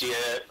an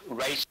idea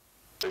rating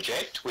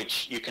project,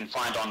 which you can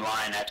find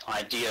online at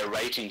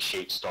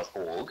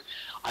idearatingsheets.org.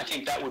 I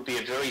think that would be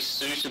a very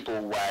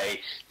suitable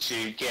way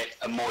to get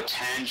a more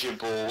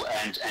tangible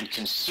and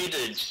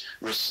considered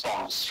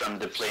response from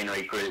the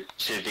plenary group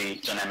to the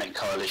dynamic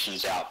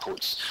coalition's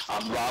outputs,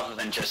 rather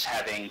than just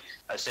having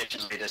a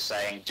session leader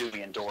saying, do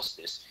we endorse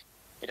this?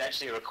 It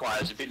actually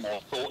requires a bit more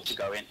thought to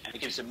go in, and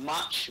it gives a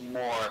much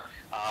more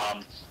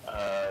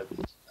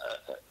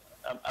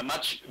a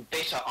much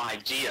better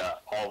idea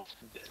of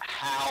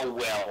how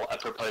well a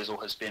proposal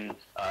has been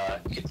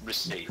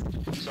received.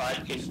 So I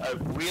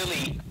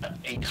really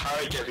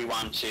encourage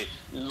everyone to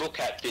look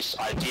at this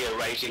idea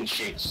rating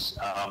sheets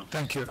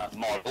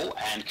model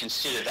and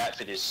consider that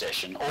for this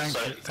session. Also,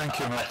 thank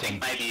you, I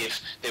think maybe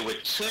if there were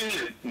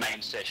two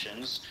main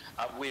sessions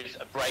with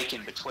a break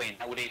in between,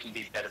 that would even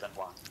be better than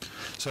one.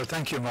 So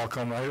thank you,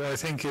 Malcolm. I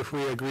think if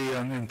we agree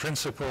on in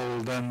principle,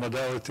 then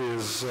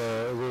modalities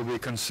will be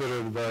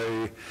considered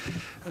by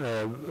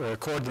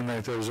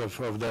coordinators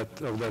of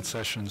that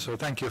session. So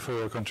thank you for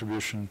your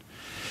contribution.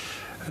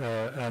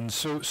 And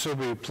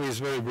Subi, please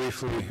very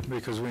briefly,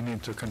 because we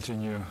need to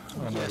continue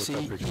on yes,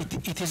 other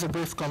topics. It is a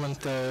brief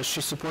comment.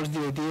 She supports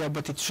the idea,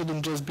 but it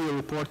shouldn't just be a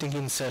reporting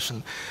in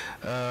session.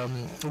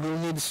 We'll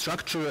need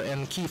structure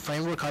and key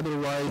framework,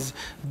 otherwise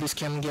this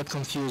can get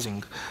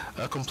confusing.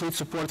 Complete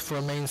support for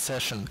a main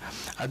session.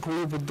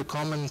 Agree with the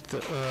comment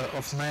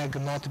of MAG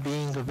not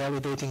being a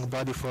validating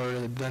body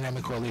for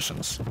dynamic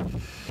coalitions.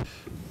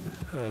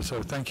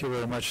 So thank you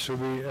very much,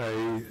 Subi.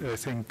 I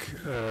think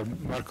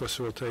Marcos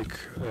will take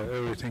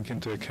everything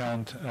into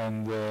account,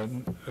 and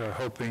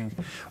hoping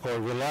or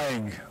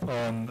relying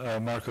on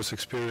Marcos'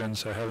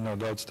 experience, I have no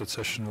doubts that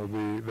session will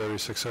be very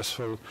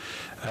successful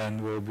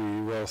and will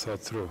be well thought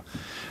through.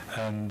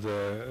 And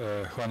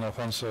Juan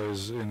Alfonso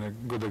is in a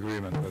good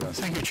agreement with us.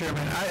 Thank you,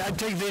 Chairman. I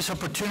take this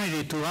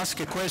opportunity to ask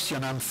a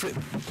question.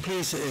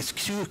 Please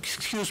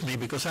excuse me,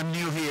 because I'm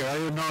new here. I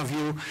don't know if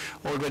you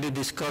already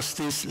discussed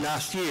this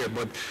last year,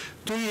 but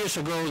 2 years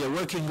ago, the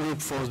working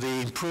group for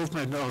the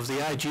improvement of the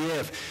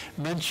IGF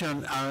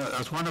mentioned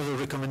as one of the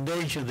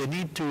recommendations the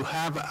need to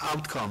have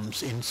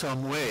outcomes in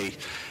some way.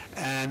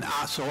 And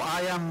so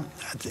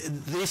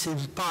this in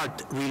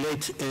part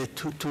relates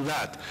to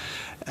that.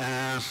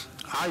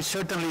 I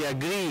certainly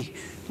agree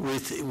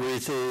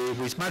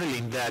with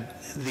Marilyn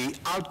that the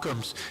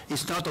outcomes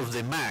is not of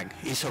the MAG,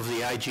 it's of the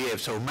IGF.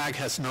 So MAG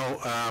has no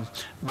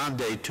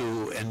mandate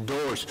to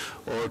endorse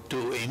or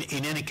to,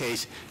 in any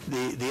case,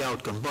 the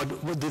outcome.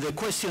 But the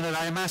question that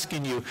I am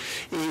asking you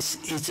is,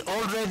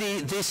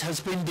 this has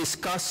been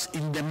discussed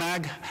in the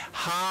MAG,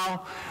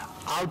 how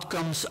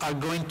outcomes are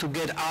going to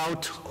get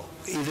out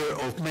either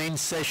of main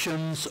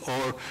sessions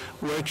or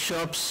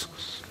workshops.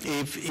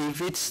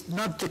 If it's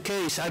not the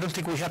case, I don't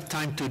think we have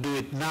time to do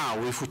it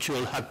now. If we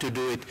will have to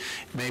do it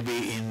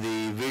maybe in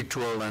the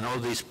virtual and all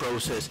this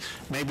process,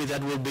 maybe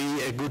that will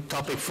be a good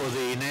topic for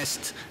the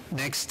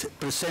next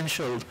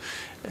presential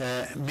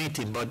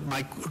meeting. But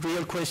my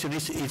real question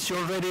is, it's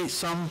already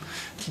some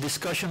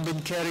discussion been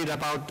carried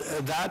about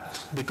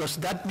that? Because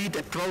that need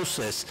a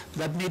process,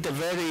 that need a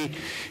very,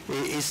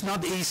 it's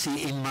not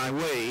easy in my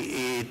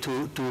way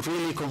to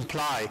really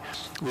comply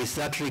with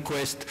that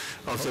request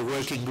of the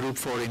working group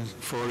for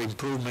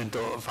improvement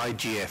of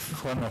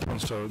IGF. Juan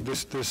Alfonso,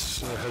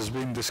 this has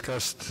been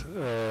discussed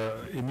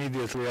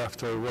immediately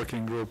after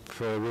working group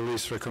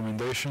released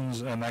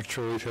recommendations, and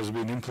actually it has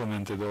been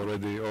implemented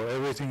already, or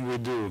everything we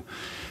do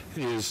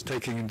is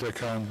taking into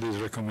account these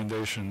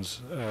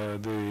recommendations.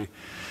 The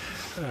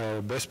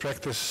best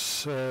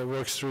practice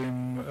work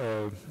stream,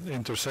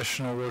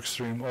 intersessional work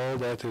stream, all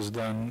that is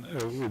done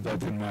with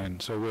that in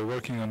mind. So we're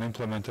working on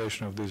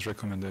implementation of these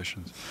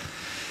recommendations.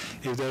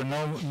 If there are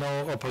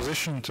no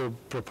opposition to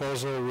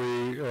proposal,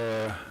 we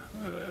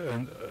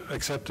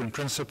accept in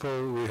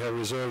principle. We have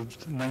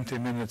reserved 90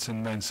 minutes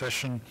in main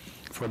session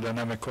for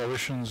dynamic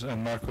coalitions,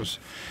 and Marcos,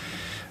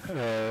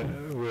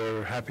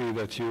 we're happy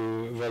that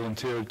you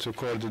volunteered to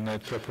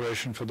coordinate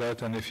preparation for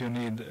that, and if you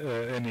need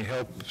any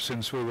help,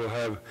 since we will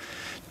have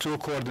 2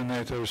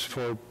 coordinators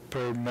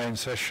per main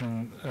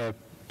session,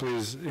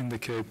 please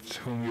indicate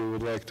whom you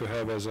would like to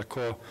have as a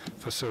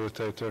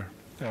co-facilitator,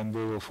 and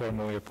we will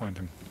formally appoint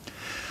him.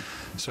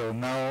 So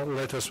now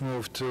let us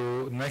move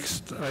to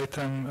next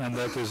item, and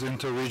that is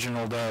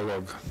interregional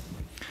dialogue.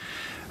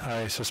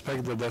 I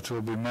suspect that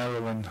will be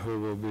Marilyn who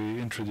will be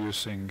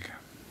introducing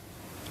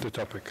the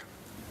topic.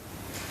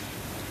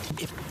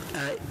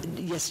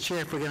 Yes, Chair,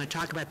 if we're going to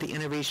talk about the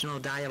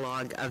interregional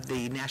dialogue of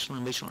the national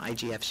and regional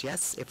IGFs,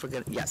 yes? If we're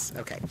going to, yes,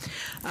 okay.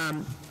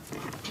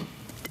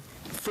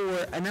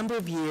 For a number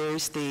of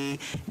years, the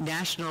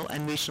national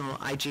and regional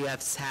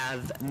IGFs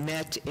have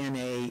met in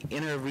a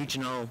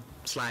interregional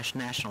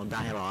workshop/national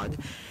dialogue.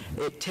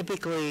 It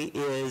typically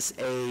is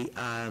a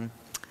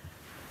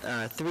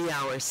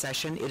 3-hour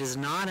session. It is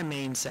not a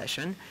main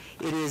session.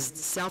 It is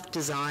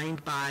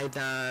self-designed by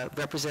the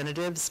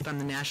representatives from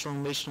the national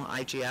and regional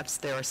IGFs.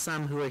 There are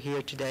some who are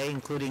here today,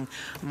 including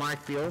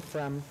Mark Buell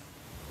from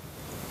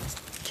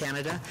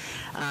Canada.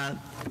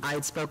 I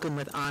had spoken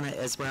with Anna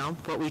as well.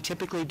 What we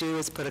typically do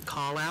is put a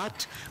call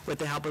out with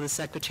the help of the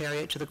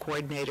Secretariat to the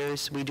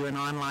coordinators. We do an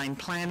online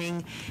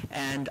planning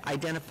and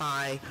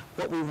identify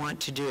what we want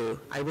to do.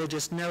 I will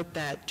just note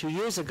that 2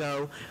 years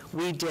ago,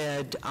 we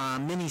did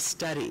many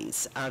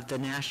studies of the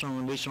national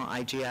and regional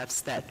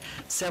IGFs that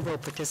several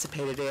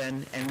participated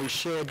in, and we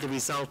shared the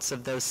results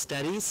of those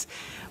studies.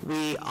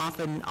 We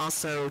often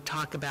also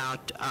talk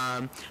about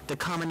the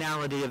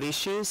commonality of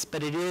issues,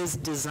 but it is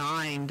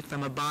designed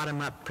from a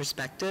bottom-up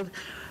perspective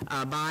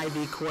by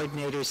the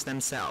coordinators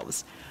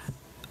themselves.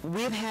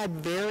 We've had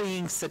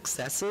varying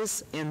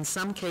successes. In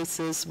some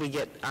cases, we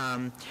get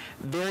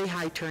very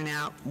high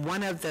turnout.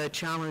 One of the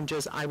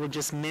challenges I will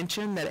just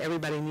mention that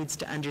everybody needs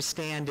to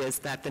understand is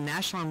that the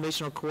national and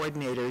regional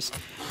coordinators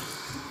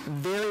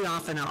very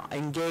often are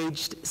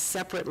engaged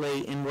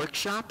separately in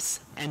workshops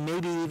and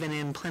maybe even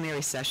in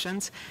plenary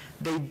sessions.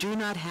 They do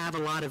not have a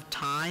lot of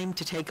time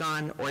to take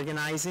on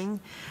organizing.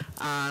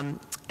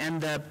 And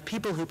the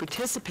people who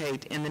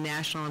participate in the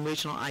national and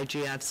regional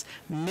IGFs,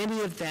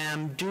 many of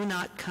them do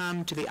not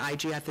come to the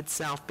IGF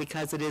itself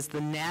because it is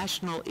the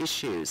national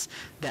issues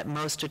that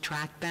most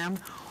attract them,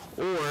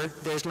 or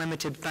there's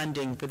limited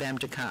funding for them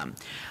to come.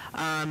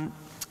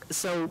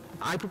 So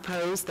I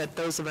propose that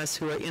those of us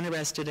who are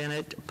interested in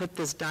it put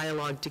this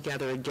dialogue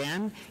together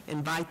again,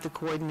 invite the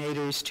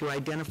coordinators to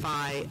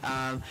identify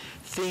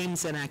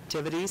themes and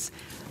activities.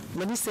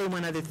 Let me say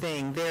one other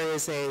thing. There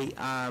is a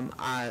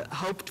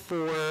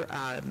hoped-for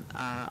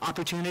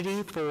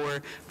opportunity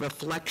for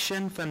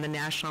reflection from the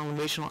national and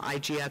regional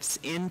IGFs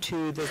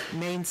into the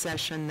main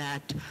session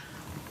that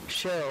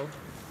Cheryl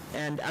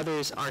and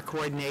others are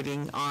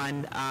coordinating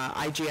on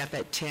IGF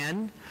at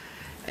 10.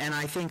 And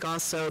I think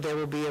also there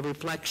will be a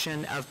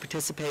reflection of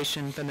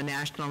participation from the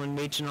national and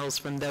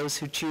regionals from those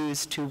who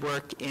choose to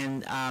work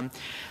in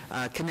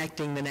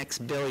connecting the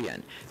next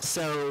billion.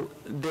 So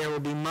there will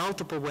be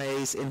multiple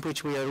ways in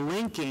which we are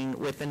linking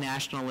with the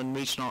national and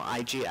regional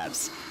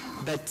IGFs.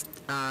 But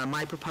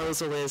my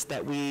proposal is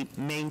that we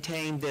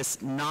maintain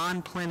this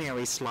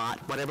non-plenary slot,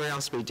 whatever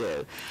else we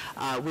do,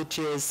 which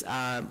is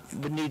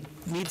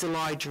needs a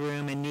large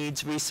room and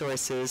needs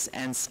resources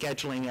and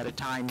scheduling at a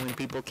time when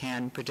people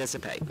can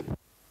participate.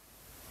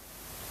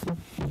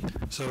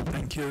 So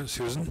thank you,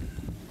 Susan.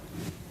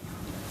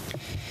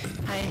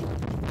 Hi.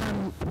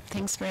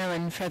 Thanks,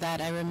 Marilyn, for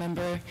that. I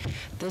remember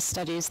the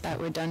studies that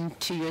were done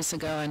 2 years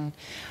ago and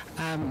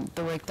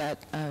the work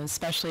that,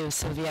 especially with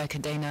Sylvia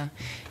Cadena,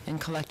 in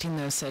collecting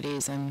those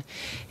studies, and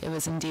it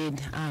was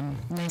indeed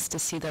nice to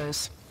see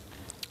those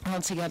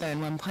all together in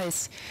one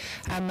place.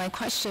 My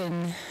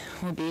question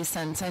will be,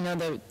 since I know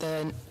that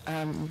the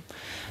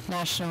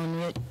national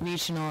and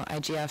regional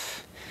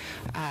IGF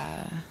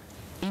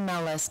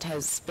email list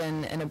has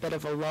been in a bit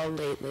of a lull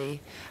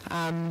lately.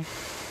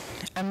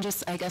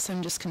 I guess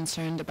I'm just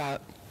concerned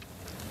about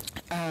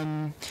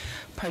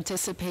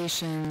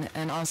participation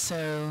and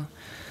also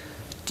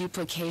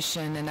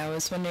duplication, and I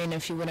was wondering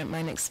if you wouldn't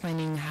mind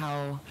explaining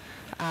how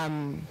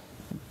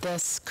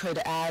this could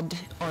add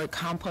or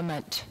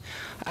complement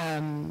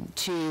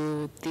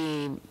to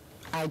the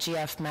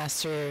IGF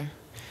Master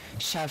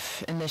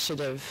Chef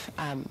Initiative,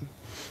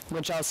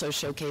 which also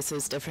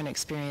showcases different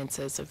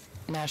experiences of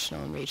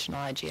national and regional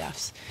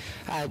IGFs,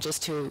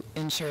 just to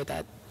ensure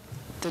that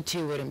the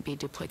two wouldn't be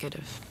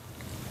duplicative.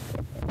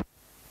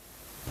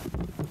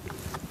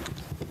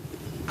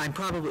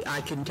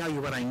 I can tell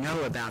you what I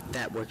know about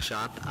that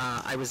workshop.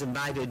 I was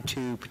invited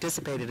to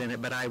participate in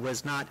it, but I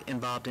was not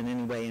involved in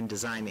any way in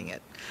designing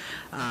it.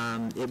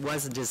 It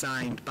was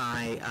designed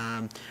by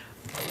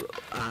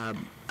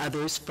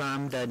others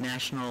from the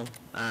National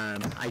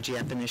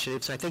IGF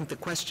Initiative. So I think the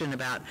question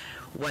about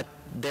what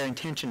their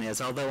intention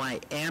is, although I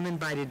am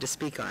invited to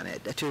speak on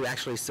it, to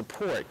actually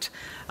support,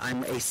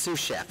 I'm a sous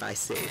chef, I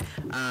see.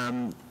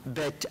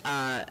 But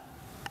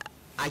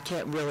I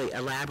can't really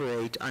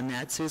elaborate on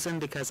that, Susan,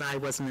 because I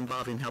wasn't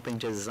involved in helping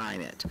to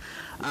design it.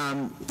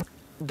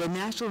 The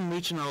national and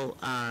regional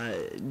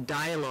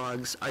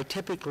dialogues are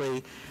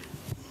typically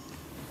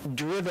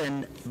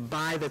driven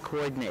by the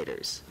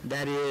coordinators.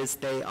 That is,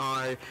 they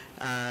are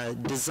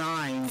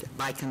designed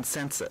by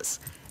consensus.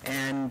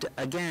 And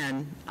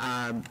again,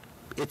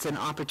 it's an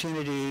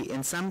opportunity,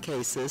 in some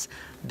cases,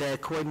 the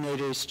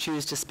coordinators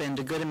choose to spend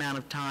a good amount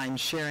of time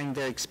sharing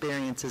their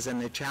experiences and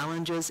their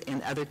challenges.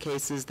 In other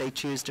cases, they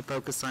choose to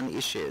focus on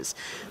issues.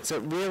 So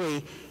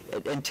really,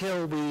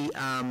 until we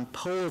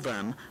poll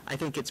them, I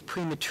think it's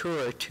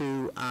premature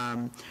to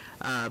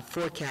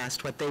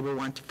forecast what they will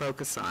want to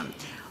focus on.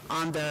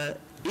 On the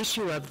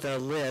issue of the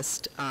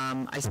list,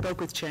 I spoke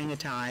with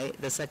Changatai,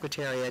 the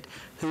Secretariat,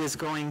 who is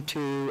going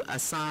to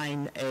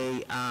assign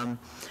a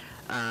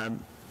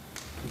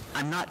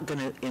I'm not going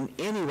to in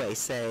any way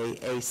say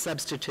a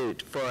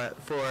substitute for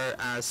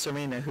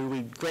Serena, who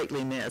we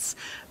greatly miss,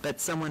 but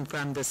someone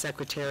from the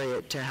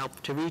Secretariat to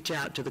help to reach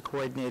out to the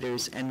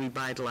coordinators and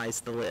revitalize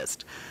the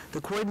list.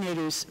 The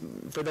coordinators,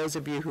 for those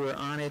of you who are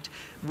on it,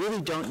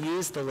 really don't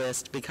use the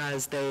list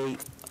because they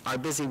are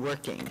busy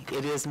working.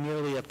 It is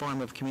merely a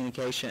form of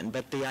communication,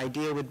 but the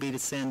idea would be to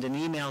send an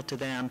email to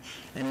them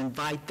and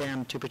invite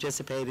them to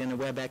participate in a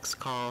WebEx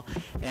call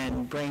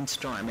and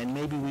brainstorm. And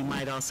maybe we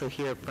might also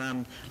hear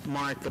from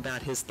Mark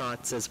about his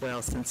thoughts as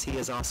well, since he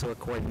is also a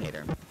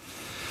coordinator.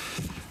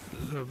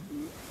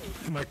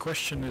 My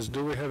question is,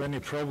 do we have any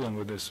problem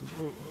with this?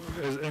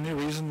 Is any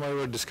reason why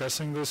we're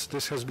discussing this?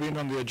 This has been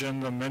on the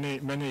agenda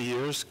many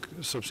years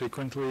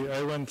subsequently.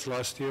 I went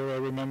last year, I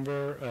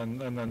remember, and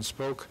then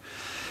spoke.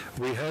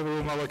 We have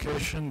room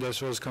allocation.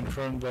 This was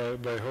confirmed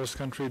by host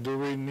country. Do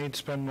we need to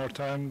spend more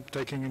time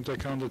taking into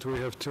account that we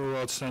have two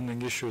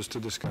outstanding issues to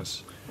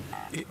discuss?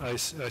 I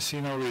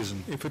see no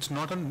reason. If it's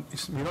not on,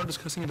 we're not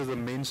discussing it as a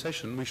main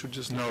session, we should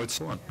just... No, it's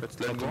not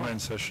the main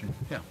session.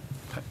 Yeah.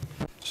 Okay.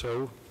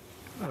 So,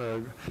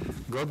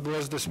 God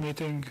bless this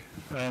meeting,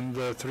 and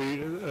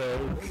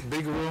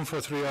big room for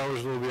 3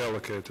 hours will be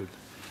allocated.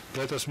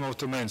 Let us move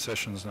to main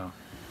sessions now.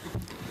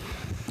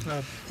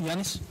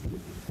 Yanis?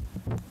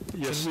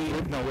 Yes,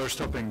 no, we're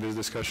stopping this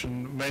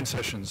discussion. Main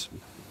sessions.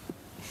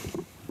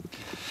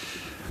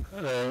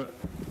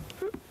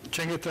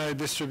 Chengetai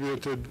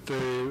distributed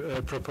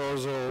the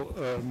proposal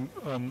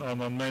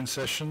on main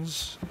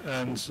sessions,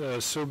 and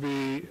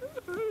Subi,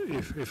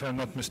 if I'm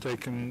not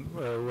mistaken,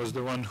 was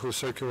the one who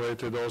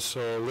circulated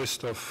also a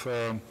list of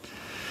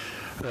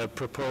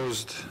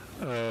proposed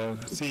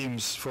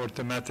themes for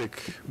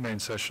thematic main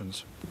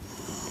sessions.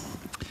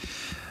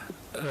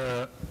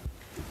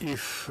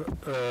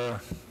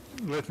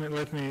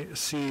 Let me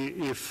see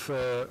if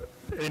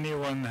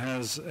anyone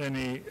has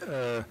any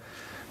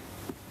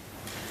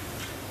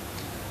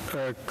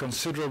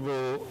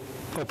considerable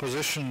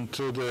opposition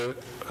to the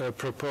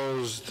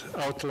proposed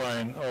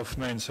outline of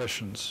main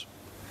sessions.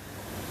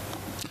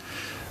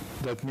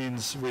 That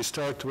means we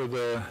start with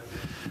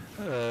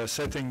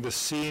setting the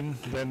scene,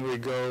 then we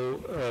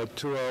go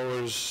 2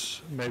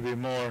 hours, maybe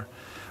more,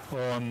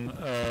 on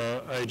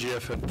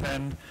IGF at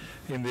 10.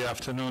 In the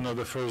afternoon of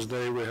the first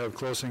day, we have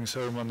opening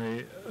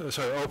ceremony,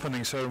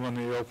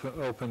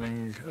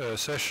 opening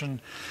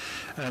session.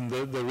 And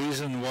the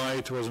reason why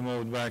it was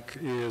moved back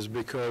is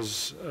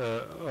because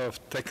of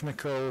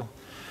technical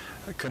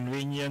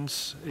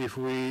convenience. If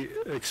we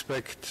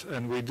expect,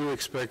 and we do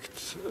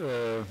expect,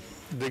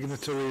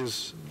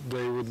 dignitaries,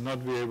 they would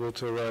not be able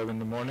to arrive in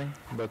the morning,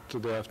 but to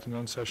the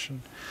afternoon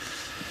session.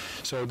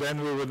 So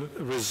then we would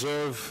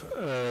reserve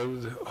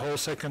the whole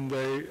second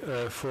day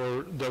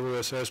for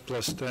WSS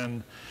plus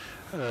 10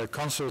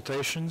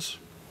 consultations.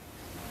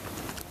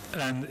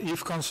 And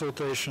if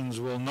consultations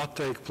will not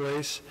take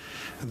place,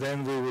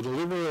 then we would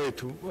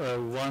liberate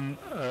one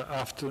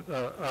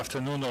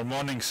afternoon or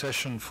morning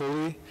session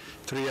fully,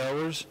 3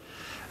 hours,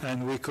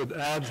 and we could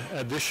add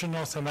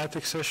additional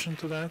thematic session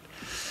to that.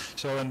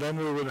 So, and then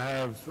we would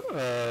have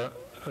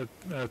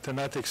a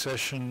thematic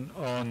session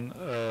on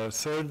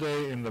third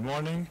day in the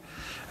morning.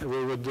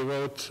 We would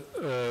devote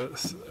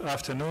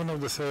afternoon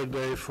of the third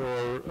day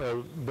for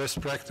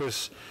best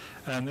practice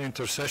and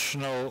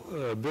intercessional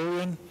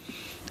billion.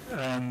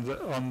 And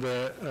on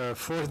the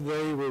fourth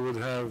day, we would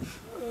have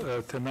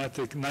a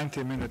thematic,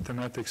 90-minute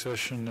thematic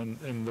session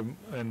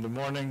in the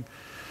morning.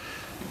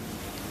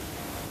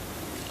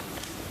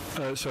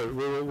 So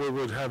we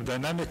would have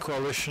dynamic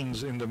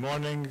coalitions in the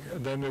morning.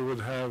 Then we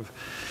would have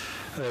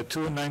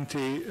 2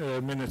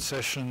 90-minute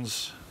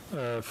sessions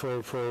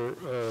for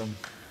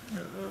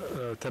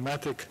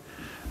thematic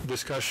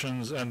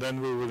discussions, and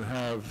then we would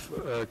have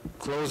a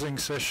closing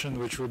session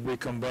which would be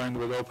combined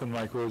with open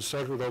mic. We would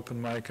start with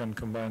open mic and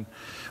combine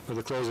with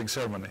the closing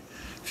ceremony.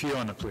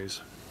 Fiona,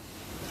 please.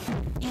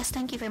 Yes,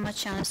 thank you very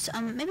much, Janis.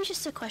 Maybe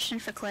just a question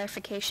for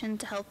clarification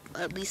to help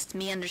at least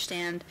me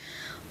understand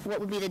what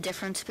would be the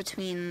difference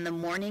between the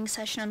morning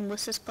session on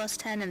WSIS plus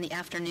 10 and the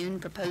afternoon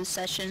proposed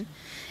session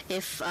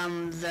if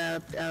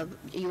the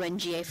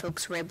UNGA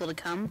folks were able to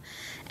come.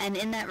 And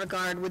in that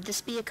regard, would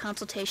this be a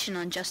consultation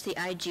on just the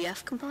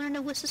IGF component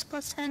of WSIS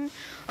plus 10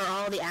 or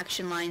all the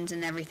action lines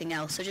and everything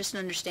else? So just an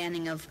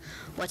understanding of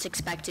what's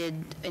expected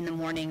in the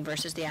morning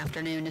versus the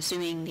afternoon,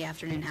 assuming the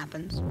afternoon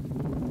happens.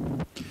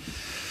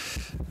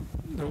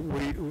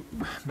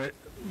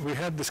 We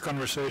had this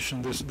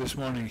conversation this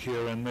morning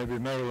here, and maybe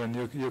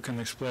Marilyn, you can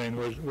explain.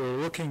 We're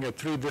looking at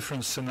 3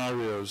 different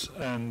scenarios,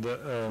 and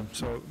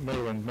so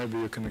Marilyn, maybe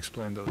you can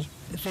explain those.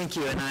 Thank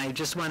you, and I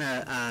just want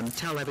to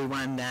tell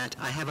everyone that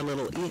I have a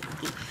little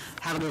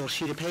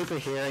sheet of paper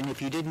here, and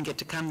if you didn't get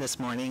to come this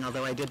morning,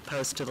 although I did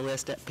post to the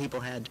list that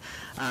people had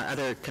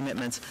other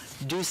commitments,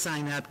 do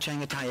sign up.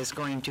 Chengetai is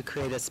going to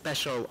create a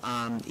special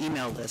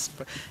email list,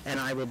 and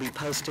I will be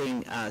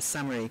posting a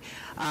summary.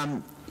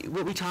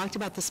 what we talked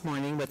about this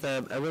morning with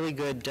a really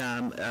good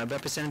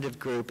representative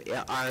group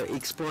are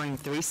exploring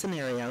 3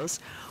 scenarios.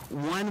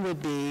 One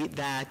would be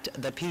that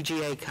the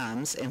PGA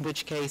comes, in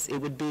which case it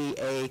would be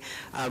a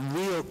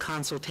real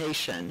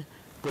consultation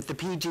with the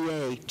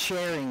PGA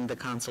chairing the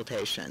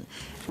consultation.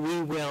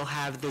 We will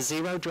have the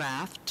zero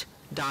draft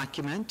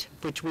document,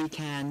 which we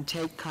can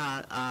take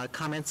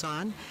comments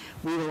on.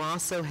 We will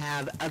also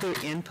have other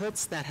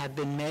inputs that have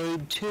been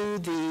made to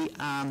the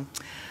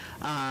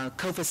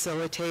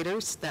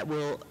co-facilitators that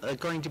will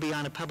going to be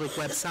on a public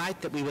website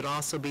that we would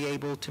also be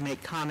able to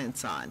make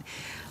comments on.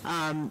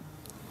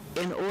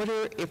 In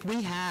order, if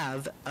we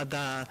have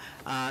the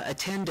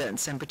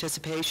attendance and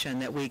participation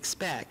that we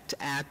expect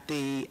at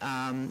the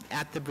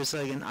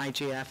Brazilian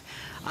IGF,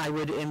 I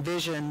would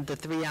envision the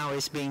 3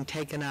 hours being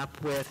taken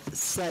up with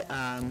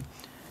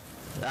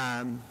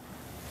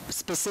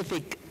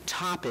specific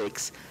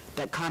topics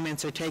that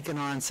comments are taken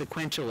on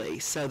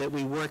sequentially so that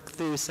we work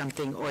through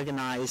something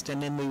organized,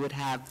 and then we would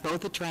have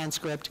both a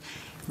transcript,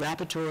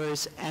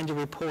 rapporteurs, and a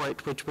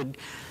report which would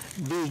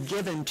be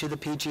given to the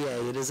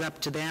PGA. It is up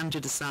to them to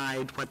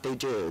decide what they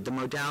do. The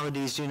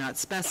modalities do not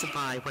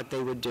specify what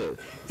they would do.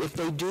 If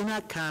they do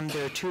not come,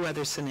 there are 2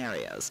 other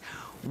scenarios.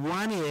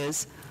 One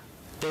is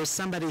there's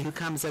somebody who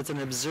comes as an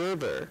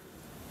observer,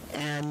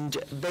 and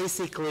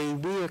basically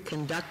we are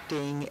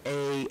conducting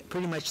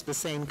pretty much the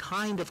same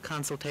kind of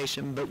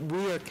consultation, but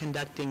we are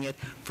conducting it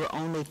for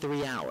only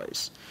 3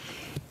 hours.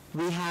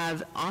 We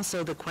have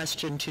also the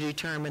question to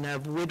determine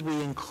of would we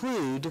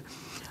include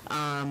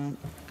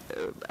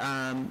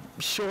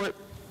short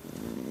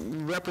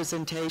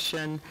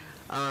representation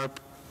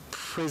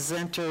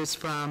presenters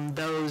from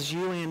those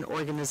UN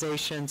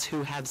organizations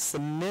who have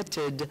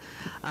submitted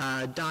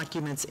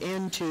documents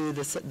into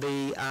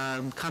the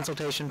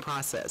consultation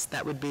process.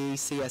 That would be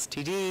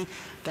CSTD,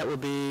 that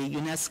would be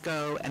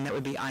UNESCO, and that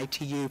would be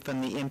ITU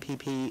from the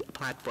MPP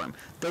platform.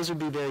 Those would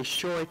be very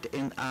short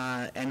and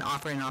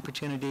offer an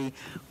opportunity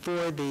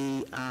for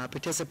the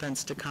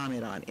participants to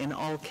comment on. In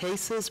all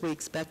cases, we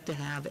expect to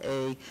have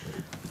a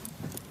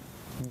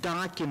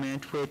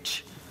document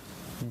which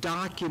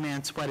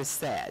documents what is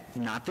said.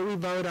 Not that we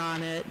vote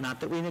on it, not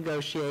that we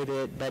negotiate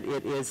it, but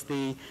it is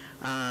the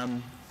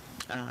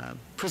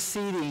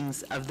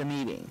proceedings of the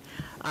meeting.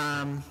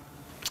 And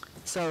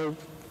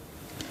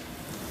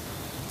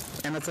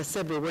as I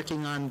said, we're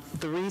working on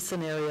 3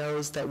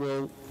 scenarios that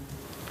we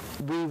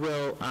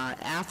will,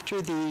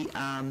 after the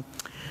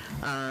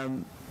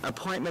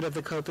appointment of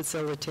the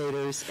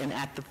co-facilitators and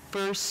at the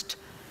first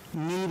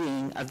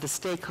meeting of the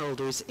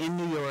stakeholders in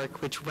New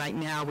York, which right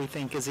now we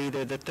think is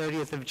either the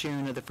 30th of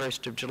June or the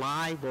 1st of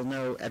July. We'll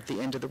know at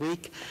the end of the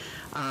week.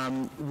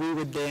 We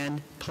would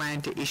then plan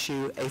to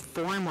issue a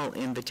formal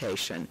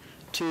invitation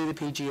to the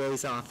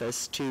PGA's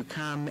office to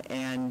come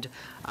and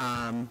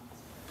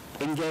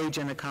engage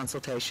in a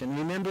consultation.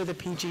 Remember, the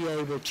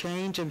PGA will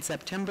change in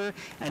September,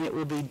 and it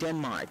will be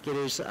Denmark. It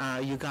is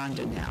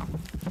Uganda now.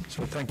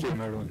 So thank you,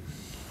 Marilyn.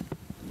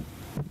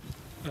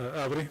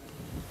 Avri?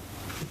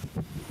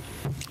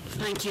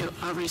 Thank you.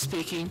 Avri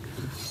speaking.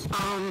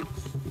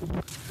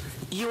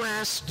 You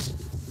asked,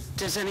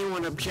 does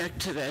anyone object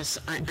to this?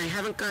 I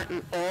haven't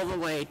gotten all the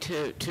way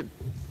to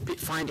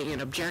finding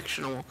it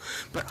objectionable,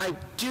 but I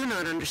do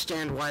not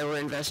understand why we're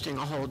investing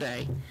a whole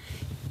day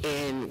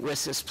in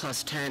WSIS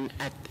plus 10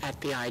 at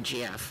the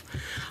IGF.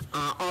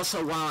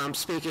 Also, while I'm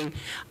speaking,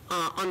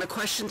 on the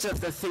questions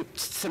of the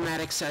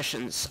thematic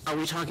sessions, are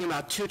we talking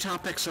about 2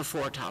 topics or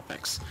 4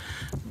 topics?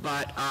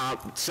 But,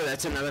 so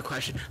that's another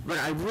question. But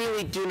I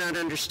really do not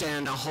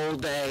understand a whole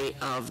day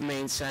of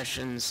main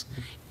sessions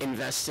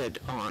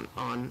invested on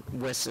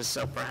WSIS,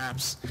 so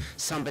perhaps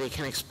somebody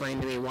can explain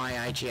to me why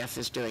IGF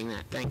is doing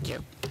that. Thank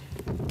you.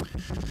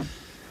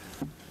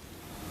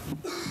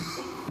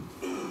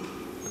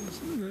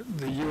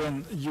 The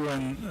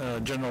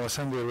UN General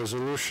Assembly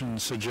resolution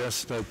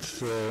suggests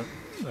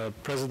that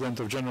President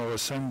of General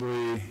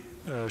Assembly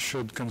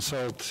should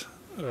consult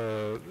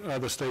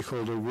other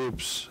stakeholder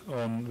groups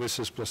on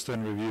WSIS plus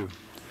 10 review.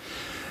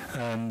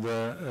 And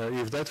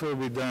if that will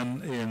be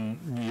done in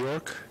New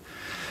York,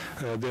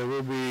 there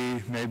will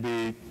be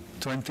maybe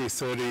 20,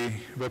 30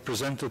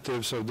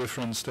 representatives of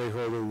different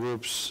stakeholder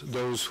groups,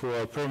 those who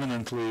are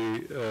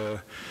permanently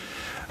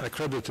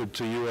accredited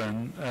to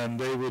UN, and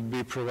they would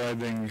be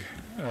providing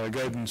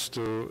guidance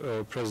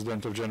to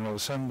President of General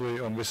Assembly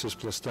on WSIS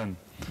plus 10.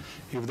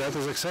 If that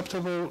is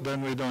acceptable,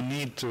 then we don't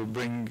need to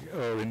bring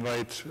or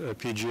invite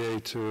PGA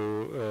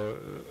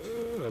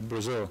to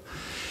Brazil.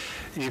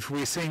 If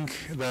we think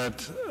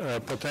that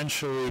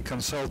potentially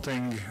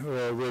consulting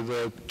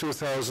with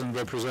 2,000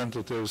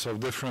 representatives of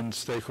different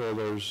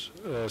stakeholders,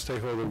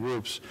 stakeholder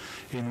groups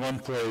in one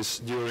place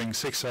during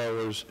 6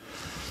 hours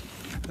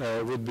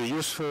would be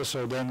useful,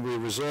 so then we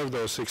reserve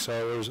those 6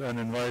 hours and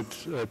invite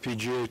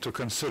PGA to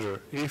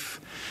consider.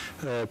 If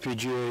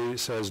PGA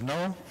says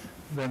no,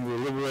 then we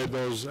liberate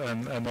those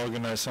and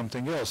organize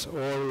something else,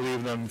 or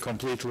leave them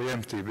completely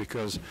empty,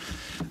 because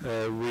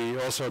we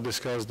also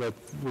discussed that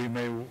we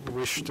may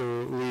wish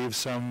to leave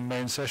some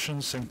main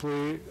sessions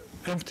simply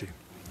empty.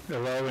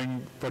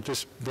 allowing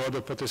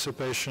broader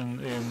participation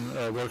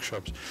in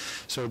workshops.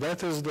 So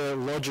that is the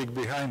logic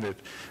behind it.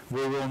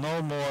 We will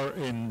know more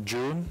in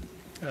June,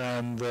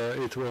 and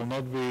it will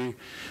not be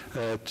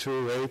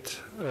too late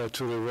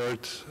to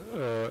revert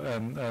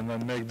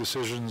and make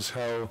decisions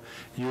how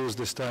use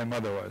this time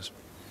otherwise.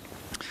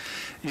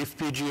 If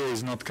PGA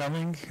is not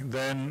coming,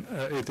 then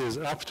it is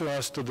up to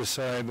us to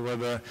decide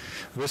whether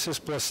this is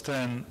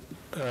 +10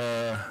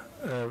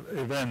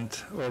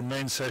 event or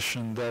main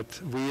session that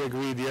we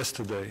agreed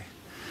yesterday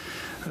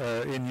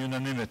in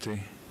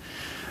unanimity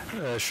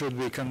should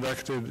be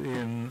conducted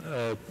in,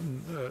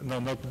 no,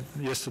 not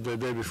yesterday,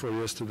 day before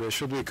yesterday,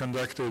 should be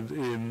conducted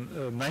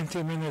in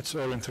 90 minutes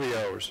or in 3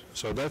 hours.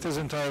 So that is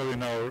entirely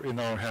in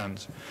our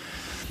hands.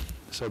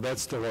 So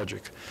that's the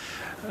logic.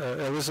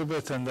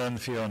 Elizabeth and then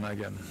Fiona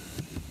again.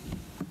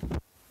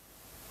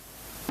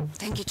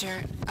 Thank you,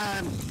 Chair.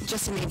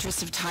 Just in the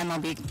interest of time, I'll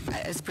be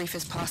as brief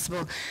as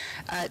possible.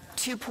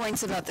 2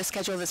 points about the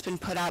schedule that's been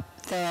put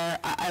up there.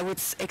 I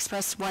would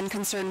express one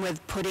concern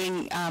with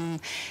putting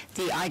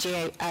the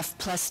IGF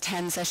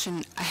 +10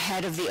 session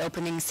ahead of the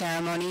opening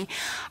ceremony.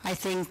 I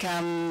think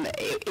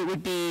it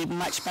would be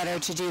much better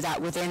to do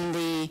that within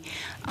the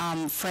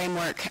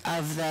framework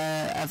of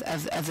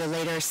the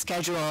later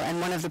schedule.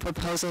 And one of the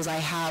proposals I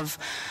have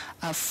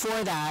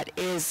for that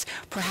is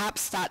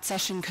perhaps that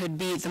session could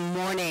be the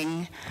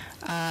morning,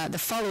 the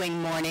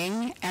following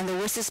morning, and the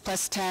WSIS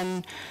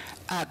 +10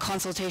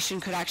 consultation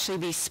could actually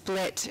be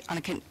split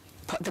on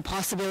the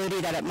possibility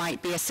that it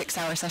might be a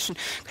 6-hour session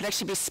could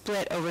actually be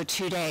split over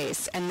 2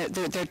 days. And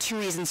there are 2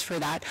 reasons for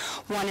that.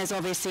 One is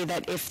obviously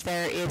that if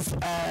there is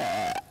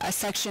a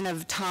section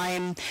of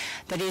time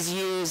that is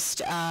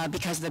used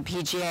because the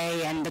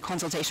PGA and the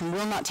consultation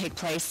will not take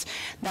place,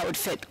 that would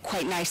fit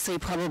quite nicely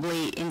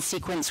probably in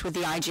sequence with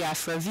the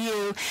IGF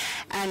review.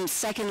 And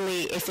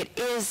secondly, if it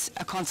is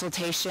a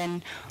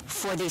consultation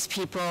for these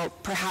people,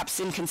 perhaps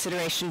in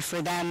consideration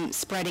for them,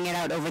 spreading it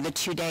out over the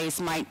 2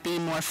 days might be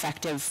more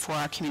effective for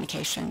our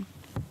communication.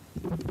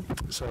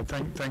 So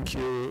thank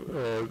you.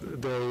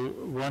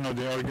 One of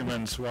the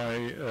arguments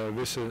why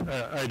this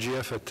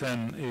IGF at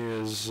 10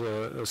 is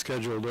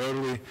scheduled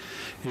early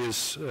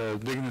is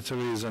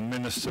dignitaries and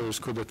ministers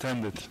could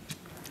attend it,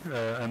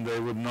 and they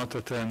would not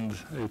attend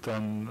it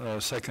on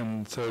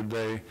second, third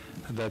day.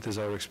 That is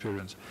our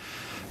experience.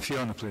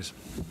 Fiona, please.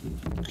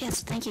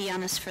 Yes, thank you,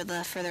 Yanis, for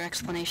the further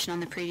explanation on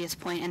the previous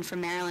point, and for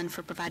Marilyn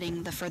for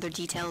providing the further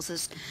details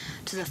as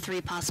to the 3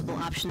 possible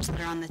options that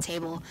are on the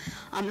table.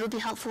 It would be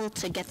helpful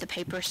to get the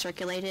paper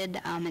circulated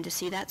and to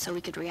see that so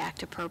we could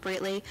react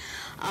appropriately.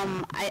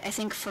 I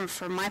think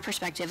from my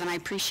perspective, and I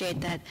appreciate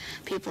that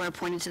people are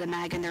pointing to the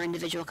MAG in their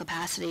individual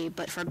capacity,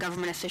 but for a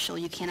government official,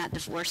 you cannot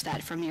divorce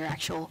that from your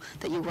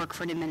that you work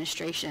for an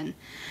administration.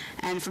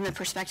 And from the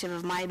perspective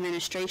of my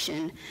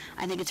administration,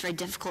 I think it's very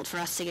difficult for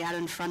us to get out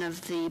in front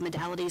of the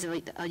modalities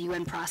of a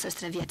UN process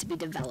that have yet to be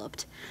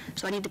developed.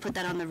 So I need to put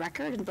that on the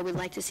record, but we'd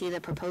like to see the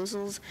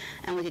proposals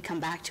and we could come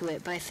back to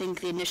it. But I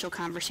think the initial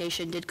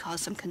conversation did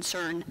cause some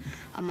concern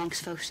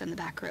amongst folks in the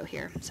back row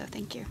here. So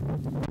thank you.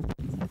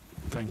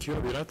 Thank you.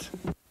 Virat?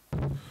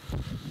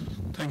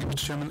 Thank you,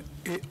 Mr. Chairman.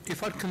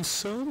 If our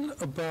concern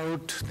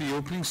about the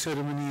opening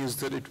ceremony is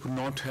that it would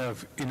not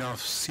have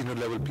enough senior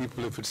level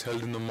people if it's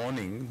held in the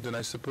morning, then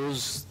I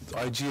suppose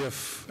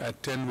IGF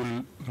at 10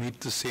 will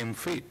meet the same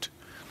fate.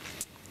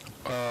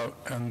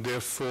 And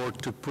therefore,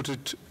 to put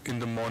it in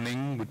the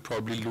morning would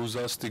probably lose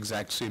us the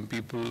exact same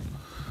people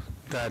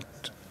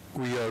that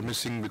we are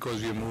missing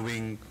because we are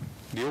moving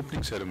the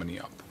opening ceremony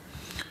up.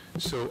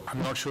 So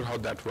I'm not sure how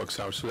that works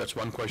out. So that's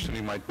one question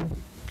you might,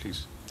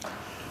 please.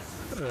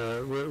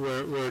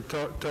 We're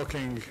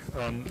talking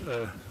on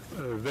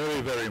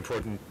very, very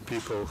important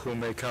people who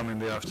may come in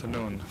the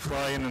afternoon,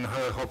 fly in a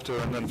helicopter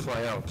and then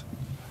fly out.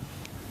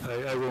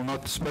 I will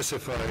not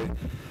specify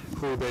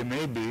who they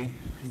may be,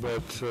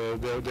 but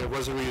there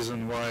was a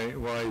reason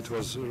why it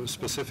was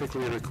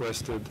specifically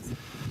requested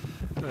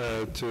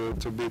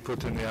to be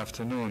put in the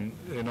afternoon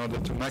in order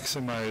to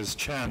maximize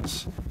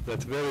chance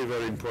that very,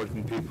 very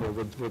important people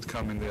would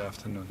come in the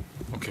afternoon.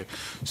 Okay,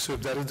 so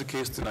if that is the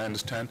case, then I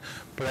understand.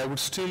 But I would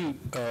still,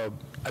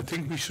 I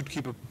think we should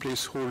keep a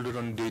placeholder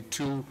on day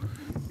 2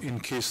 in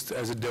case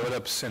as it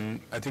develops. And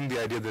I think the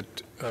idea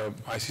that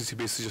ICC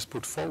basically just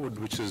put forward,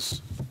 which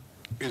is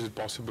it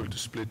possible to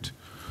split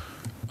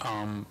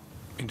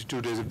into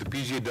 2 days if the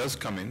PGA does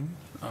come in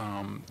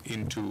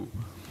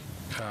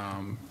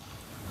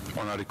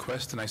on our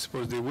request, and I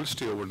suppose they will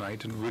stay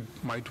overnight and we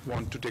might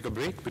want to take a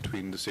break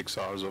between the 6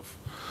 hours of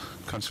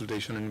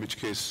consultation, in which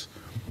case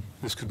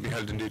this could be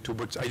held in day 2.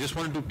 But I just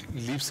wanted to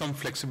leave some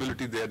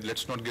flexibility there.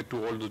 Let's not get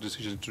to all those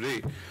decisions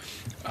today.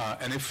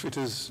 And if it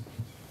is,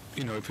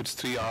 if it's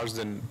 3 hours,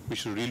 then we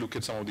should relook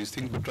at some of these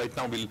things. But right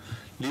now we'll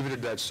leave it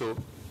at that. So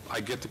I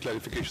get the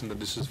clarification that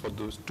this is for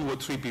those 2 or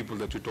 3 people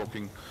that you're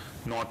talking,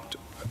 not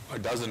a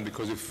dozen,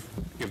 because if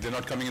they're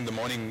not coming in the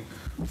morning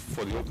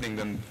for the opening,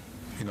 then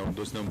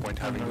there's no point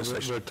having this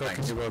session. We're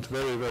talking about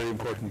very, very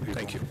important people.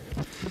 Thank you.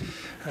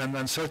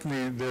 And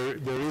certainly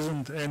there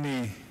isn't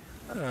any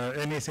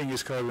anything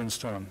is carved in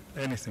stone,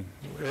 anything.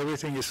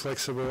 Everything is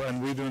flexible,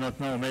 and we do not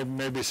know.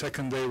 Maybe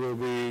second day will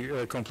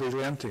be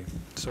completely empty.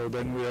 So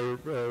then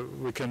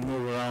we can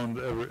move around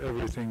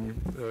everything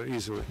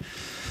easily.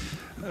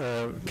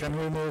 Can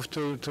we move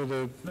to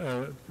the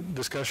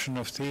discussion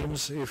of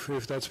themes,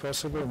 if that's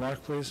possible?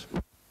 Mark, please.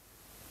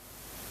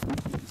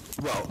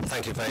 Well,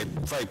 thank you.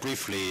 Very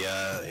briefly,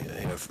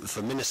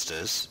 for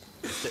ministers,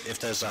 if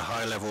there's a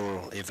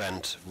high-level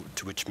event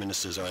to which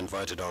ministers are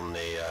invited on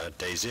the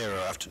day zero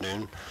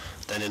afternoon,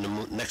 then in the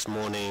next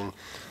morning,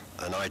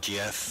 an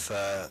IGF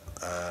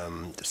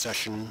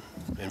session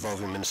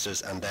involving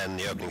ministers, and then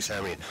the opening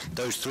ceremony.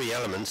 Those three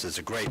elements is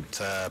a great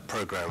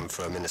program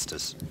for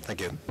ministers.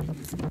 Thank you.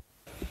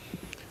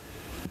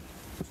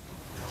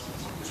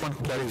 One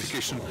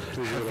clarification.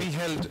 Have we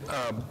held,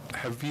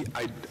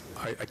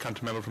 I can't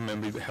remember from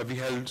memory, have we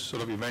held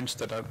sort of events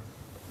that are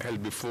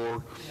held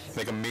before,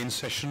 like a main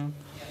session?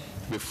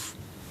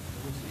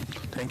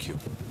 Thank you.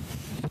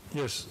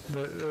 Yes,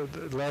 the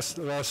last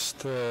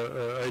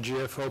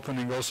IGF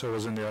opening also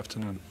was in the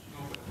afternoon.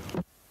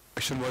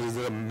 Question was, is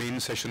there a main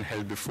session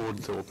held before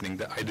the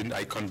opening?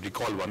 I can't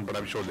recall one, but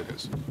I'm sure there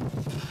is.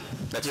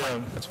 That's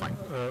fine. That's fine.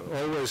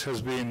 Always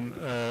has been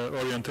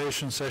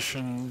orientation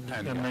session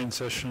and main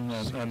session,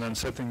 and then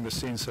setting the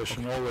scene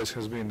session. Always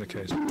has been the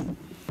case.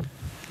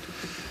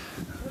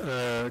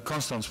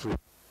 Constance, please.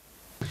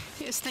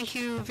 Yes, thank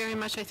you very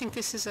much. I think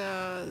this is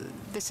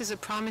a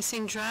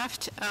promising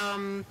draft.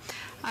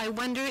 I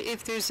wonder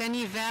if there's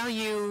any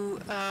value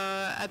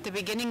at the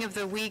beginning of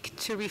the week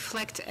to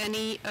reflect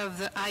any of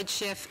the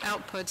IGF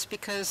outputs,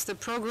 because the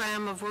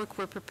program of work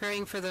we're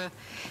preparing for the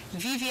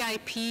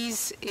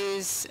VVIPs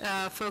is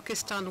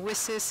focused on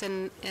WSIS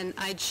and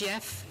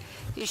IGF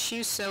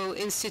issues, so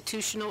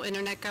institutional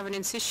internet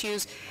governance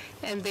issues,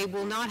 and they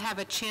will not have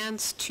a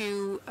chance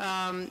to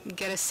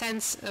get a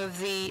sense of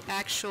the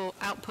actual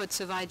outputs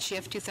of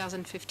IGF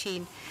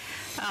 2015.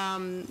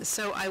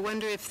 So I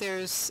wonder if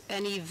there's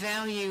any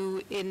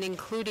value in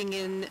including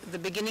in the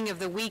beginning of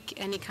the week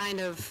any kind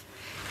of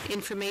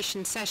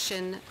information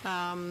session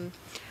on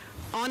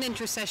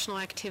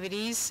intersessional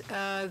activities.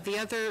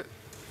 The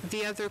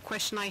other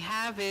question I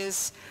have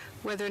is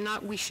whether or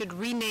not we should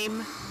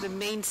rename the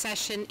main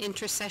session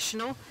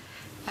intersessional,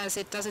 as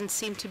it doesn't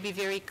seem to be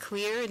very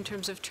clear in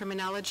terms of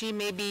terminology.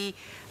 Maybe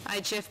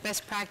IGF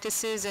best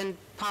practices and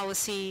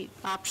policy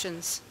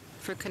options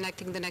for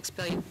connecting the next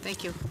billion.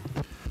 Thank you.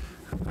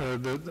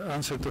 The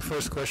answer to the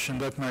first question,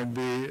 that might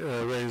be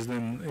raised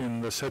in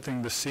the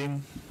setting the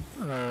scene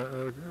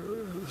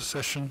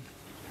session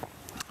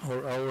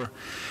or hour.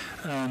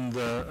 And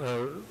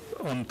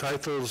on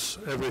titles,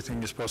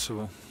 everything is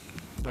possible.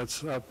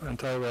 That's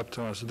entirely up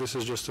to us. This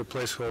is just a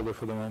placeholder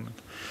for the moment.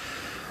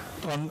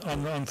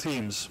 On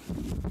themes,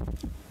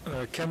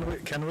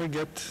 can we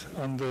get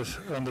on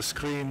the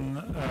screen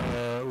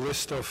a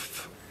list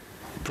of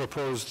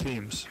proposed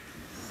themes?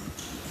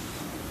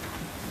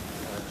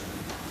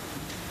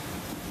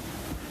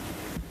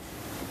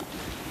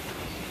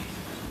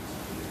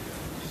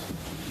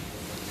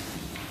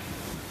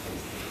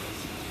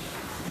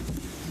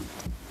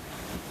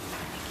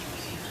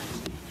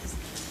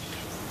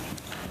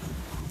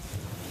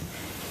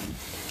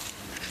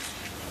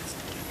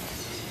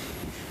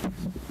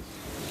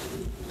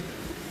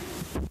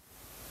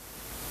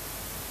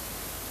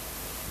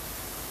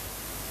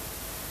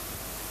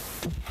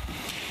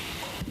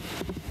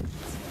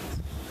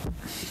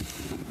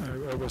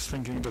 I was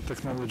thinking the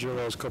technology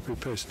allows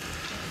copy-paste.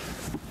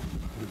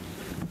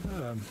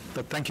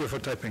 But thank you for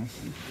typing.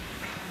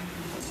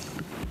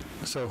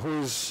 So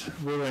who is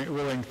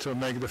willing to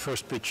make the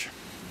first pitch?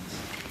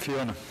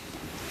 Fiona?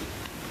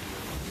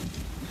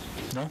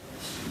 No?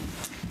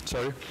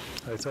 Sorry?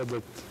 I thought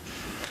that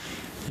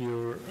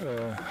you're...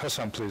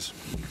 Hassan, please.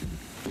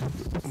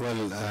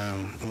 Well,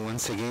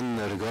 once again,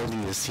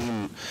 regarding the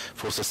theme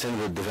for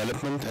sustainable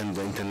development and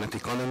the internet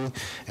economy,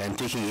 and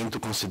taking into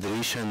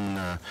consideration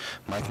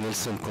Mike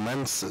Nelson's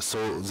comments,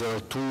 so there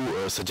are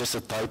two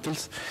suggested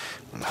titles: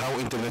 How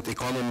Internet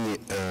Economy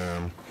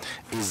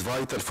is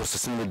Vital for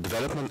Sustainable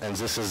Development, and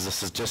this is the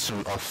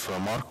suggestion of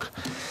Mark,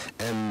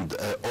 and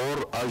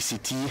or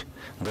ICT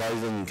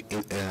Driving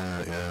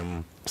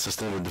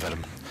Sustainable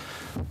Development.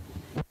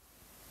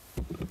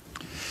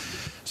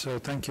 So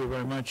thank you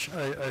very much.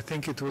 I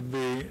think it would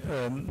be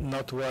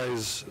not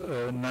wise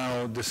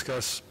now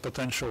discuss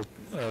potential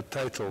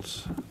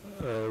titles.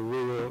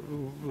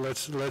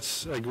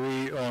 Let's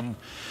agree on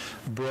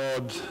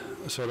broad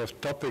sort of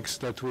topics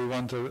that we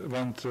want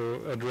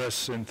to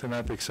address in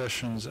thematic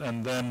sessions,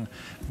 and then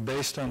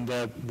based on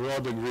that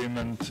broad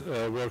agreement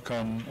work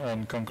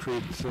on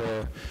concrete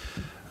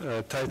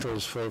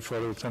titles for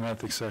the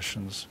thematic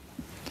sessions.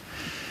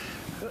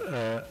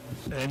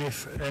 Any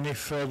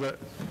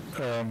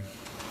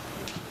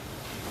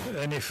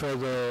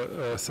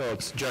further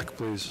thoughts? Jack,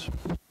 please.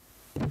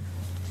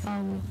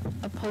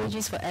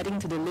 Apologies for adding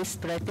to the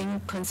list, but I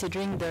think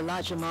considering the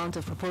large amount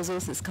of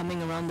proposals that's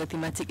coming around the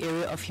thematic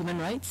area of human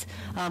rights,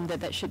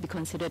 that should be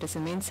considered as a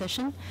main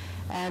session.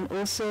 And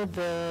also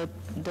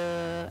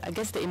I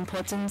guess the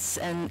importance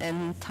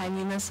and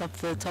timeliness of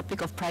the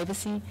topic of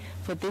privacy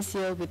for this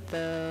year with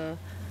the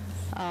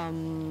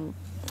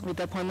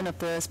appointment of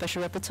the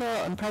Special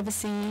Rapporteur on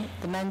privacy,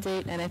 the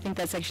mandate, and I think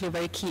that's actually a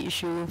very key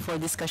issue for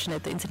discussion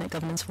at the Internet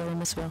Governance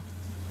Forum as well.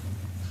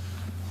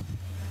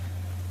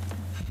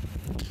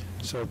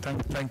 So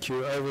thank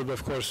you. I would,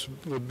 of course,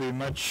 would be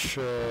much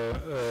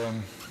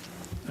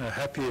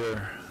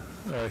happier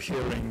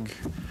hearing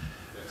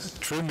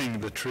trimming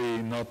the tree,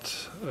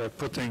 not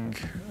putting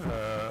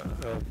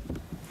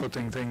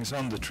things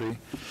on the tree.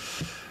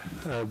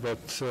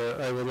 But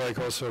I would like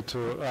also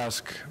to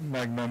ask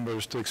MAG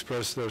members to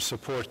express their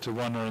support to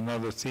one or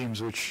another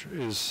themes which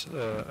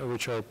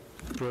are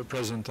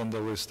present on the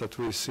list, that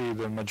we see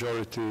the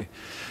majority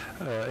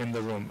in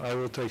the room. I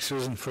will take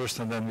Susan first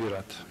and then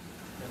Virat.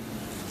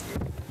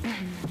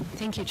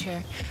 Thank you,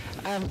 Chair.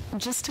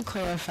 Just to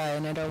clarify,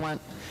 and I don't want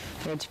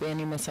there to be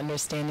any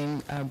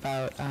misunderstanding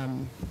about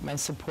my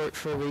support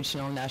for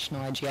regional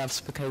national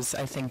IGFs, because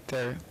I think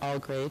they're all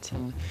great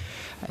and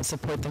I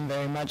support them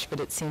very much, but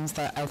it seems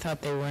that I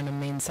thought they were in a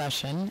main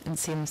session. It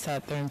seems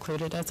that they're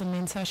included as a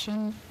main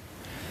session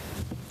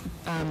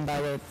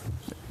by the...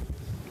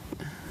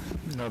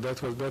 No,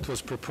 that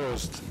was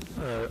proposed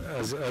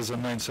as a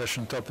main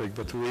session topic,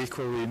 but we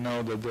equally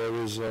know that there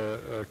is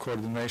a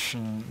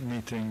coordination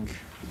meeting,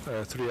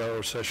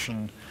 3-hour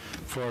session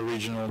for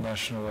regional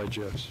national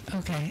IGFs.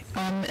 Okay.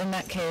 In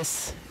that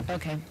case,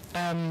 okay.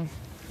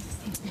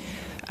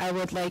 I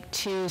would like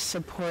to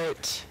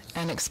support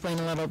and explain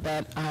a little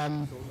bit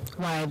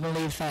why I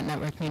believe that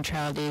network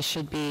neutrality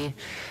should be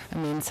a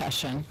main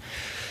session.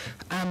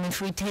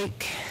 If we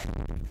take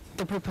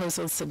the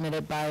proposals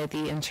submitted by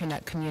the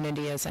Internet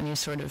community as any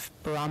sort of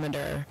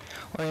barometer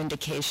or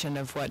indication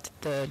of what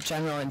the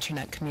general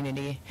Internet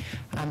community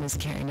is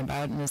caring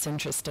about and is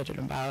interested in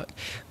about,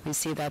 we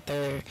see that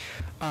there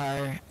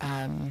are,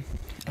 I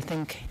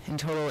think, in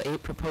total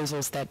 8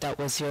 proposals that dealt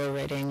with zero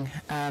rating,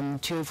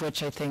 2 of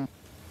which I think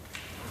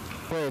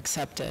were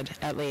accepted,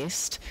 at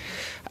least.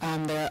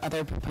 There are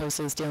other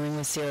proposals dealing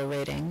with zero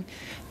rating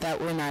that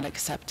were not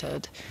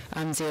accepted.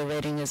 Zero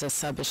rating is a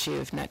sub-issue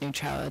of net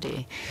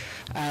neutrality.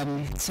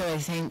 So I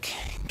think,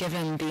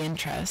 given the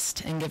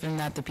interest, and given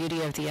that the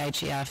beauty of the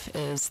IGF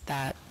is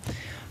that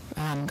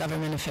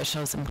government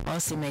officials and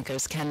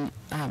policymakers can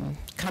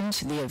come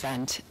to the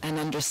event and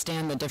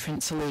understand the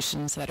different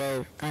solutions that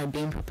are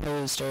being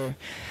proposed or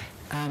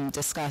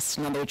discussed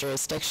in other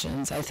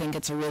jurisdictions, I think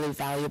it's a really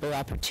valuable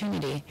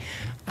opportunity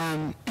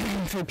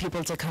for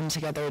people to come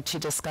together to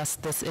discuss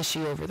this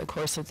issue over the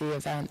course of the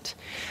event.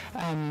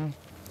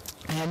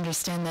 I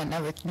understand that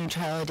network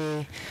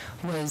neutrality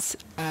was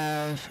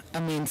a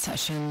main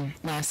session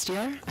last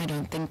year. I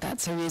don't think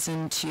that's a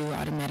reason to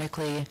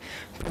automatically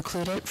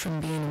preclude it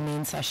from being a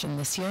main session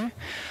this year.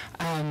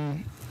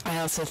 I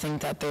also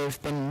think that there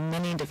have been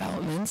many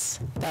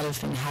developments that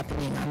have been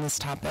happening on this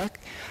topic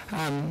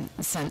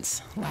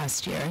since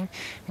last year.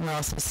 We're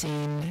also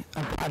seeing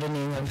a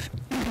broadening of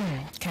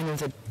kind of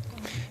the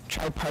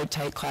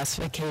tripartite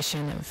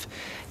classification of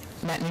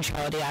net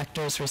neutrality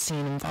actors. We're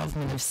seeing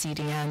involvement of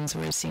CDNs,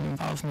 we're seeing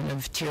involvement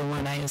of Tier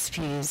 1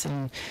 ISPs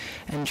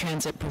and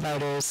transit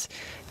providers.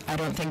 I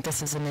don't think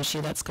this is an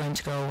issue that's going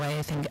to go away.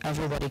 I think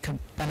everybody could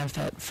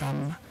benefit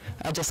from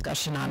a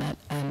discussion on it,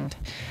 and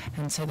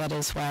so that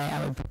is why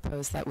I would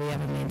propose that we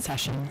have a main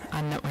session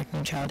on network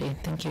neutrality.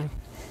 Thank you.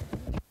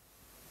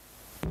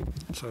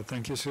 So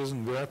thank you,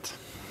 Susan. Virat?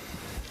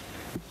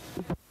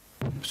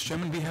 Mr.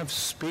 Chairman, we have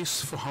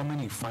space for how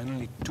many?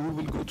 Finally, 2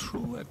 will go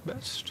through at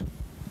best?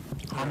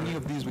 How many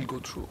of these will go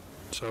through?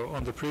 So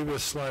on the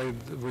previous slide,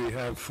 we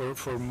have for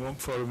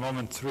a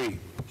moment 3.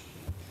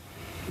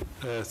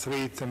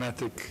 3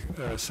 thematic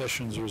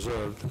sessions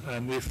reserved,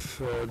 and if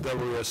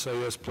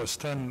WSIS plus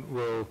 10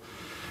 will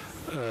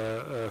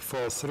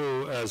fall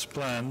through as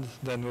planned,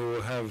 then we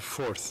will have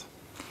 4th.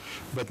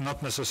 But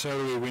not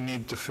necessarily we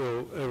need to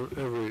fill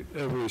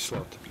every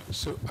slot.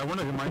 So I want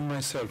to remind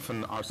myself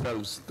and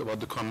ourselves about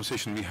the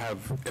conversation we have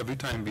every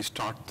time we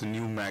start the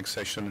new MAG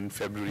session in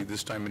February,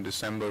 this time in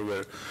December,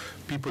 where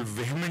people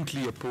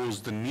vehemently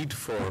oppose the need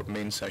for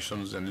main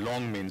sessions and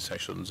long main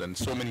sessions and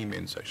so many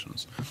main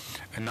sessions.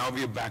 And now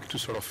we are back to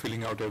sort of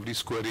filling out every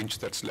square inch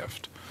that's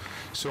left.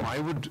 So I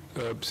would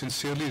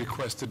sincerely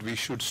request that we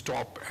should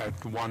stop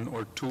at 1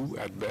 or 2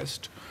 at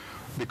best,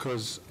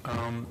 because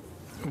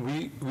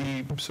we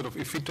sort of,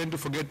 if we tend to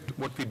forget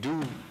what we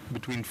do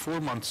between 4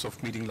 months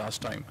of meeting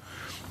last time,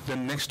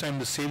 then next time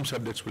the same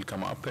subjects will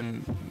come up,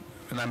 and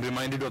I'm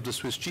reminded of the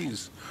Swiss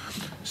cheese.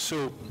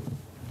 So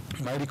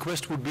my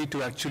request would be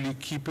to actually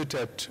keep it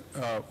at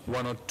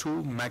 1 or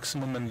 2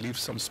 maximum and leave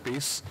some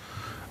space.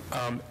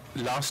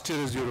 Last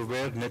year, as you're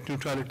aware, net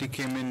neutrality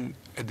came in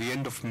at the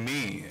end of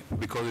May,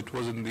 because it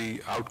was in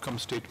the outcome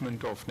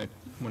statement of Net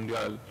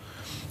Mundial,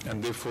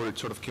 and therefore it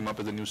sort of came up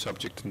as a new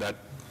subject, and that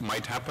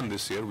might happen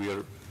this year. We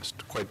are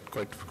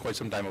quite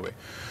some time away.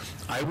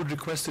 I would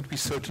request that we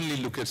certainly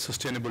look at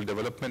sustainable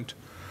development.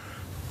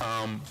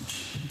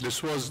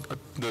 This is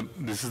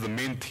the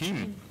main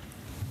theme.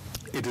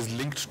 It is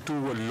linked to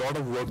a lot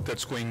of work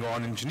that's going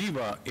on in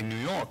Geneva, in New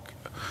York.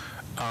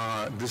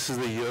 This is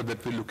the year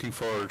that we're looking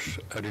for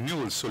a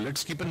renewal. So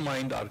let's keep in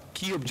mind our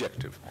key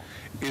objective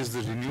is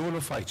the renewal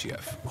of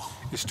IGF,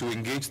 is to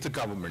engage the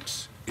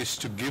governments, is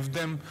to give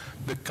them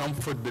the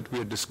comfort that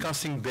we're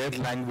discussing their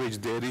language,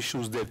 their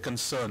issues, their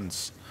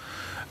concerns.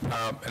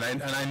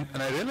 And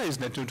I realize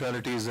net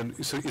neutrality is an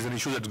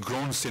issue that's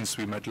grown since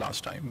we met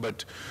last time,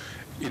 but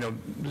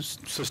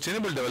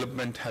sustainable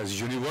development has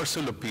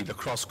universal appeal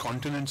across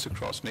continents,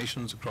 across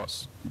nations,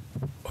 across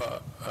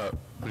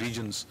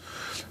regions.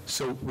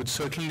 So would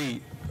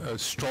certainly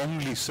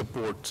strongly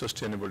support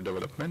sustainable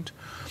development.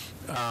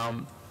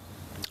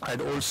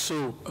 I'd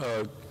also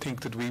think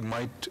that we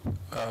might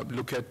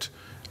look at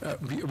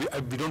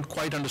we don't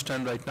quite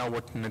understand right now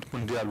what Net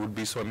Mundial would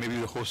be, so maybe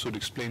the host would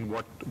explain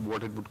what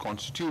it would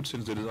constitute,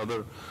 since there is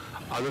other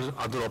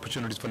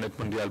opportunities for Net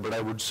Mundial. But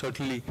I would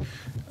certainly,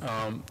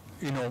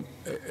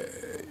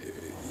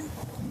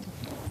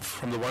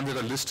 from the ones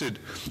that are listed,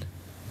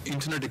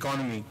 internet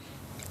economy,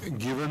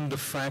 given the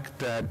fact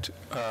that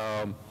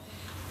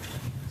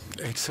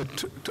it's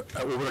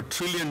over $1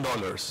 trillion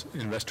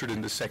invested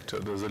in this sector,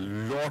 there's a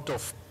lot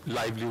of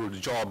livelihood,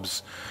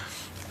 jobs.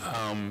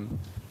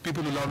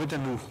 People who love it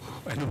and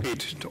who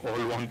hate it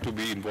all want to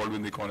be involved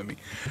in the economy.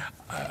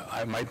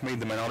 I might make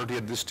the minority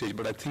at this stage,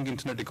 but I think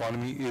internet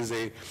economy is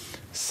a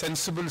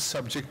sensible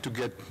subject to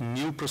get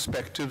new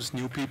perspectives,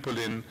 new people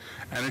in,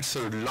 and it's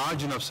a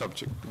large enough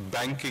subject.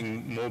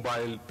 Banking,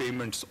 mobile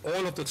payments,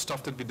 all of that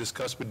stuff that we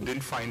discussed but didn't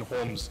find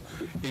homes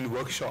in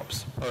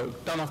workshops. A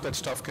ton of that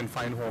stuff can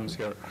find homes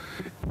here.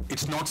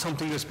 It's not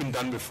something that's been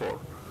done before.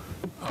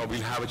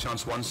 We'll have a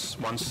chance once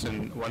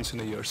in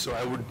a year. So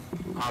I would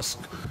ask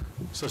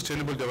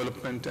sustainable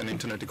development and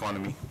internet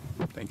economy.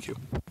 Thank you.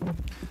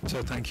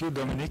 So thank you,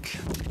 Dominique.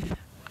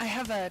 I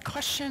have a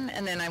question,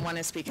 and then I want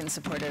to speak in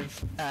support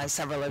of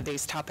several of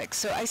these topics.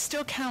 So I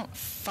still count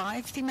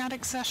 5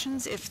 thematic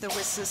sessions if the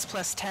WSIS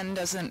plus 10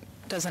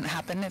 doesn't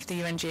happen, if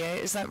the UNGA,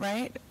 is that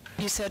right?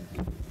 You said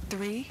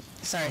 3?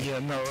 Sorry. Yeah,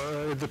 no,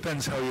 it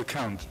depends how you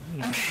count.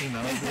 Okay.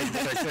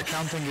 The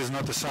counting is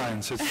not a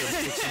science, it's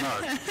an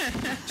art.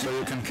 So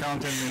you can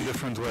count in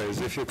different ways.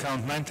 If you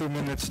count 90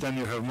 minutes, then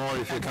you have more.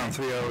 If you count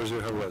 3 hours,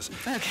 you have less.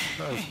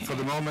 Okay. For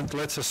the moment,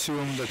 let's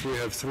assume that we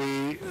have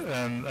 3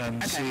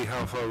 and see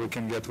how far we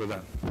can get with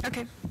that.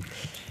 Okay.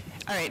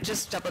 All right,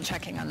 just double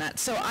checking on that.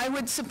 So I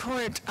would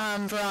support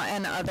Vera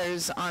and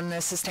others on the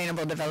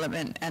sustainable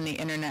development and the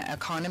internet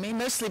economy,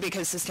 mostly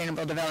because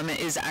sustainable development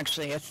is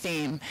actually a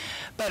theme.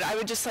 But I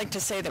would just like to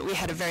say that we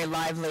had a very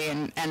lively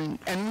and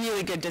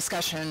really good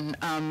discussion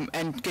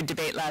and good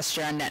debate last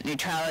year on net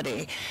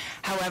neutrality.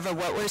 However,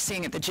 what we're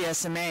seeing at the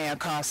GSMA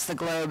across the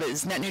globe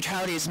is net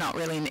neutrality is not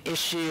really an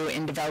issue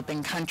in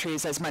developing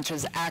countries as much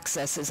as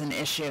access is an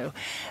issue.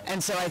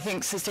 And so I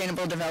think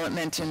sustainable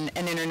development and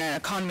internet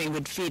economy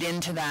would feed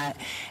into that.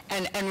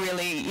 And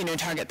really,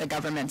 target the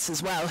governments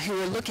as well, who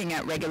are looking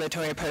at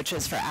regulatory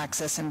approaches for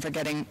access and for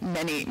getting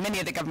many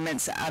of the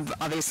governments,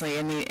 obviously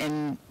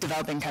in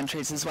developing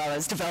countries as well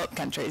as developed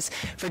countries,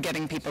 for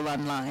getting people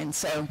online.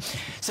 So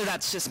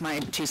that's just my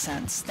 2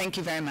 cents. Thank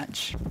you very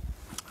much.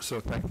 So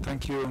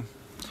thank you,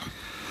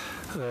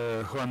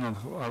 Juan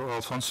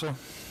Alfonso.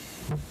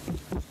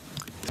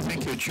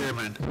 Thank you,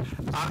 Chairman.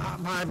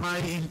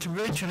 My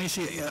intervention is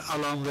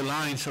along the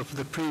lines of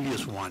the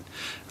previous one.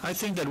 I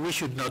think that we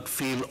should not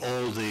fill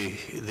all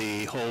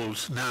the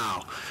holes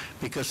now,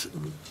 because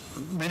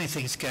many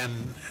things can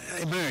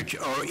emerge,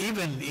 or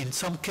even in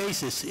some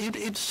cases,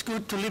 it's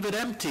good to leave it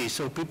empty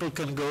so people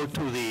can go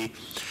to the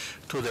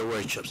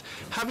workshops.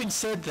 Having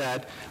said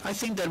that, I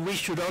think that we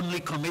should only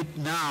commit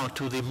now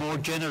to the more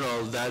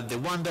general, that the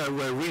one that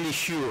we're really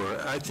sure.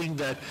 I think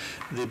that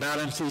the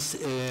balance is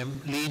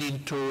leaning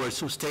towards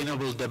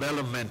sustainable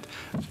development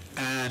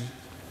and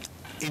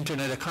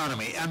internet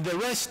economy, and the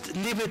rest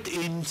leave it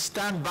in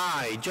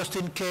standby, just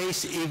in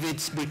case if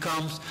it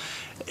becomes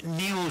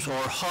news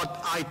or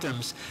hot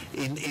items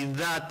in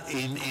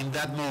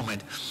that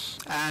moment.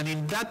 And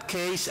in that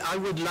case, I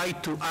would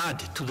like to add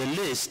to the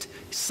list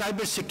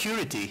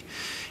cybersecurity.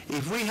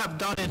 If we have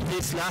done it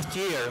this last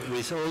year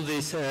with all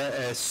this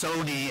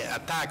Sony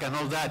attack and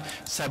all that,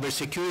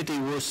 cybersecurity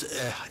was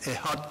a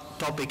hot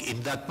topic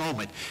in that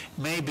moment.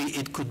 Maybe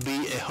it could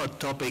be a hot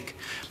topic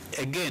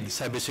again.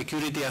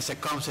 Cybersecurity as a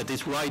concept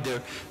is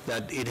wider,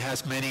 that it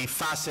has many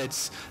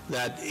facets,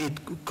 that it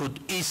could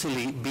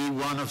easily be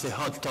one of the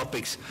hot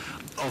topics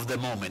of the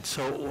moment.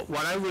 So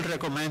what I would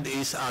recommend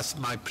is, as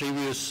my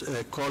previous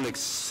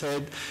colleagues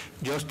said,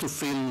 just to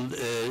fill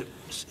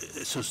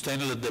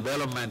sustainable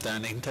development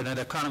and internet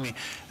economy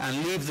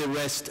and leave the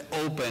rest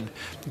open,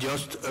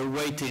 just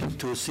waiting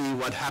to see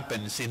what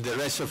happens in the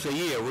rest of the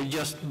year. We're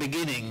just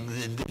beginning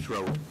in this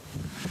road.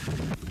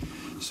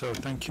 So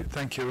thank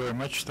you very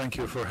much. Thank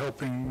you for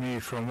helping me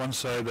from one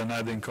side and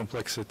adding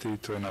complexity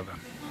to another.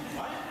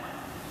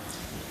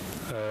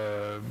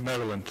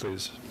 Marilyn,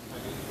 please.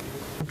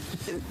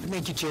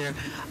 Thank you, Chair.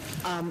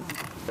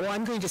 Well,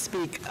 I'm going to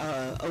speak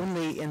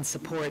only in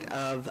support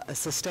of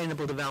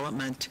sustainable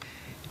development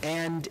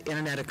and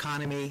internet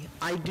economy.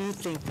 I do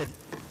think that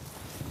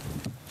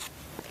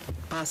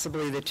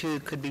possibly the two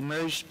could be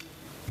merged.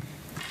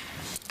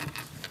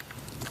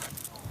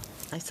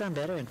 I sound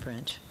better in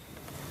French.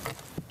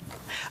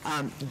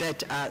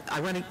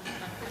 I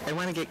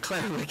want to get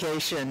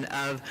clarification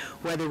of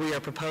whether we are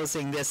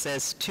proposing this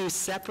as two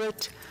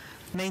separate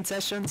main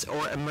sessions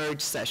or a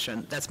merged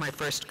session. That's my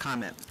first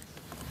comment.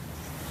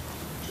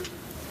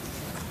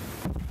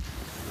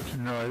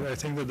 No, I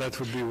think that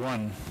would be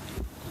one.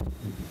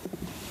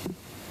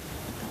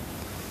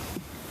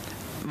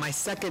 My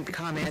second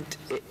comment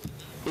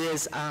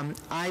is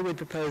I would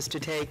propose to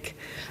take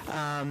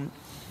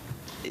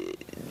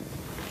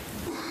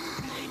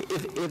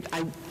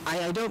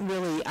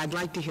I'd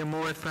like to hear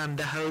more from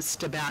the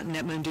host about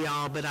Net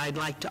Mundial, but I'd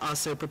like to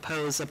also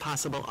propose a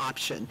possible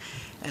option,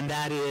 and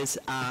that is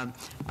a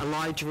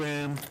large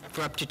room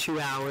for up to 2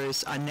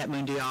 hours on Net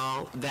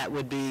Mundial that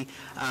would be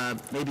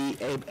maybe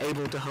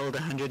able to hold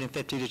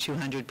 150 to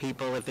 200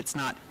 people. If it's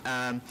not,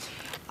 I'm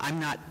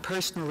not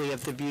personally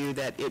of the view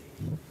that it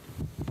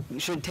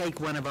should take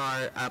one of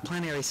our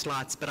plenary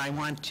slots, but I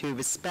want to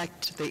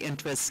respect the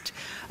interest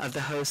of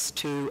the host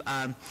to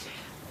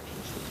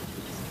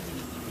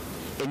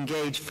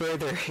engage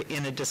further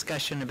in a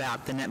discussion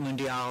about the Net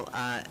Mundial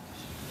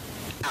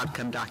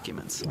outcome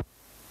documents.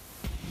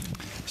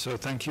 So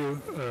thank you.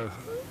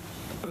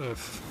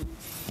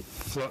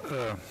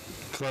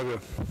 Flavio.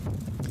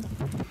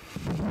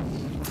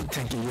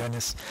 Thank you,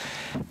 Yanis.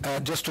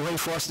 Just to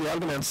reinforce the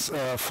arguments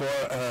for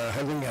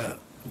having a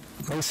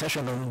main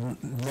session on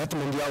Net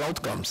Mundial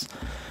outcomes.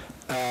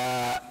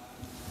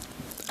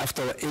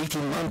 After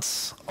 18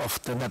 months of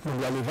the Net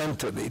Mundial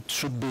event, it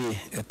should be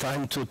a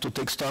time to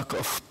take stock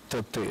of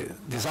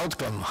this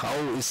outcome. How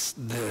is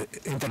the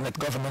Internet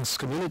governance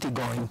community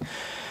going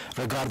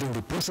regarding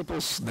the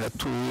principles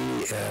that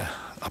we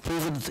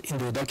approved in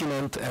the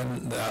document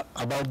and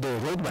about the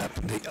roadmap,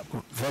 the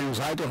various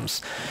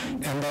items.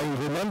 And I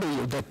remember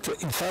you that,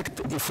 in fact,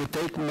 if we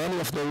take many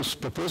of those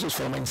proposals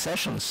for main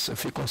sessions,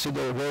 if we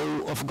consider the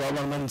role of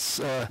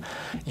governments,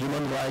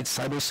 human rights,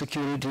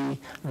 cybersecurity,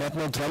 net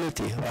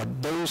neutrality,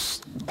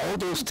 all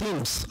those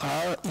themes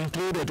are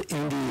included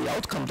in the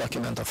outcome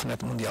document of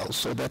Net Mundial,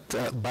 so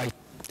that by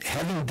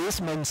having this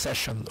main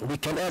session, we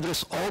can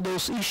address all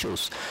those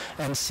issues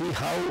and see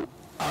how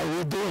are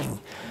we doing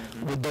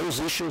with those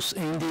issues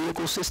in the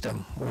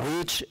ecosystem,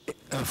 which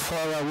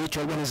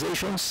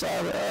organizations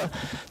are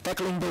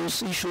tackling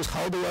those issues,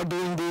 how they are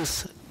doing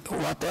this,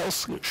 what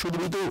else should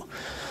we do.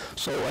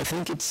 So I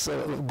think it's a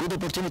good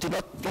opportunity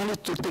not only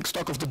to take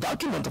stock of the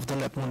document of the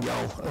Net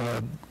Mundial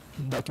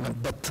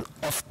document, but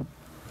of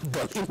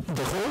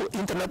the whole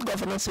Internet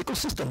governance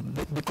ecosystem,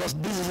 because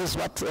this is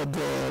what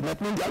the Net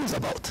Mundial is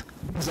about.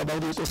 It's about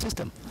the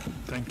ecosystem.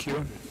 Thank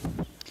you.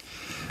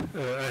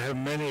 I have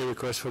many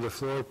requests for the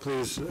floor.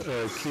 Please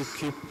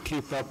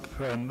keep up,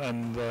 and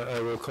I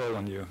will call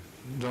on you.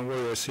 Don't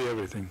worry, I see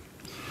everything.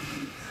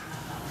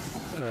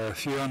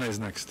 Fiona is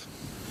next.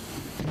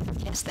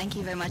 Yes, thank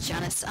you very much,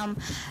 Giannis.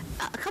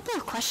 A couple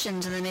of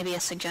questions and then maybe a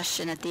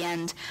suggestion at the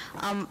end.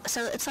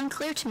 So it's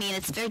unclear to me, and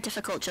it's very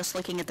difficult just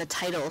looking at the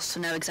titles to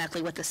know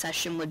exactly what the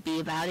session would be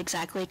about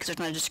exactly, because there's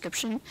not a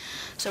description.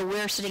 So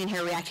we're sitting in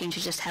here reacting to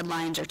just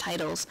headlines or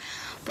titles.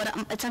 But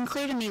it's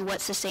unclear to me what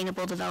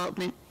sustainable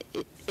development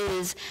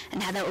is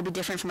and how that would be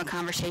different from a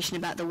conversation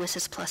about the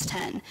WSIS plus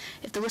 10.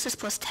 If the WSIS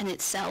plus 10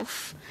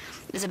 itself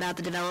is about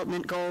the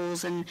development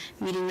goals and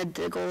meeting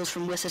the goals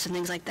from WSIS and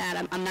things like that,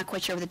 I'm not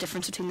quite sure what the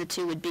difference between the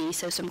two would be,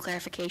 so some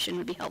clarification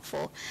would be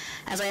helpful.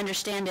 As I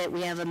understand it,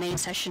 we have a main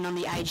session on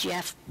the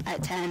IGF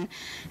at 10,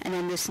 and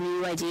then this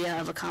new idea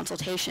of a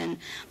consultation,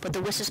 but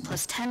the WSIS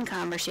plus 10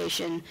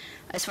 conversation,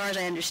 as far as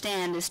I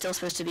understand, is still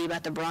supposed to be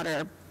about the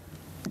broader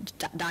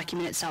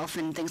document itself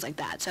and things like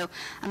that. So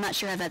I'm not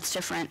sure how that's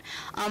different.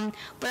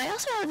 But I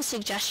also have the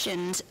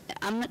suggestions.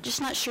 I'm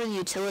just not sure the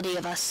utility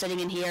of us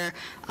sitting in here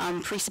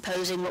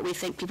presupposing what we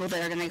think people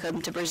that are going to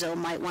come to Brazil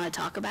might want to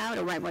talk about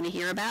or might want to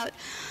hear about.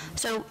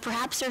 So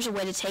perhaps there's a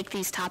way to take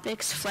these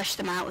topics, flesh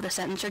them out with a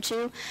sentence or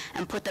two,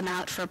 and put them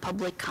out for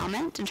public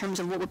comment in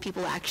terms of what would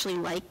people actually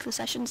like the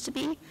sessions to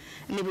be.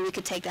 And maybe we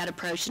could take that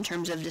approach in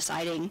terms of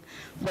deciding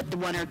what the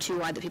one or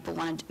two are that people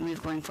want to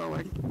move going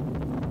forward.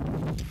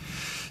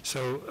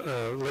 So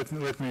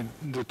let me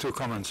do two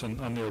comments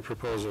on your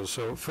proposal.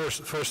 So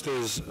first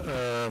is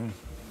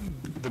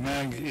the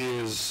MAG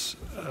is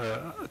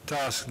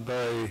tasked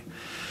by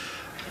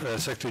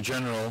Secretary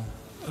General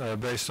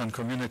based on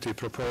community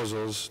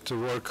proposals to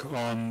work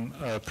on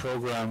a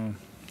program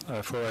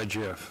for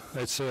IGF.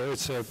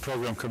 It's a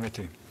program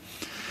committee.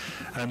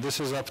 And this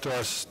is up to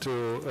us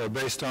to,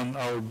 based on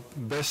our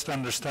best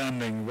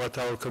understanding what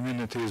our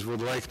communities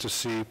would like to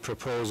see,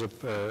 propose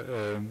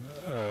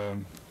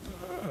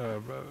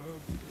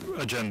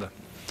agenda.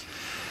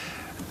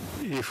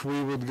 if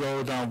we would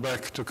go now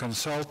back to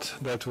consult,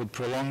 that would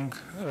prolong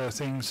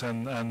things,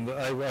 and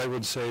I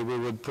would say we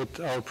would put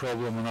our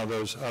problem on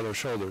other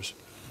shoulders.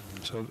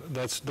 So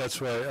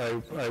that's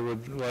why I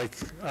would like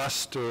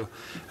us to,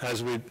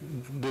 as we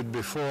did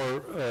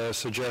before,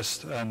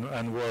 suggest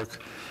and work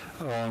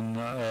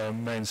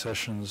on main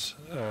sessions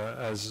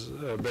as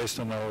based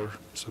on our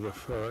sort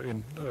of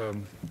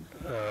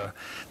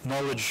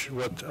knowledge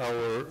what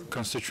our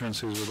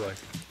constituencies would like.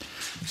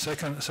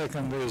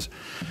 Second is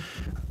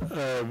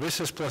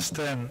Vices plus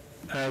 10,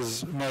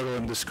 as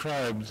Marilyn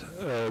described,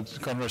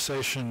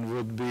 conversation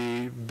would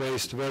be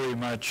based very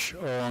much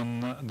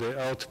on the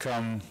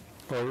outcome,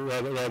 or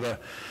rather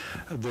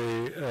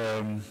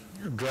the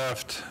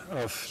draft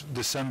of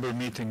December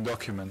meeting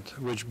document,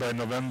 which by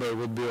November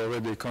would be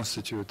already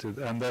constituted,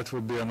 and that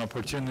would be an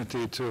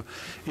opportunity to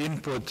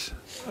input,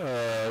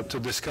 to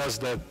discuss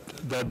that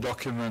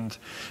document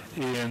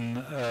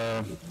in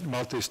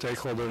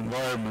multi-stakeholder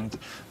environment,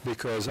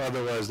 because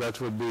otherwise that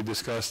would be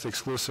discussed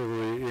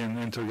exclusively in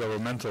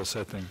intergovernmental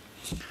setting.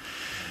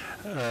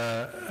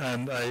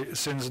 And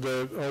since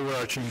the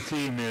overarching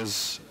theme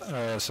is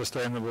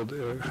sustainable,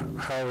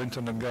 how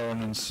internet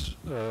governance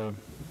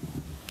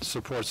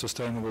supports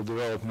sustainable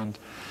development,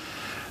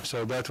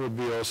 so that would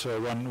be also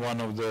one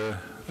of the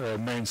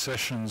main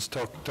sessions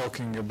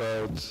talking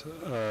about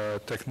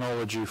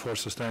technology for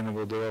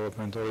sustainable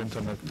development, or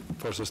internet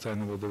for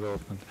sustainable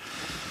development.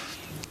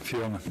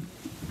 Fiona.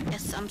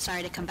 Yes, I'm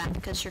sorry to come back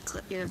because your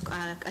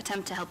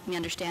attempt to help me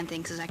understand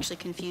things has actually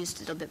confused a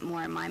little bit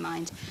more in my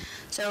mind.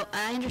 So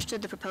I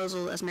understood the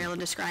proposal as Marilyn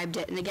described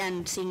it, and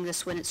again, seeing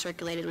this when it's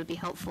circulated would be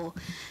helpful,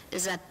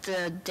 is that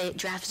the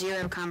draft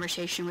 0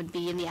 conversation would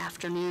be in the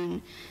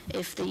afternoon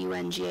if the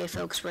UNGA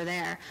folks were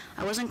there.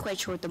 I wasn't quite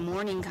sure what the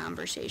morning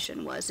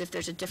conversation was, if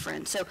there's a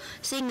difference. So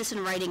seeing this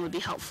in writing would be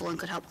helpful and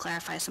could help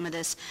clarify some of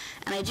this.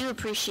 And I do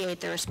appreciate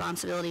the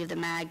responsibility of the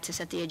MAG to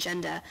set the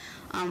agenda,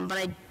 but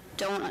I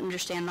don't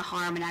understand the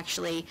harm in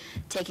actually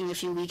taking a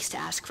few weeks to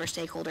ask for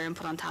stakeholder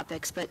input on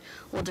topics, but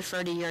we'll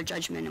defer to your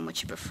judgment and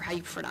what you prefer, how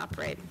you prefer to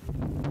operate.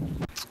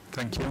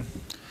 Thank you.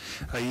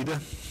 Aida?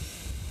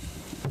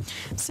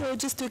 So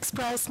just to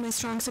express my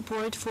strong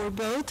support for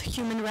both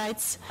human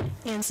rights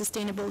and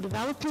sustainable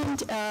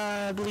development,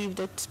 I believe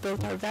that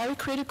both are very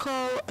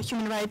critical.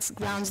 Human rights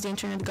grounds the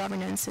internet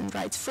governance and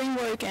rights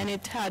framework, and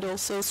it had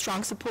also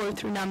strong support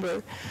through a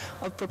number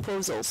of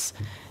proposals.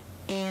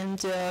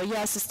 And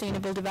yeah,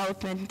 sustainable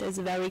development is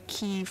very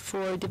key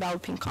for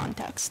developing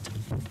context.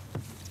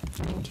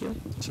 Thank you.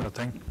 So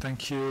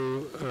thank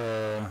you,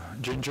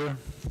 Ginger.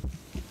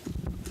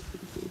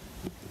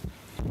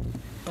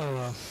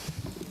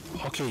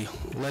 Okay,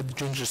 let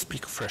Ginger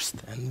speak first,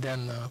 and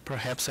then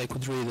perhaps I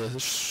could read a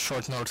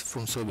short note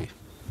from Subi.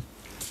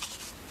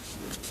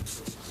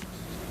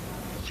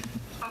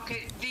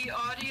 Okay, the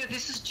audio,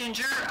 this is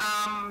Ginger.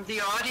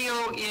 The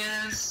audio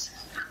is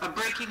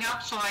breaking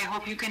up, so I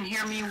hope you can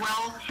hear me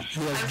well.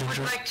 Yes, I would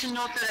like to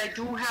note that I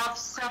do have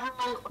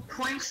several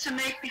points to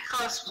make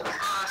because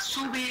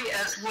Subi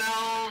as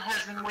well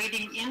has been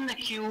waiting in the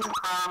queue.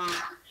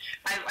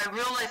 I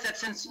realize that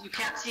since you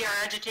can't see our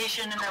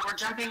agitation and that we're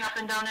jumping up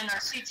and down in our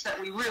seats, that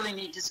we really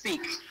need to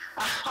speak.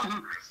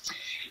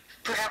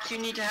 Perhaps you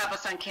need to have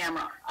us on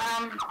camera.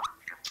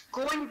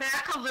 Going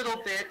back a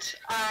little bit,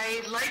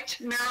 I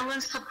liked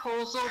Marilyn's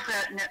proposal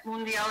that Net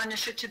Mundial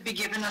Initiative be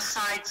given a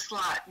side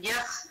slot.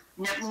 Yes,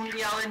 Net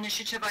Mundial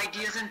Initiative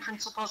ideas and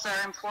principles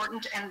are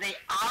important, and they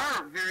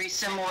are very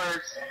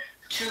similar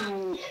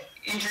to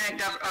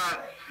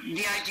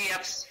the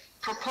IGF's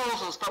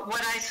proposals. But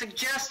what I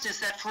suggest is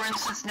that, for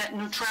instance, net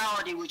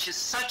neutrality, which is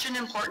such an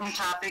important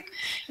topic,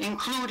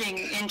 including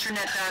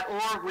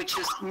internet.org, which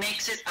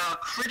makes it a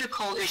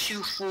critical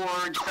issue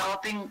for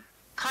developing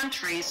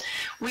countries,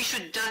 we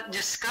should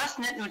discuss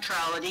net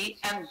neutrality,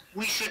 and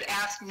we should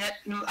ask Net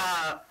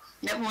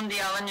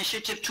Mundial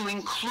Initiative to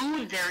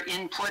include their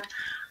input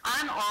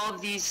on all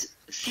of these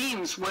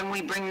themes when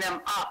we bring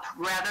them up,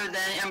 rather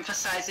than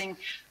emphasizing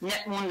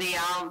Net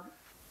Mundial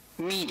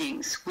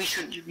meetings. We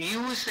should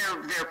use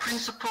their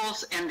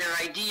principles and their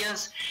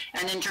ideas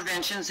and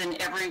interventions in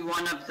every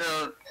one of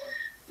the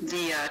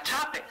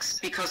topics,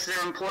 because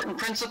they're important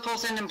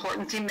principles and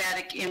important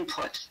thematic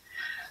input.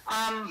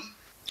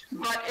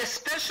 But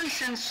especially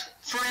since,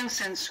 for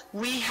instance,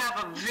 we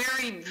have a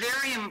very,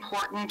 very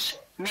important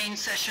main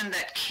session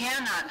that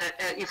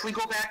if we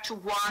go back to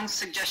Juan's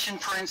suggestion,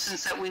 for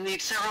instance, that we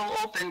leave several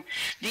open,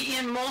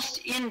 the most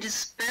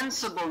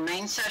indispensable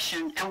main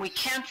session, and we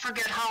can't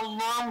forget how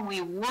long we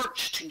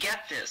worked to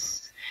get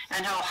this,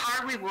 and how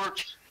hard we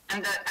worked,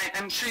 and that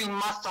I'm sure you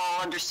must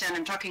all understand,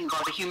 I'm talking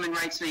about a human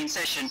rights main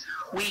session.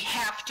 We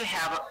have to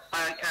have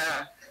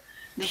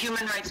the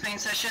human rights main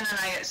session, and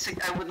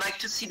I would like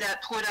to see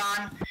that put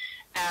on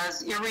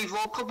as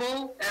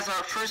irrevocable as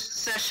our first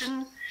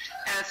session,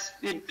 as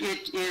it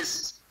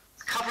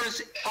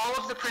covers all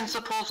of the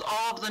principles,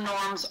 all of the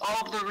norms,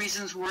 all of the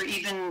reasons we're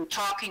even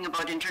talking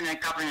about internet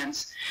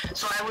governance.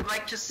 So I would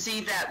like to see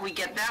that we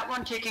get that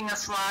one taking a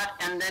slot,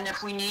 and then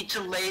if we need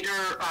to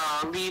later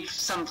leave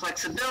some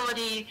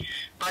flexibility,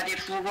 but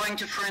if we're going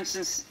to, for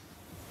instance,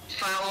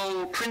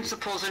 follow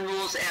principles and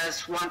rules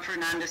as Juan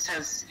Fernandez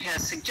has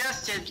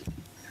suggested,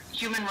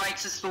 human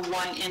rights is the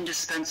one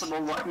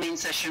indispensable main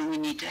session we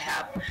need to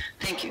have.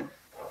 Thank you.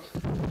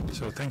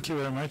 So thank you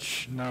very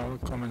much. Now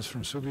comments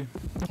from Subi.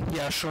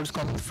 Yeah, short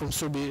comment from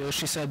Subi.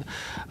 She said,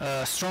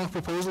 strong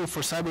proposal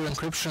for cyber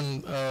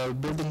encryption,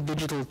 building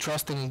digital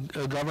trust and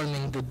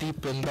governing the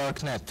deep and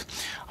dark net.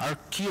 Our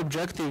key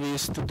objective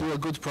is to do a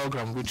good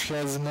program which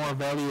has more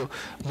value,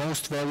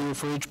 most value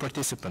for each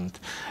participant.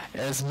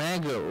 As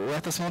MAG,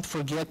 let us not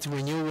forget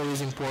renewal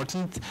is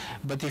important,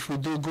 but if we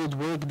do good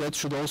work, that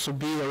should also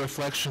be a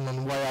reflection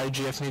on why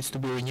IGF needs to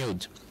be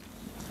renewed.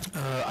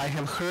 I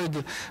have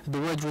heard the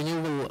word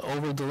renewal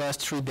over the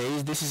last 3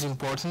 days. This is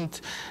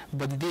important,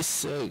 but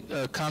this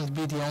can't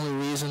be the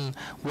only reason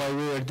why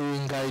we are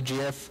doing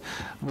IGF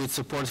with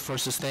support for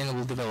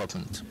sustainable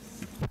development.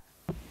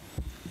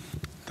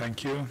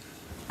 Thank you.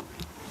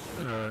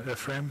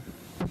 Ephraim?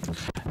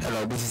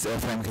 Hello, this is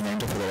Ephraim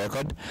Kenyanto for the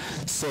record.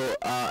 So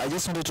I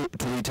just wanted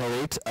to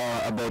reiterate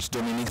about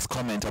Dominique's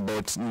comment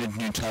about net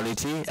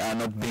neutrality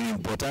not being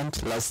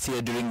important. Last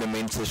year during the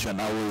main session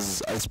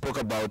I spoke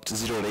about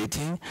zero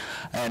rating,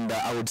 and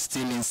I would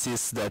still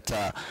insist that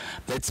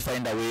let's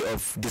find a way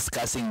of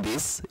discussing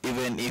this,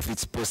 even if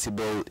it's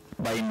possible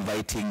by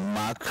inviting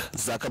Mark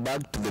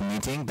Zuckerberg to the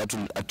meeting. That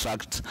will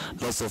attract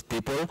lots of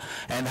people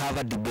and have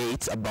a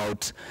debate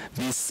about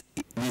this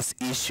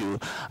issue.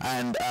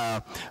 And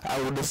I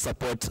would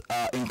support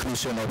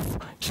inclusion of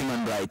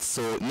human rights.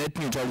 So net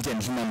neutrality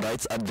and human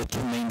rights are the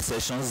two main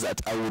sessions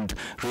that I would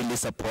really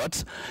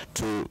support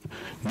to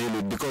deal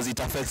with, because it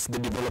affects the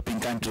developing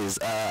countries.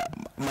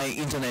 My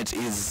internet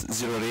is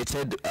zero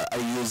rated. I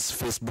use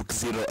Facebook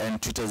zero and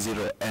Twitter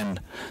zero, and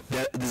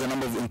there's a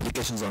number of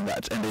implications on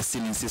that, and I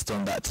still insist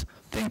on that.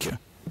 Thank you.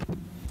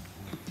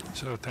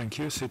 So thank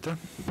you. Sita?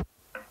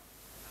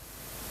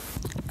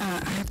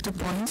 I have 2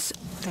 points.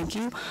 Thank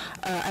you.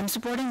 I'm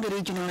supporting the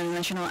regional and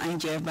national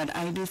IGF, but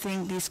I do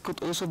think this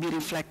could also be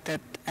reflected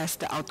as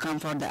the outcome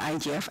for the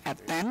IGF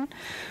at 10.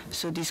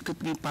 So this could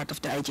be part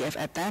of the IGF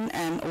at 10.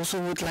 And also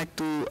would like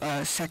to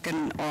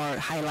second or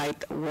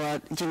highlight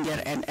what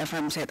Ginger and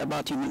Ephraim said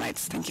about human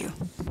rights. Thank you.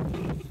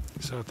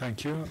 So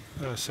thank you.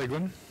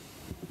 Segun?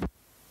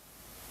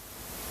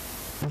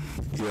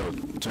 Yeah,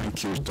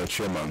 thank you, Mr.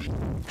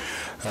 Chairman.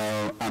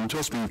 I'm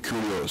just being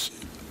curious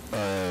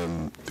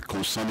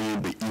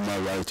concerning the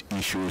human rights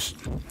issues.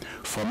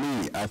 For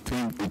me, I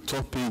think the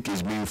topic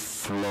is being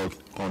flawed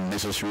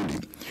unnecessarily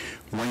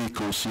when you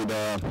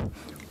consider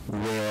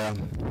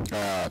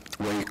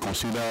when you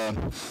consider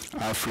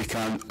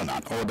African and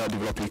other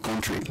developing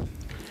countries.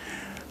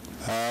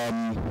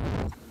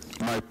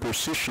 My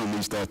position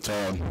is that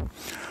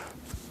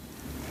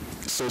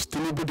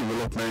sustainable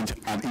development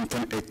and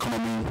internet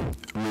economy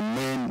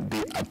remain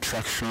the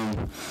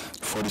attraction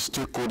for the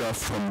stakeholder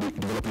from the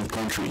developing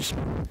countries.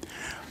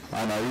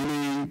 And I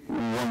really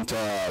want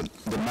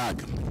the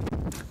MAG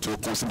to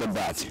consider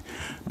that,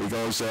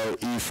 because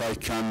if I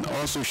can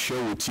also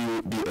share with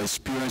you the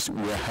experience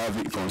we're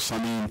having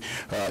concerning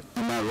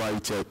human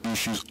rights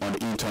issues on the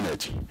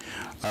internet.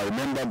 I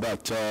remember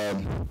that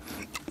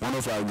one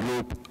of our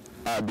group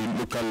at the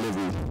local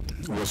level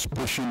was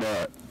pushing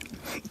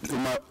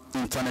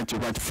internet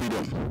right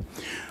freedom.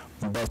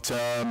 But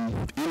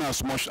in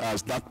as much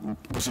as that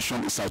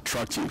position is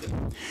attractive,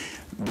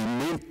 the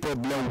main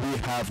problem we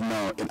have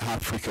now in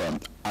Africa,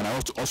 and I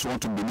also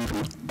want to believe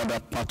in other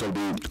parts of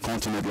the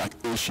continent like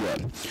Asia,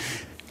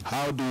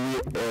 how can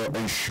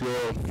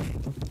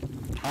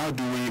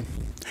we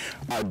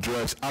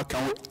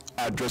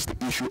address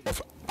the issue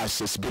of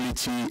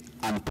accessibility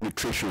and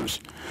penetrations?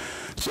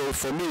 So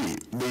for me,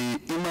 the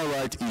human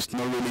right is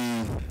not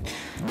really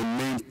the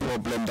main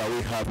problem that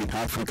we have in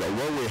Africa.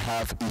 What we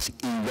have is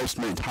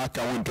investment. How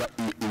can we drive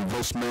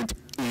investment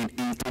in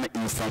internet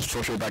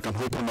infrastructure that can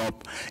open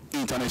up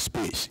internet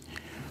space?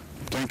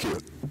 Thank you.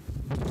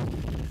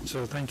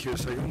 So thank you,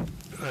 Segun.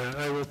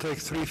 I will take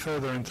 3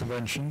 further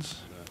interventions,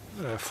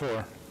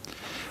 4,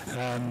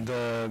 and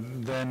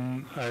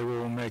then I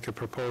will make a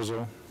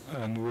proposal,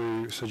 and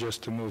we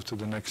suggest to move to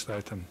the next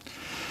item.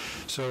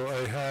 So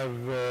I have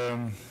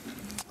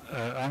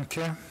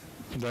Anke,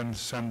 then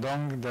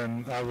Sandong,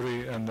 then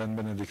Avri, and then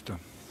Benedicto.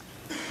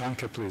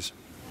 Anke, please.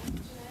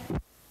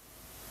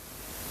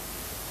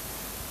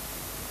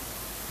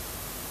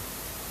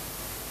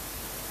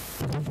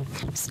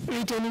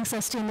 Retaining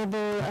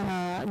sustainable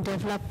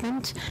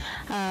development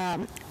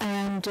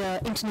and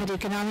internet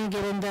economy,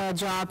 given the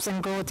jobs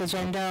and growth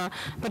agenda,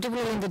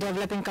 particularly in the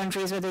developing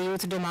countries where the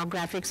youth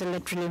demographics are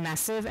literally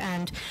massive,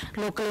 and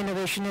local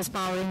innovation is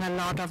powering a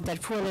lot of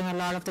that, fueling a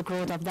lot of the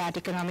growth of that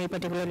economy,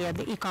 particularly at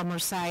the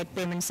e-commerce side,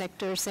 payment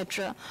sector,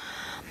 etc.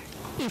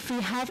 If we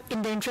have,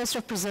 in the interest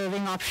of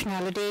preserving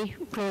optionality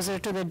closer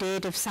to the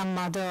date, if some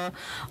other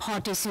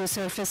hot issue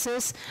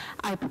surfaces,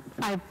 I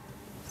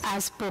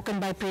as spoken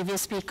by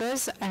previous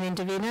speakers and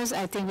interveners,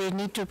 I think we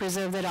need to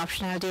preserve that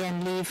optionality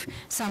and leave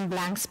some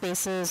blank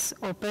spaces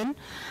open.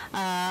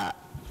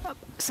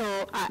 So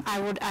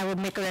I would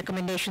make a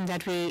recommendation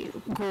that we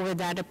go with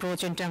that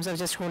approach in terms of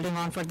just holding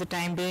on for the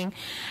time being.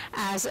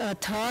 As a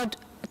third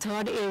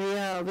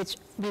area which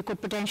we could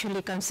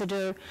potentially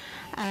consider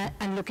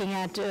and looking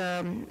at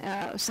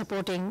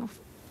supporting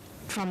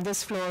from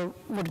this floor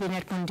would be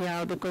Net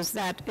Mundial, because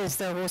that is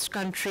the host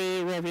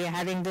country where we are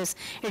having this.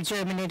 It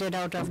germinated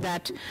out of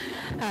that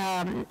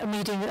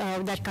meeting,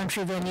 that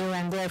country venue,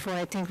 and therefore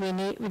I think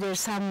there's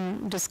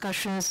some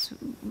discussions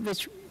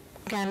which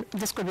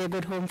this could be a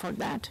good home for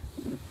that.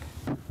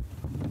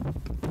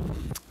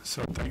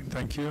 So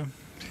thank you.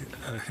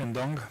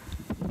 Hindong.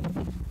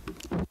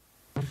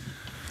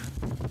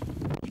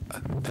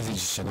 This is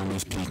Shadami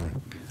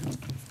speaking.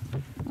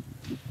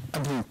 I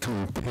think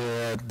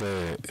compare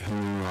the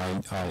human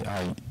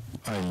right,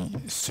 I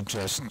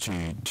suggest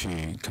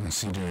to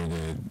consider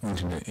the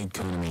internet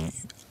economy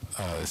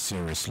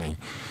seriously.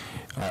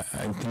 I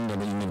think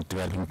that in the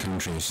developing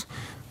countries,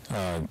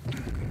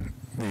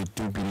 they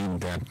do believe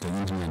that the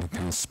internet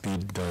can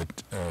speed the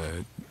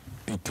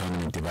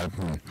economic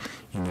development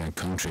in their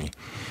country.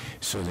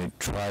 So they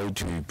try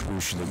to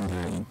push the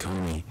internet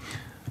economy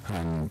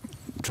and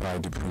try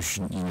to push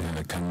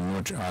internet can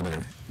merge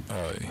other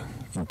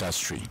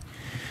industry.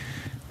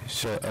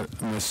 So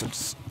my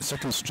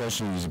second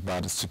suggestion is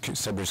about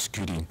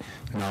cybersecurity.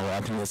 Now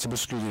I think that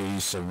cybersecurity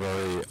is a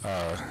very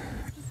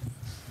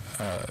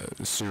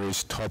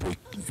serious topic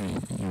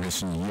in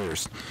recent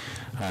years,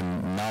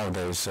 and now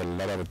there is a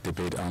lot of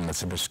debate on the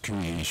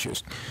cybersecurity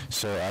issues.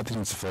 So I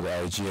think for the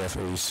IGF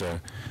it is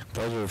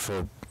better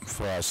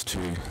for us to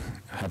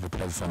have a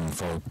platform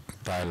for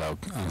dialogue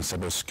on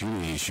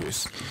cybersecurity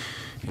issues,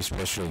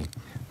 especially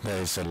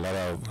there is a lot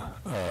of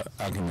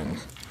argument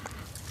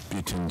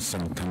between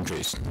some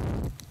countries.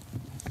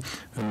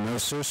 And my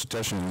third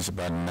suggestion is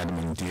about Net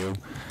Mundial.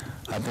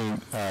 I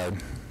think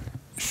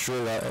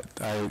sure that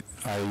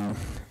I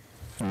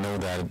know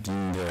that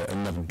in the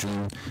end of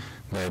June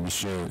that we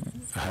should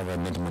have a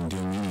Net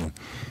Mundial meeting.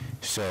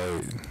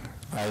 So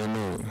I don't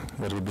know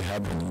what will be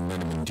happening in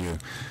Net Mundial,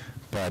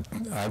 but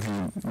I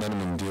think Net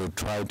Mundial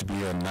try to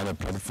be another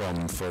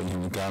platform for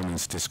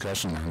government's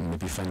discussion and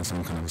maybe find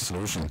some kind of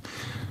solution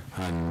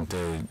and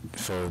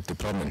for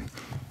deployment.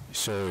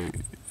 So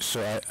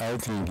I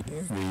think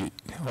we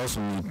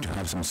also need to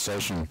have some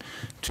session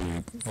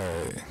to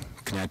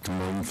connect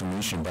more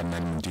information about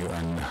Net Mundial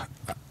and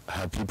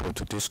have people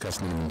to discuss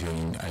Net Mundial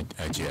in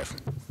IGF.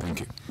 Thank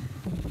you.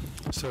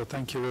 So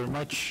thank you very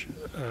much.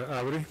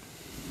 Avri?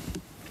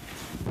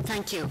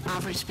 Thank you.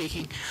 Alfred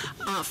speaking.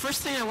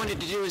 First thing I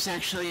wanted to do is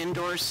actually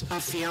endorse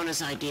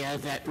Fiona's idea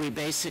that we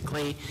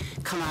basically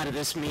come out of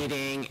this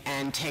meeting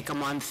and take a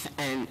month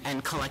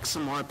and collect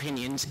some more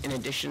opinions in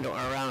addition to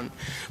our own.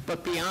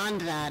 But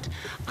beyond that,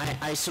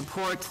 I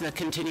support the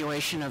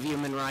continuation of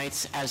human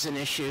rights as an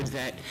issue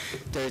that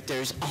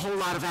there's a whole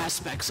lot of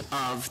aspects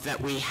of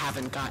that we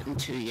haven't gotten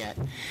to yet.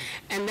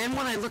 And then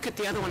when I look at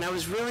the other one,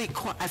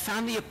 I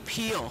found the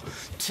appeal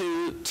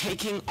to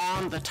taking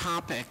on the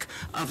topic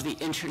of the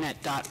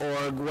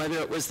internet.org, whether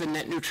it was the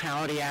net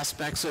neutrality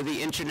aspects or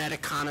the internet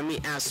economy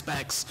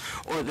aspects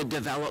or the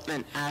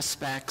development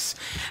aspects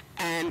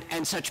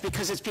and such,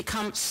 because it's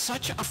become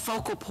such a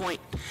focal point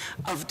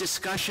of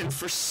discussion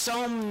for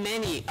so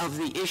many of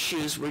the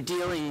issues we're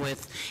dealing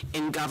with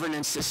in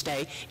governance this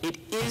day. It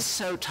is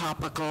so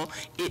topical,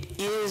 it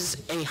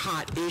is a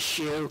hot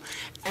issue,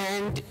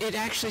 and it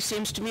actually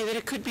seems to me that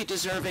it could be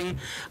deserving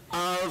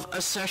of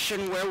a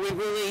session where we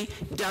really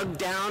dug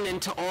down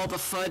into all the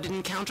FUD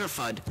and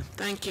counter-FUD.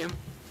 Thank you.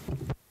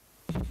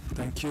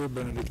 Thank you,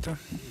 Benedicta.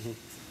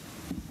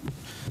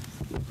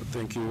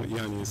 Thank you,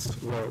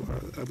 Yanis. Well,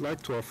 I'd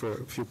like to offer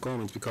a few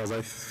comments because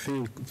I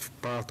think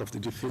part of the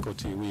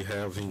difficulty we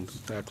have in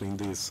tackling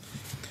this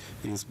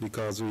is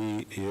because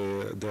we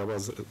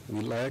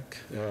lack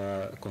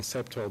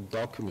conceptual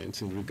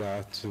documents in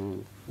regard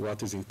to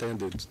what is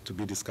intended to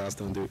be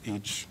discussed under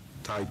each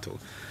title.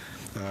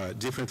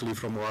 Differently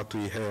from what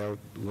we have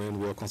when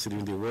we are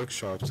considering the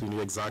workshops, we knew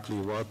exactly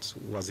what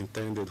was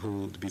intended,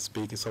 who would be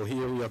speaking. So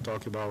here we are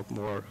talking about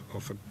more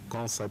of a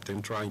concept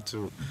and trying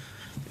to,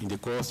 in the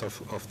course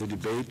of the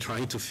debate,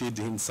 trying to feed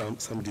in some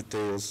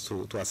details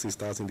to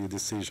assist us in the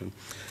decision.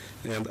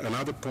 And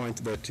another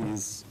point that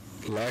is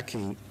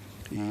lacking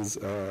is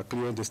a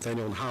clear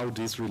understanding on how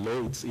this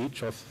relates,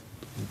 each of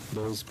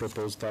those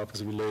proposed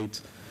topics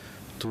relate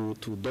to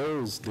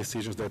those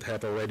decisions that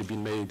have already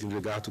been made in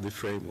regard to the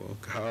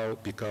framework.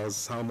 Because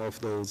some of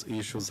those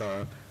issues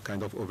are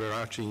kind of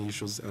overarching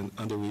issues and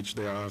under which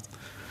there are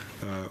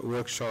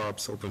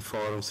workshops, open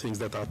forums, things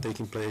that are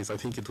taking place. I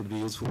think it would be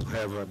useful to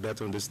have a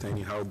better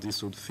understanding how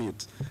this would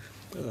fit.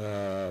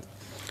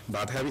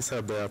 But having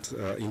said that,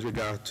 in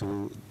regard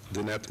to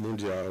the Net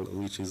Mundial,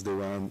 which is the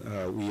one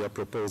we are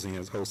proposing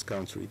as host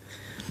country,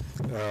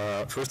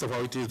 first of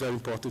all, it is very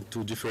important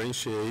to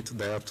differentiate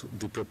that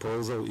the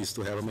proposal is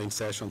to have a main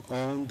session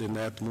on the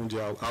Net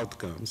Mundial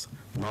outcomes,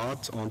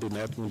 not on the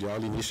Net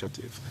Mundial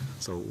initiative.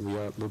 So we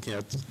are looking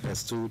at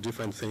as two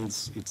different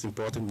things. It's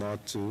important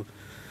not to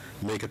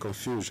make a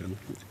confusion.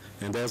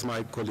 And as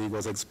my colleague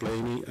was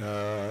explaining,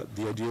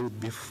 the idea would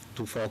be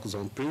to focus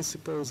on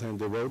principles and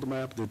the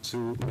roadmap, the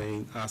two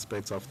main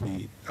aspects of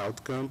the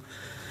outcome.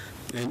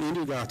 And in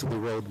regard to the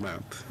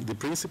roadmap, the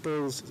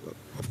principles,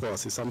 of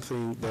course, is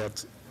something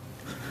that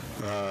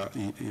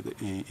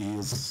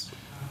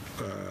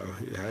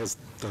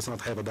does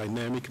not have a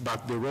dynamic,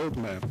 but the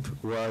roadmap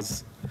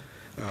was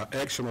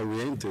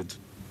action-oriented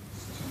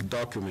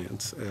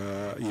document.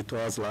 It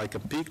was like a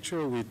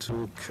picture we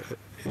took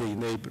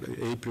in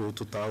April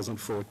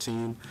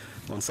 2014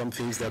 on some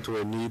things that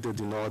were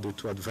needed in order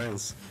to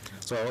advance.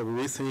 So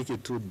we think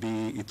it would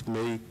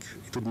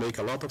make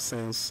a lot of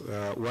sense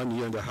 1.5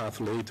 years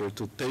later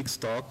to take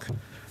stock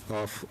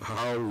of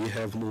how we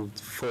have moved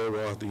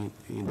forward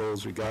in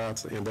those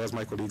regards. And as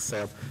my colleague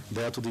said,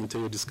 that would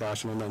entail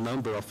discussion on a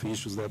number of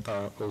issues that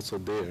are also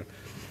there.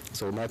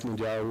 So Net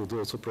Mundial would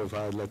also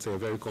provide, let's say, a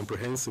very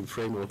comprehensive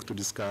framework to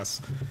discuss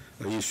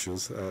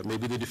issues.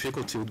 Maybe the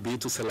difficulty would be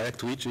to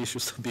select which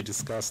issues to be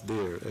discussed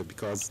there,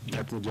 because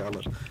Net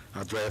Mundial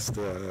addressed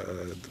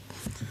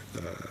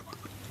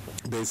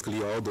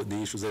basically all the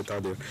issues that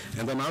are there.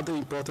 And another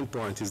important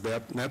point is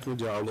that Net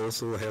Mundial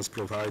also has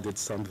provided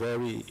some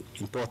very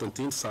important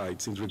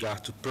insights in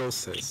regard to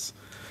process,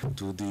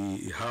 to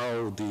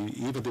how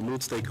even the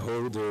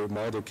multi-stakeholder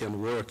model can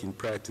work in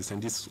practice,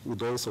 and this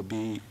would also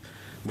be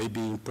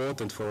maybe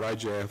important for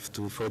IGF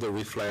to further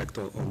reflect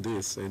on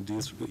this, and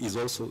this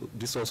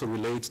also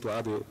relates to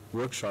other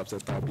workshops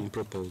that are being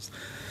proposed.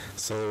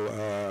 So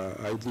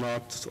I would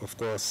not, of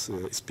course,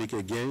 speak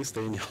against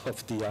any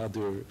of the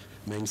other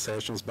main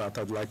sessions, but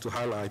I'd like to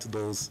highlight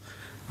those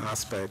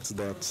aspects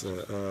that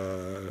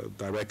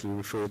directly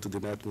refer to the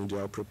Net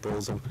Mundial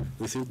proposal.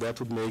 We think that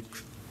would make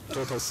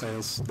total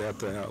sense,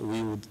 that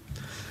we would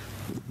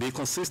be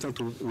consistent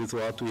with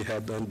what we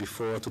had done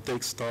before, to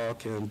take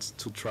stock and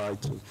to try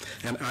to.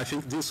 And I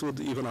think this would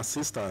even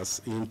assist us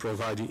in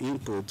providing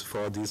input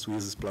for this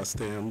WISIS plus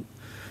 10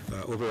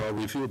 overall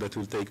review that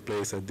will take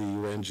place at the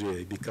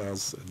UNGA,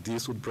 because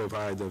this would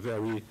provide a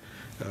very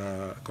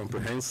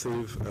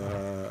comprehensive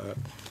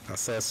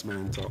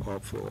assessment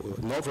of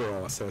an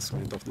overall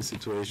assessment of the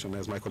situation.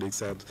 As my colleague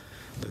said,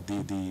 it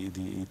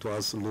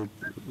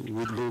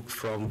would look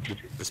from the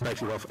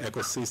perspective of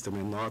ecosystem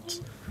and not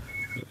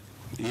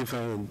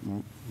even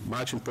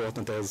much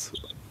important as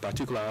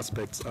particular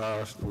aspects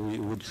are. We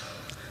would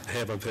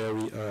have a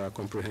very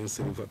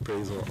comprehensive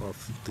appraisal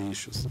of the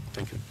issues.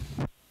 Thank you.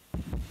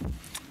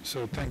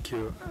 So thank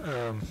you.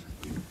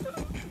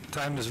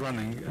 Time is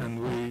running,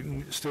 and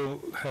we still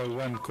have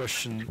one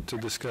question to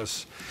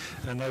discuss,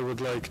 and I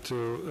would like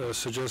to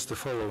suggest the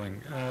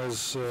following.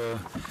 As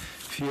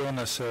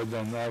Fiona said,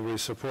 and we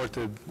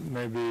supported,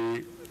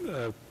 maybe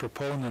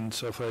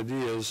proponents of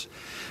ideas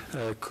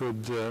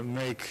could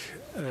make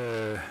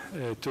a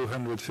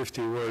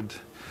 250-word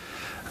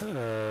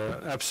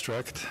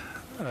abstract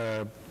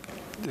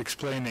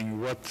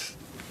explaining what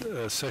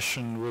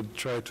session would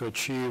try to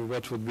achieve,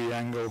 what would be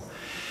angle,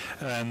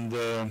 and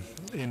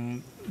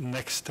in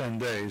next 10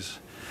 days,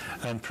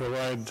 and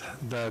provide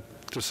that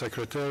to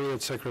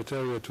Secretariat.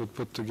 Secretariat would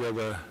put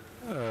together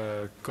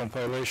a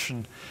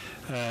compilation,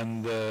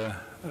 and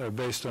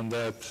based on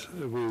that,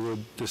 we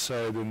would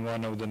decide in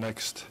one of the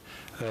next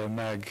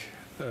MAG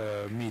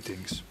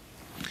meetings.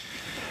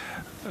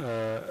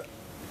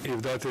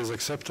 If that is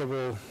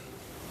acceptable,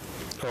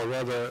 or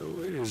rather,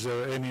 is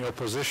there any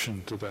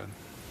opposition to that?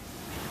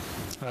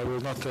 I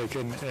will not take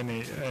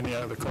any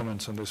other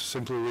comments on this.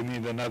 Simply, we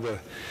need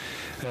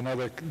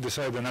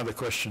decide another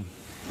question.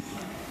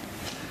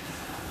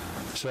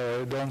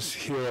 So I don't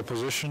hear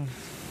opposition.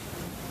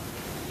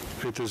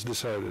 It is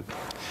decided.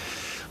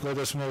 Let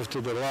us move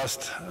to the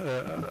last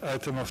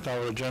item of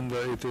our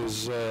agenda. It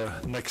is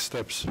next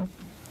steps.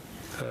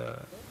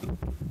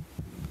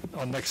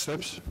 On next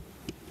steps,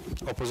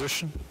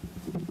 opposition?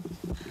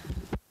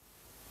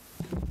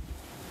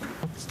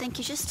 Thank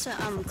you. Just to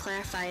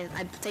clarify,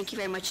 I thank you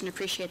very much and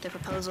appreciate the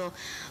proposal,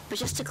 but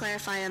just to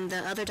clarify on the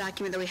other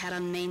document that we had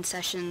on main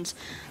sessions,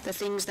 the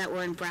things that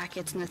were in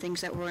brackets and the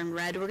things that were in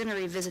red, we're going to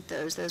revisit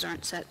those. Those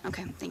aren't set.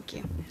 Okay, thank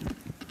you.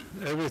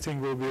 Everything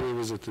will be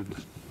revisited.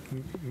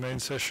 Main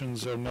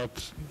sessions are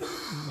not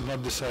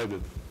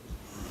decided.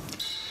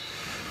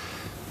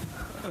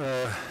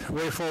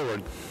 Way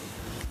forward.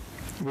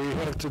 We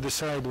have to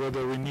decide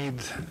whether we need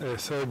a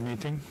third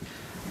meeting,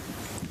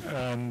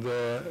 and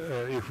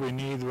if we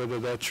need, whether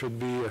that should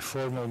be a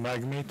formal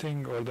MAG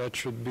meeting, or that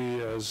should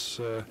be, as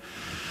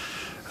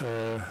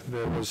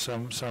there was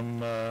some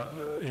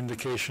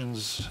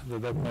indications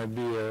that might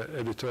be an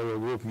editorial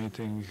group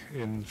meeting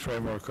in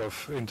framework of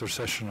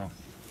intersessional.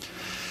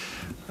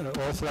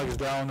 All flags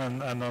down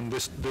and on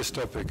this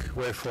topic,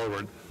 way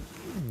forward.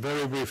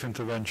 very brief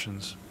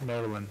interventions.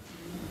 Marilyn.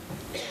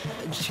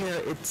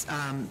 Chair, it's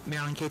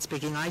Marilyn Kate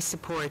speaking. I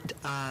support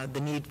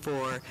the need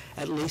for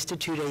at least a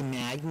 2-day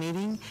MAG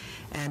meeting,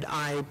 and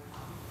I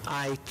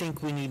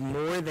think we need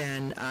more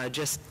than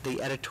just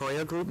the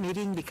editorial group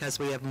meeting because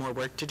we have more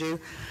work to do.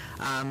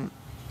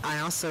 I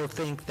also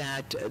think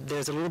that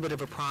there's a little bit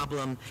of a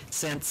problem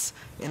since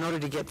in order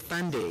to get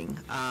funding,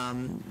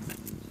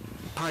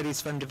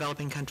 parties from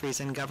developing countries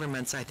and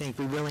governments, I think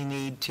we really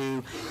need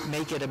to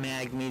make it a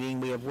MAG meeting.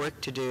 We have work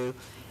to do.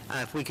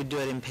 If we could do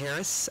it in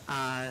Paris,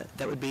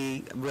 that would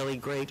be really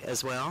great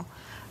as well.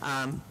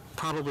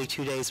 Probably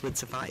 2 days would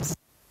suffice.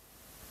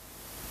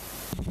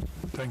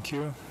 Thank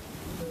you.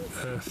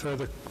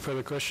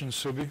 Further questions,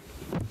 Subi?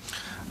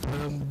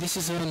 This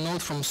is a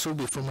note from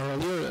Subi from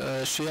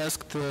earlier. She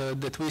asked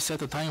that we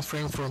set a time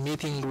frame for a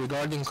meeting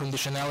regarding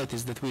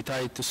conditionalities that we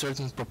tied to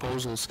certain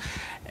proposals,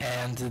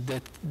 and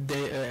that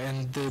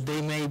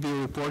they may be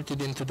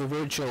reported into the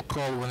virtual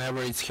call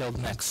whenever it's held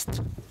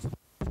next.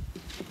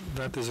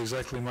 That is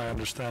exactly my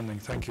understanding.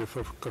 Thank you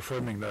for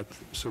confirming that,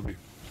 Subi.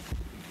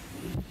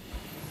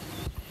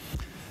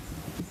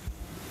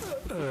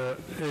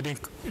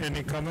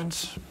 Any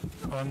comments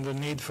on the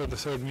need for the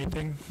third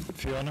meeting?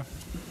 Fiona?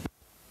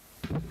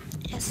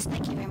 Yes,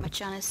 thank you very much,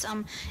 Jonas.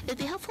 It'd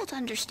be helpful to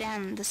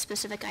understand the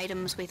specific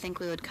items we think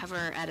we would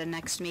cover at a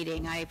next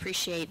meeting. I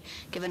appreciate,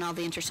 given all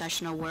the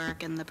intercessional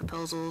work and the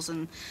proposals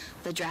and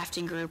the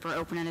drafting group or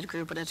open-ended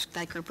group, but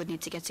that group would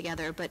need to get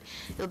together. But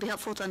it would be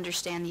helpful to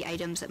understand the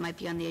items that might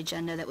be on the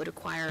agenda that would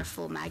require a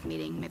full MAG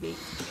meeting, maybe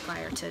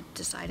prior to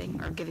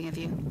deciding or giving a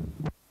view.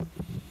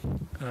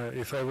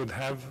 If I would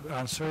have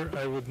answer,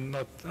 I would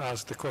not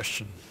ask the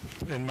question.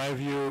 In my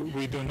view,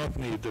 we do not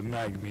need the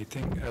MAG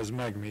meeting as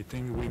MAG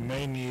meeting. We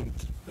may need,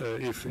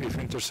 if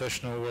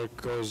intercessional work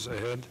goes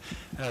ahead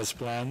as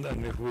planned,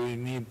 and if we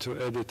need to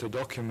edit a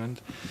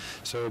document,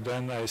 so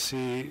then I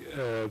see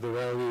the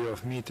value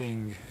of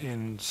meeting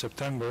in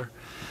September,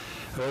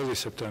 early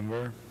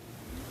September,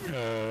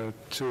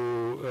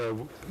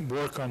 to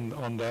work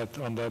on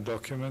that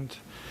document,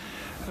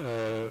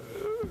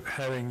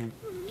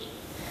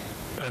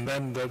 and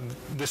then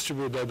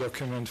distribute that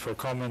document for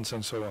comments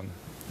and so on.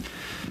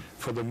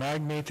 For the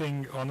MAG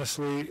meeting,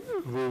 honestly,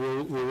 we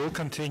will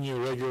continue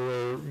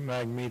regular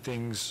MAG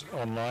meetings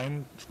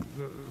online,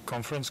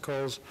 conference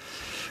calls.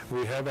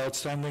 We have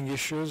outstanding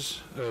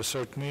issues,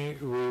 certainly.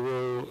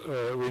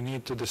 We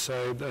need to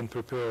decide and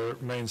prepare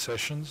main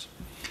sessions.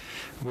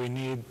 We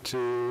need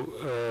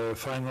to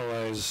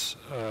finalize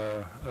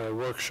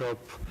workshop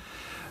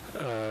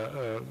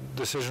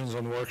decisions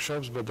on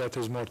workshops, but that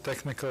is more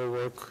technical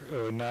work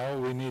now.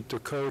 We need to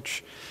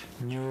coach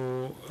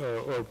new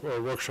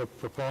or workshop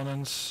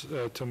proponents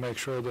to make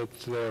sure that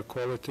there are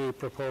quality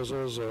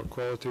proposals or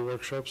quality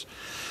workshops.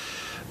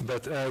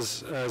 But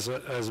as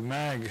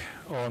MAG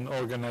on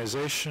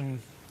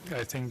organization,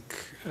 I think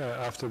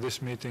after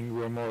this meeting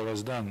we're more or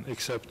less done,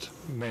 except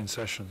main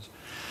sessions.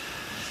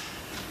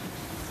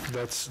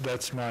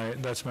 That's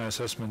my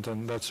assessment,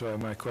 and that's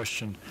my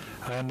question.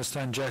 I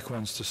understand Jack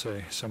wants to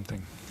say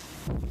something.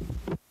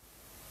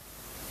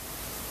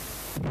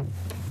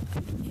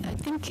 I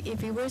think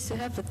if we were to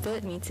have a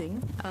third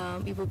meeting,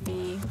 it would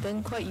be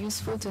then quite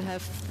useful to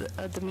have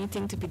the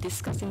meeting to be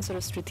discussing sort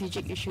of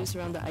strategic issues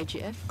around the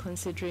IGF,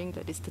 considering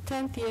that it's the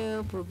 10th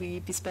year, we'll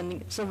be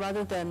spending, so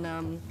rather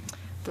than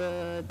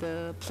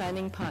the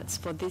planning parts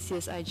for this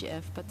year's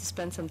IGF, but to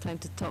spend some time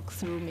to talk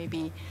through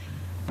maybe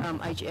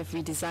IGF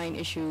redesign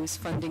issues,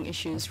 funding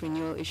issues,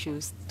 renewal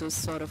issues, those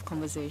sort of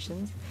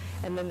conversations.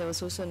 And then there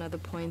was also another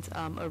point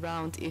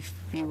around if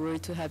we were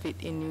to have it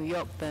in New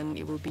York, then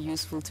it would be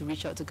useful to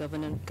reach out to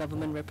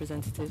government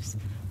representatives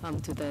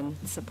to then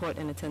support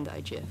and attend the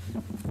IGF.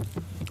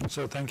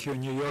 So thank you.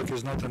 New York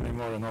is not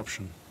anymore an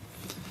option.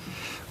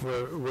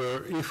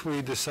 Where if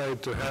we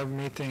decide to have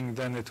meeting,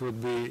 then it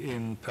would be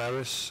in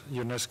Paris.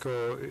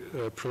 UNESCO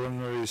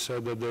preliminary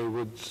said that they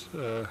would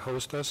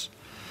host us.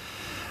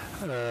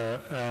 That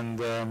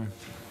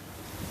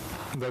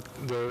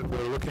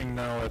we're looking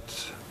now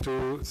at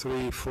 2,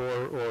 3, 4,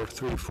 or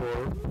 3,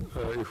 4,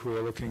 if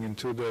we're looking in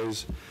 2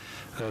 days,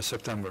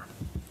 September.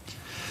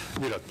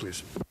 Virat,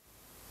 please.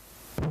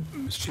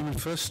 Mr. Chairman,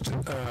 first,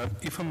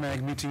 if a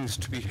MAG meeting is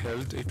to be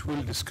held, it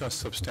will discuss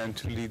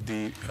substantially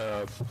the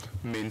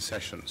main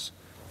sessions.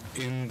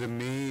 In the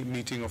May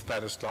meeting of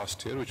Paris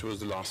last year, which was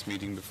the last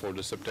meeting before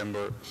the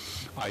September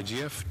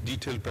IGF,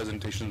 detailed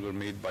presentations were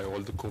made by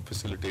all the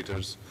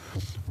co-facilitators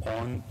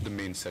on the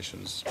main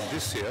sessions.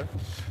 This year,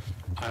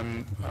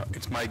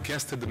 it's my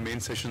guess that the main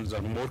sessions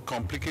are more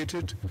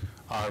complicated,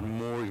 are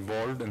more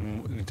involved,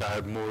 and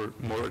require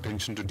more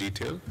attention to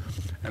detail.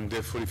 And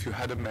therefore, if you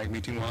had a MAG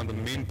meeting, one of the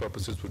main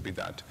purposes would be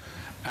that.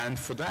 And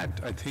for that,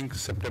 I think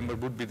September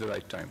would be the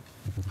right time.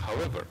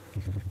 However,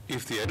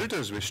 if the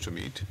editors wish to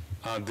meet,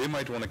 they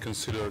might want to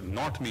consider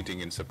not meeting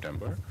in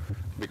September,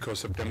 because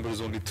September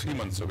is only 3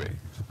 months away.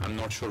 I'm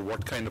not sure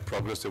what kind of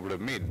progress they would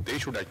have made. They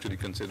should actually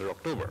consider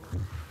October,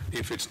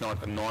 if it's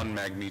not a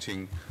non-MAG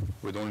meeting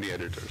with only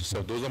editors.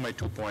 So those are my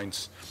 2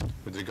 points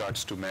with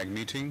regards to MAG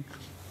meeting,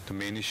 the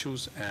main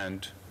issues,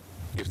 and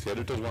if the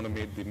editors want to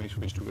make, we may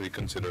wish to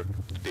reconsider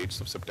the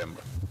dates of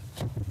September.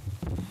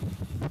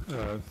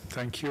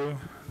 Thank you.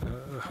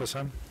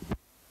 Hassan?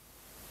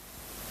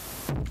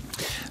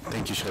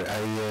 Thank you, Chair.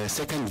 I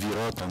second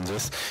Virat on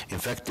this. In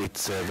fact,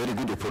 it's a very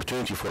good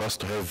opportunity for us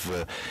to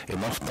have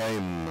enough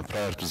time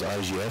prior to the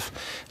IGF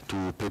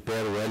to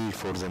prepare well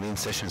for the main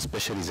session,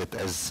 especially that,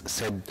 as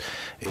said,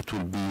 it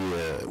will be,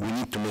 we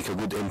need to make a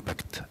good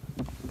impact.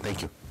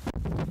 Thank you.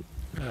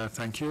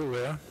 Thank you.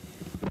 Leah?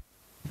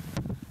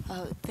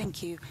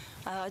 Thank you.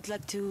 I'd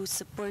like to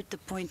support the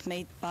point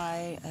made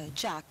by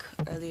Jack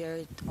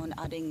earlier on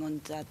adding on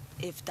that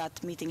if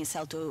that meeting is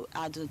held to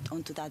add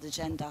onto that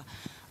agenda,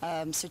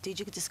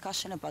 strategic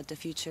discussion about the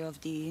future of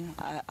the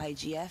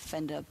IGF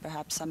and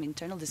perhaps some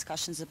internal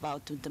discussions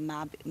about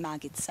the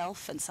MAG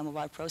itself and some of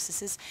our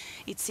processes.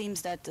 It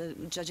seems that,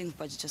 judging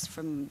by just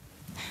from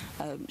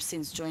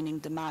since joining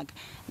the MAG,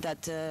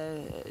 that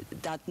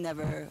that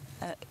never,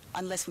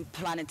 unless we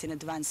plan it in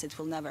advance, it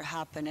will never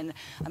happen. And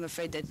I'm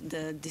afraid that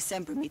the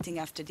December meeting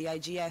after the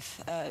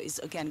IGF is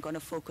again going to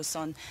focus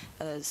on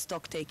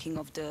stock taking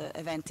of the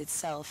event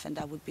itself, and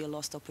that would be a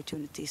lost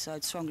opportunity. So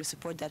I'd strongly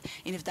support that.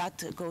 And if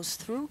that goes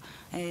through,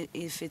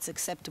 if it's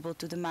acceptable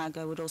to the MAG,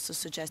 I would also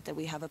suggest that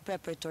we have a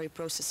preparatory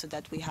process so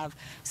that we have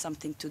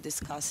something to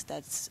discuss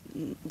that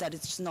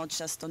it's not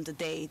just on the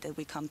day that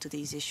we come to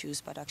these issues,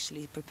 but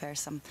actually prepare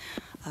some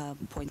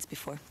points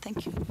before.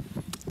 Thank you.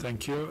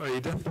 Thank you.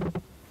 Aida?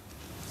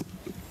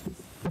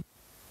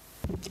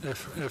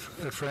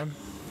 Ephraim?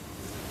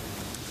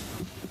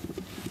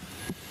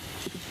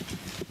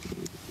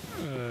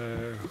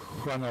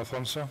 Juan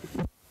Alfonso?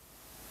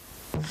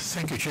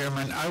 Thank you,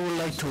 Chairman. I would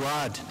like to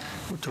add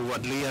to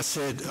what Leah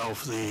said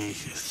of the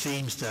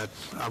themes that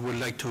I would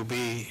like to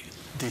be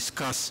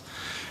discussed.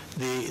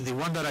 The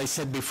one that I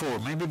said before,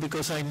 maybe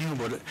because I knew,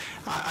 but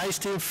I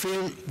still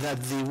feel that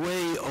the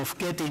way of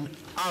getting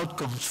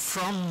outcomes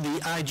from the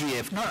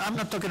IGF, I'm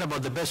not talking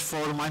about the best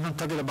forum, I'm not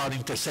talking about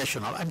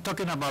intersessional, I'm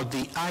talking about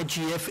the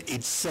IGF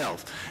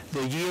itself,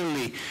 the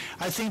yearly.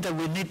 I think that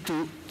we need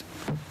to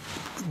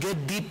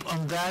get deep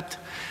on that,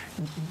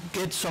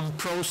 get some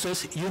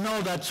process. You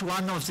know, that's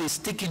one of the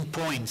sticking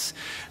points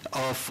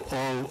on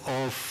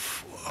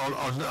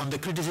the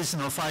criticism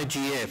of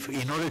IGF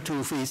in order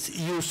to its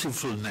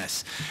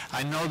usefulness.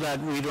 I know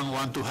that we don't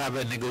want to have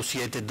a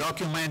negotiated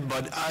document,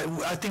 but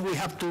I think we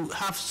have to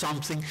have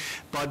something.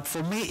 But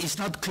for me, it's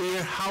not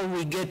clear how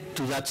we get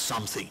to that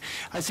something.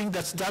 I think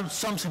that's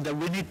something that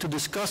we need to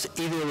discuss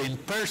either in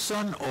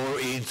person or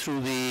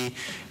through the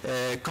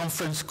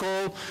conference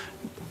call.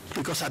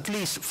 Because at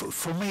least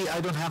for me,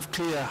 I don't have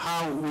clear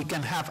how we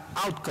can have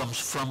outcomes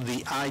from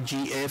the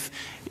IGF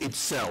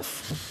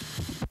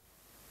itself.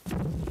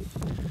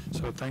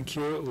 So thank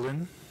you.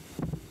 Lynn?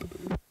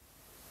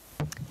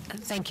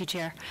 Thank you,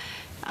 Chair.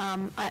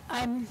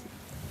 I'm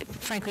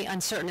frankly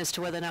uncertain as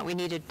to whether or not we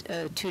needed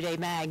a two-day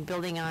MAG,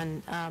 building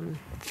on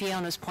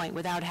Fiona's point,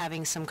 without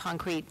having some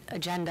concrete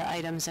agenda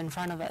items in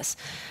front of us.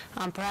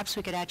 Perhaps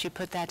we could actually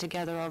put that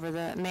together over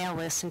the mail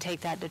list and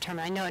take that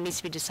determined. I know it needs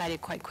to be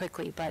decided quite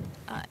quickly, but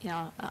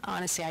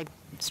honestly, I'm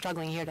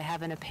struggling here to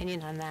have an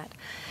opinion on that.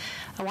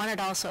 I wanted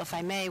also, if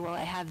I may, while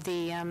I have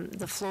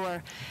the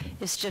floor,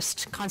 is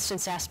just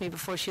Constance asked me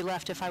before she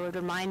left if I would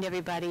remind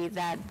everybody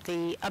that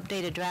the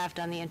updated draft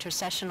on the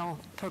intercessional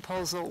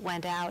proposal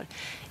went out.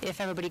 If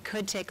everybody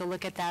could take a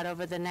look at that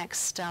over the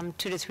next 2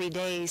 to 3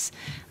 days,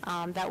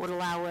 that would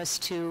allow us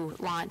to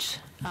launch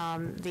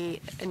the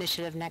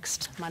initiative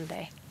next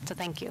Monday. So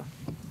thank you.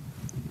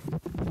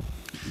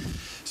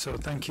 So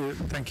thank you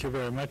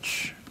very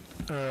much.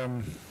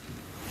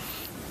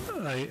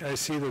 I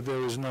see that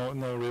there is no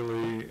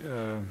really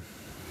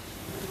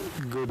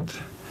good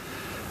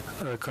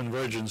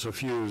convergence of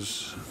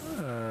views,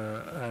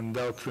 and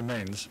doubt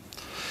remains.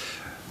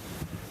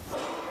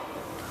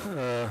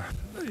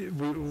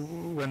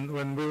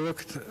 When we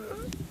looked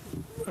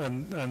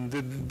and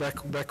did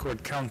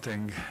backward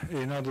counting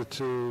in order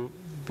to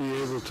be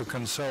able to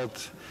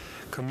consult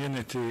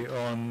community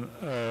on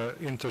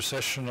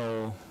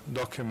intercessional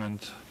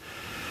document,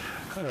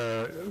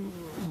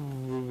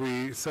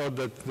 we thought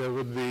that there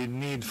would be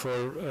need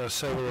for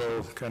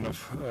several kind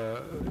of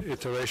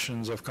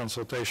iterations of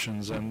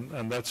consultations,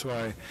 and that's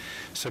why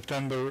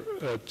September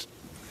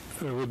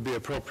would be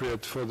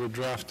appropriate for the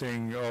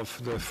drafting of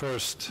the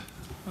first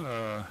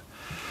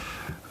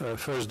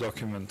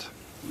document,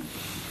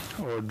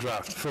 or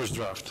first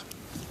draft.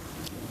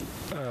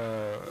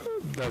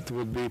 That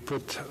would be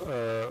put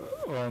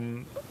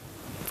on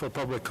for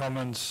public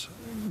comments,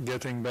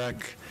 getting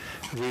back,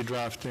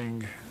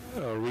 redrafting,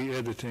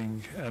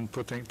 re-editing, and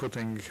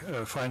putting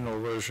a final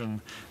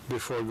version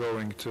before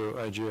going to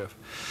IGF.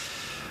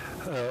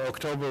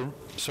 October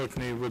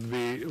certainly would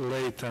be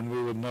late, and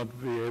we would not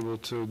be able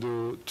to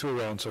do 2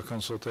 rounds of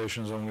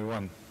consultations, only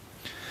one.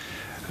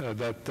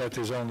 That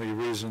is only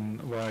reason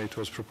why it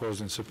was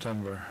proposed in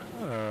September.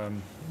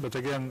 But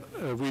again,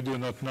 we do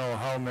not know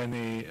how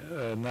many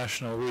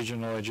national,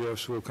 regional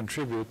IGFs will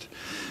contribute,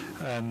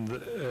 and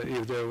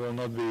if there will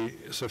not be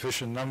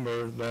sufficient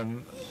number,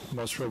 then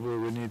most probably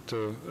we need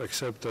to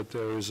accept that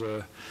there is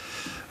a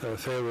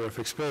failure of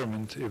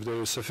experiment. If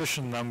there is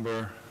sufficient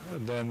number,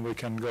 then we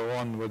can go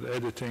on with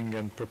editing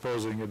and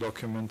proposing a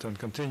document and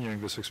continuing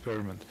this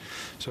experiment.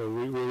 So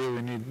we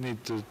really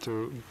need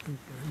to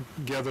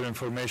gather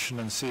information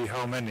and see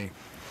how many.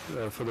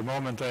 For the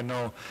moment, I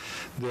know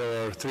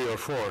there are 3 or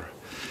 4.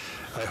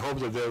 I hope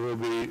that there will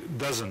be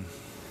dozen,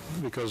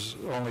 because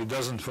only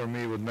dozen for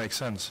me would make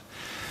sense.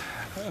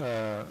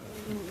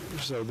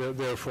 So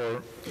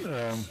therefore,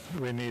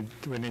 we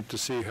need to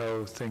see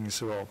how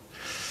things evolve.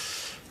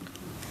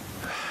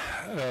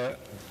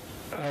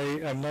 I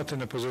am not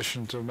in a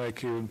position to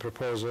make even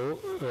proposal,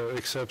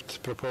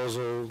 except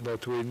proposal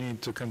that we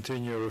need to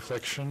continue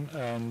reflection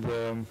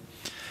and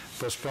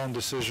postpone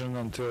decision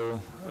until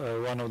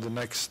one of the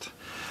next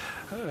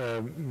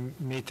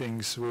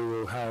meetings we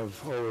will have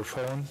over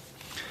phone.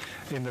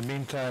 In the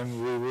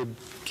meantime, we would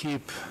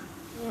keep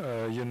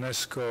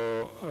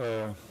UNESCO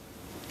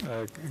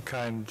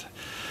kind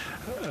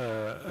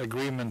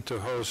agreement to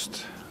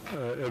host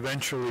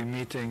eventually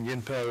meeting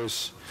in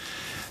Paris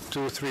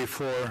 2, 3,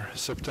 4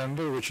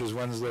 September, which is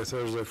Wednesday,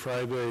 Thursday,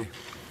 Friday,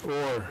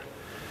 or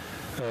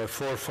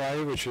 4,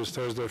 5, which is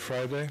Thursday,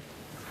 Friday,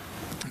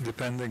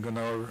 depending on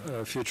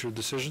our future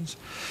decisions.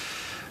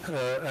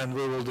 And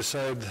we will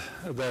decide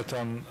that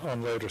on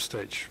later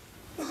stage.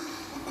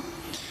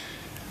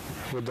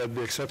 Would that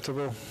be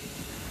acceptable?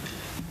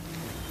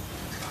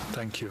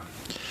 Thank you.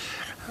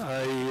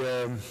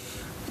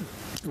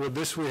 With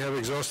this, we have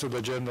exhausted the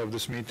agenda of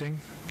this meeting,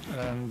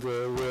 and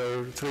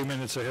we're 3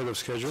 minutes ahead of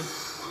schedule,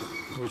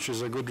 which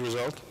is a good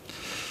result.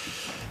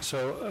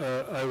 So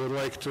I would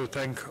like to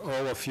thank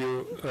all of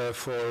you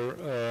for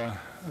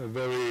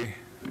very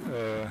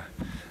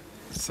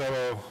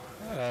thorough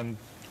and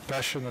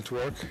passionate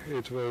work.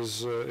 It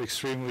was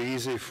extremely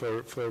easy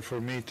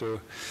for me to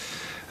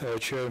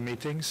chair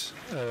meetings,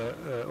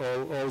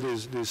 all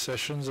these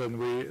sessions, and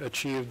we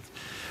achieved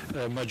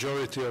a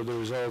majority of the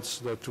results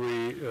that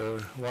we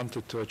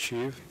wanted to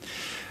achieve.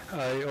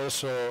 I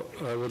also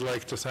would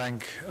like to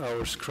thank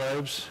our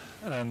scribes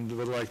and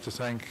would like to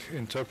thank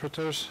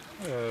interpreters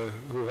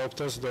who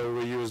helped us, though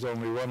we used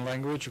only one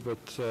language,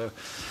 but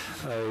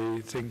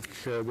I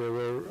think there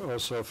were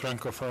also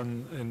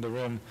Francophone in the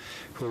room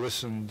who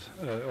listened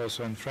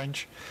also in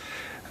French,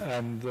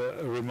 and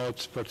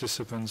remote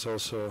participants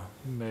also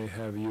may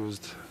have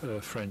used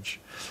French.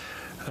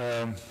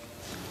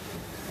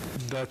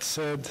 That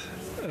said,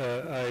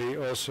 I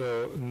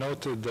also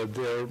noted that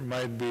there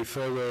might be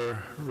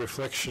further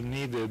reflection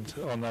needed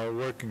on our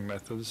working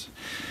methods.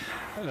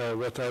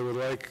 What I would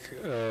like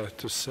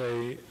to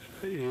say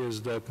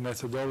is that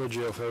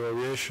methodology of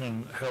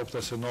evaluation helped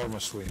us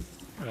enormously.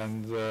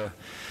 And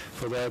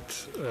for that,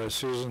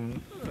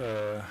 Susan,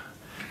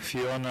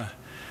 Fiona,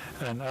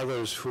 and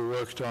others who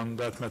worked on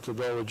that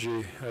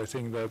methodology, I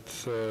think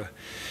that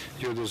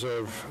you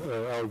deserve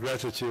our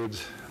gratitude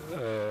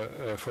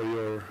for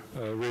your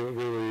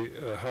really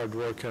hard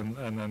work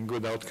and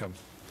good outcome.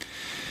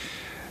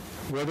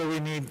 Whether we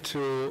need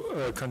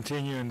to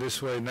continue in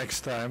this way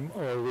next time,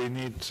 or we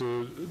need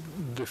to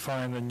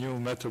define a new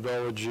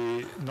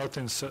methodology, not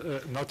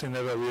in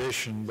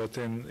evaluation, but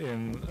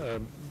in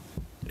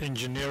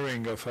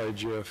engineering of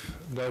IGF,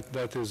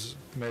 that is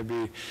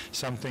maybe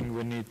something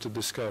we need to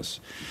discuss.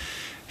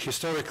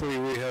 Historically,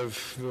 we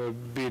have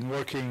been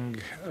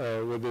working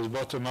with this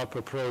bottom-up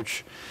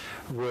approach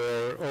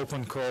where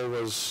open call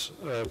was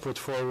put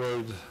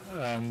forward,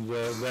 and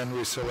then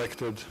we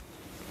selected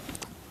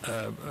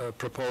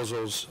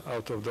proposals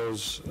out of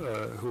those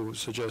who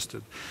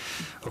suggested.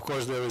 Of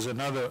course, there is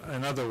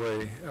another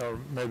way, or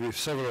maybe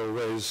several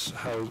ways,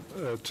 how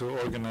to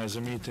organize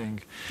a meeting,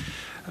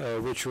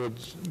 which would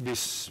be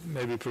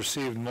maybe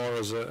perceived more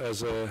as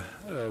a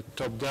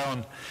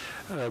top-down,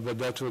 but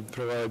that would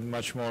provide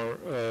much more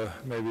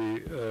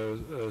maybe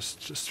a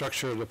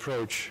structured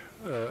approach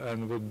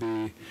and would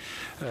be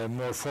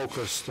more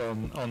focused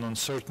on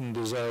certain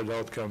desired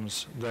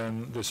outcomes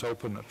than this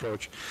open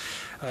approach.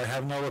 I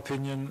have no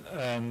opinion,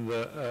 and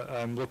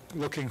I'm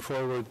looking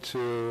forward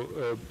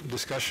to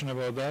discussion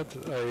about that.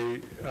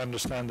 I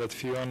understand that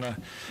Fiona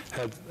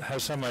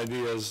has some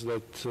ideas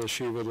that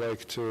she would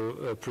like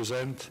to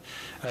present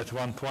at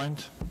one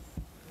point,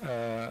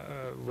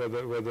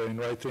 whether in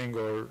writing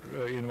or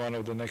in one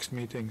of the next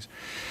meetings.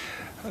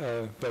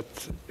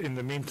 But in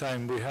the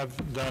meantime, we have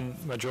done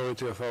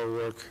majority of our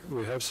work.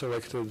 We have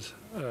selected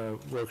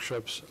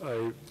workshops.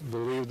 I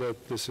believe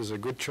that this is a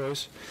good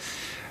choice.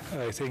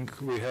 I think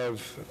we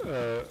have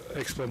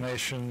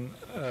explanation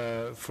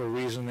for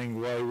reasoning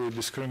why we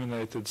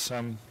discriminated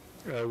some,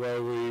 why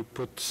we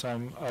put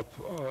some up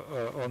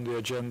on the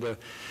agenda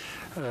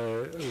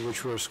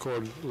which were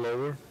scored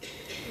lower.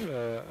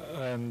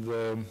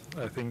 and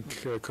I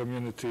think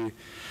community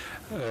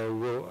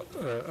will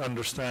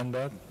understand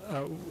that,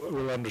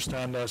 will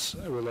understand us,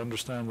 will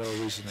understand our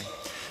reasoning.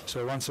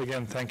 So once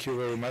again, thank you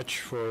very much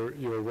for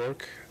your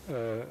work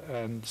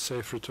and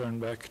safe return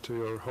back to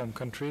your home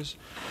countries.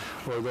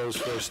 For those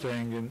who are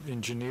staying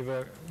in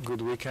Geneva,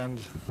 good weekend.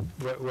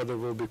 Weather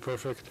will be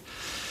perfect.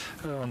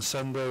 On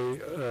Sunday,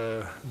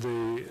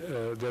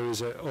 there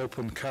is an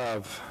open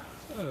cave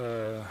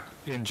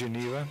in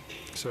Geneva,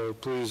 so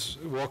please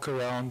walk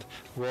around,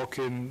 walk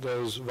in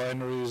those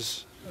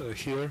wineries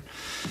here,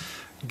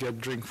 get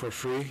drink for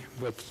free,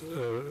 but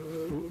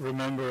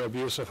remember,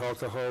 abuse of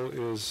alcohol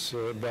is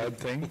a bad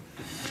thing.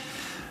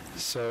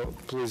 So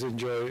please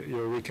enjoy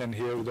your weekend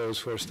here, those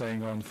who are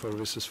staying on for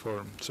this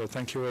forum. So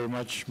thank you very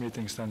much.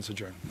 Meeting stands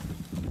adjourned.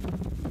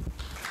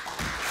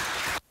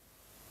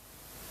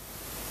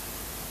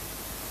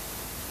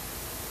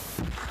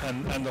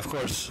 And of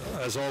course,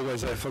 as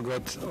always, I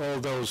forgot all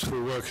those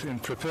who worked in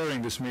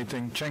preparing this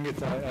meeting,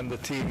 Chengita and the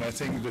team. I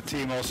think the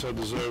team also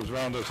deserves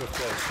round of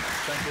applause.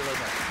 Thank you very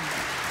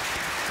much.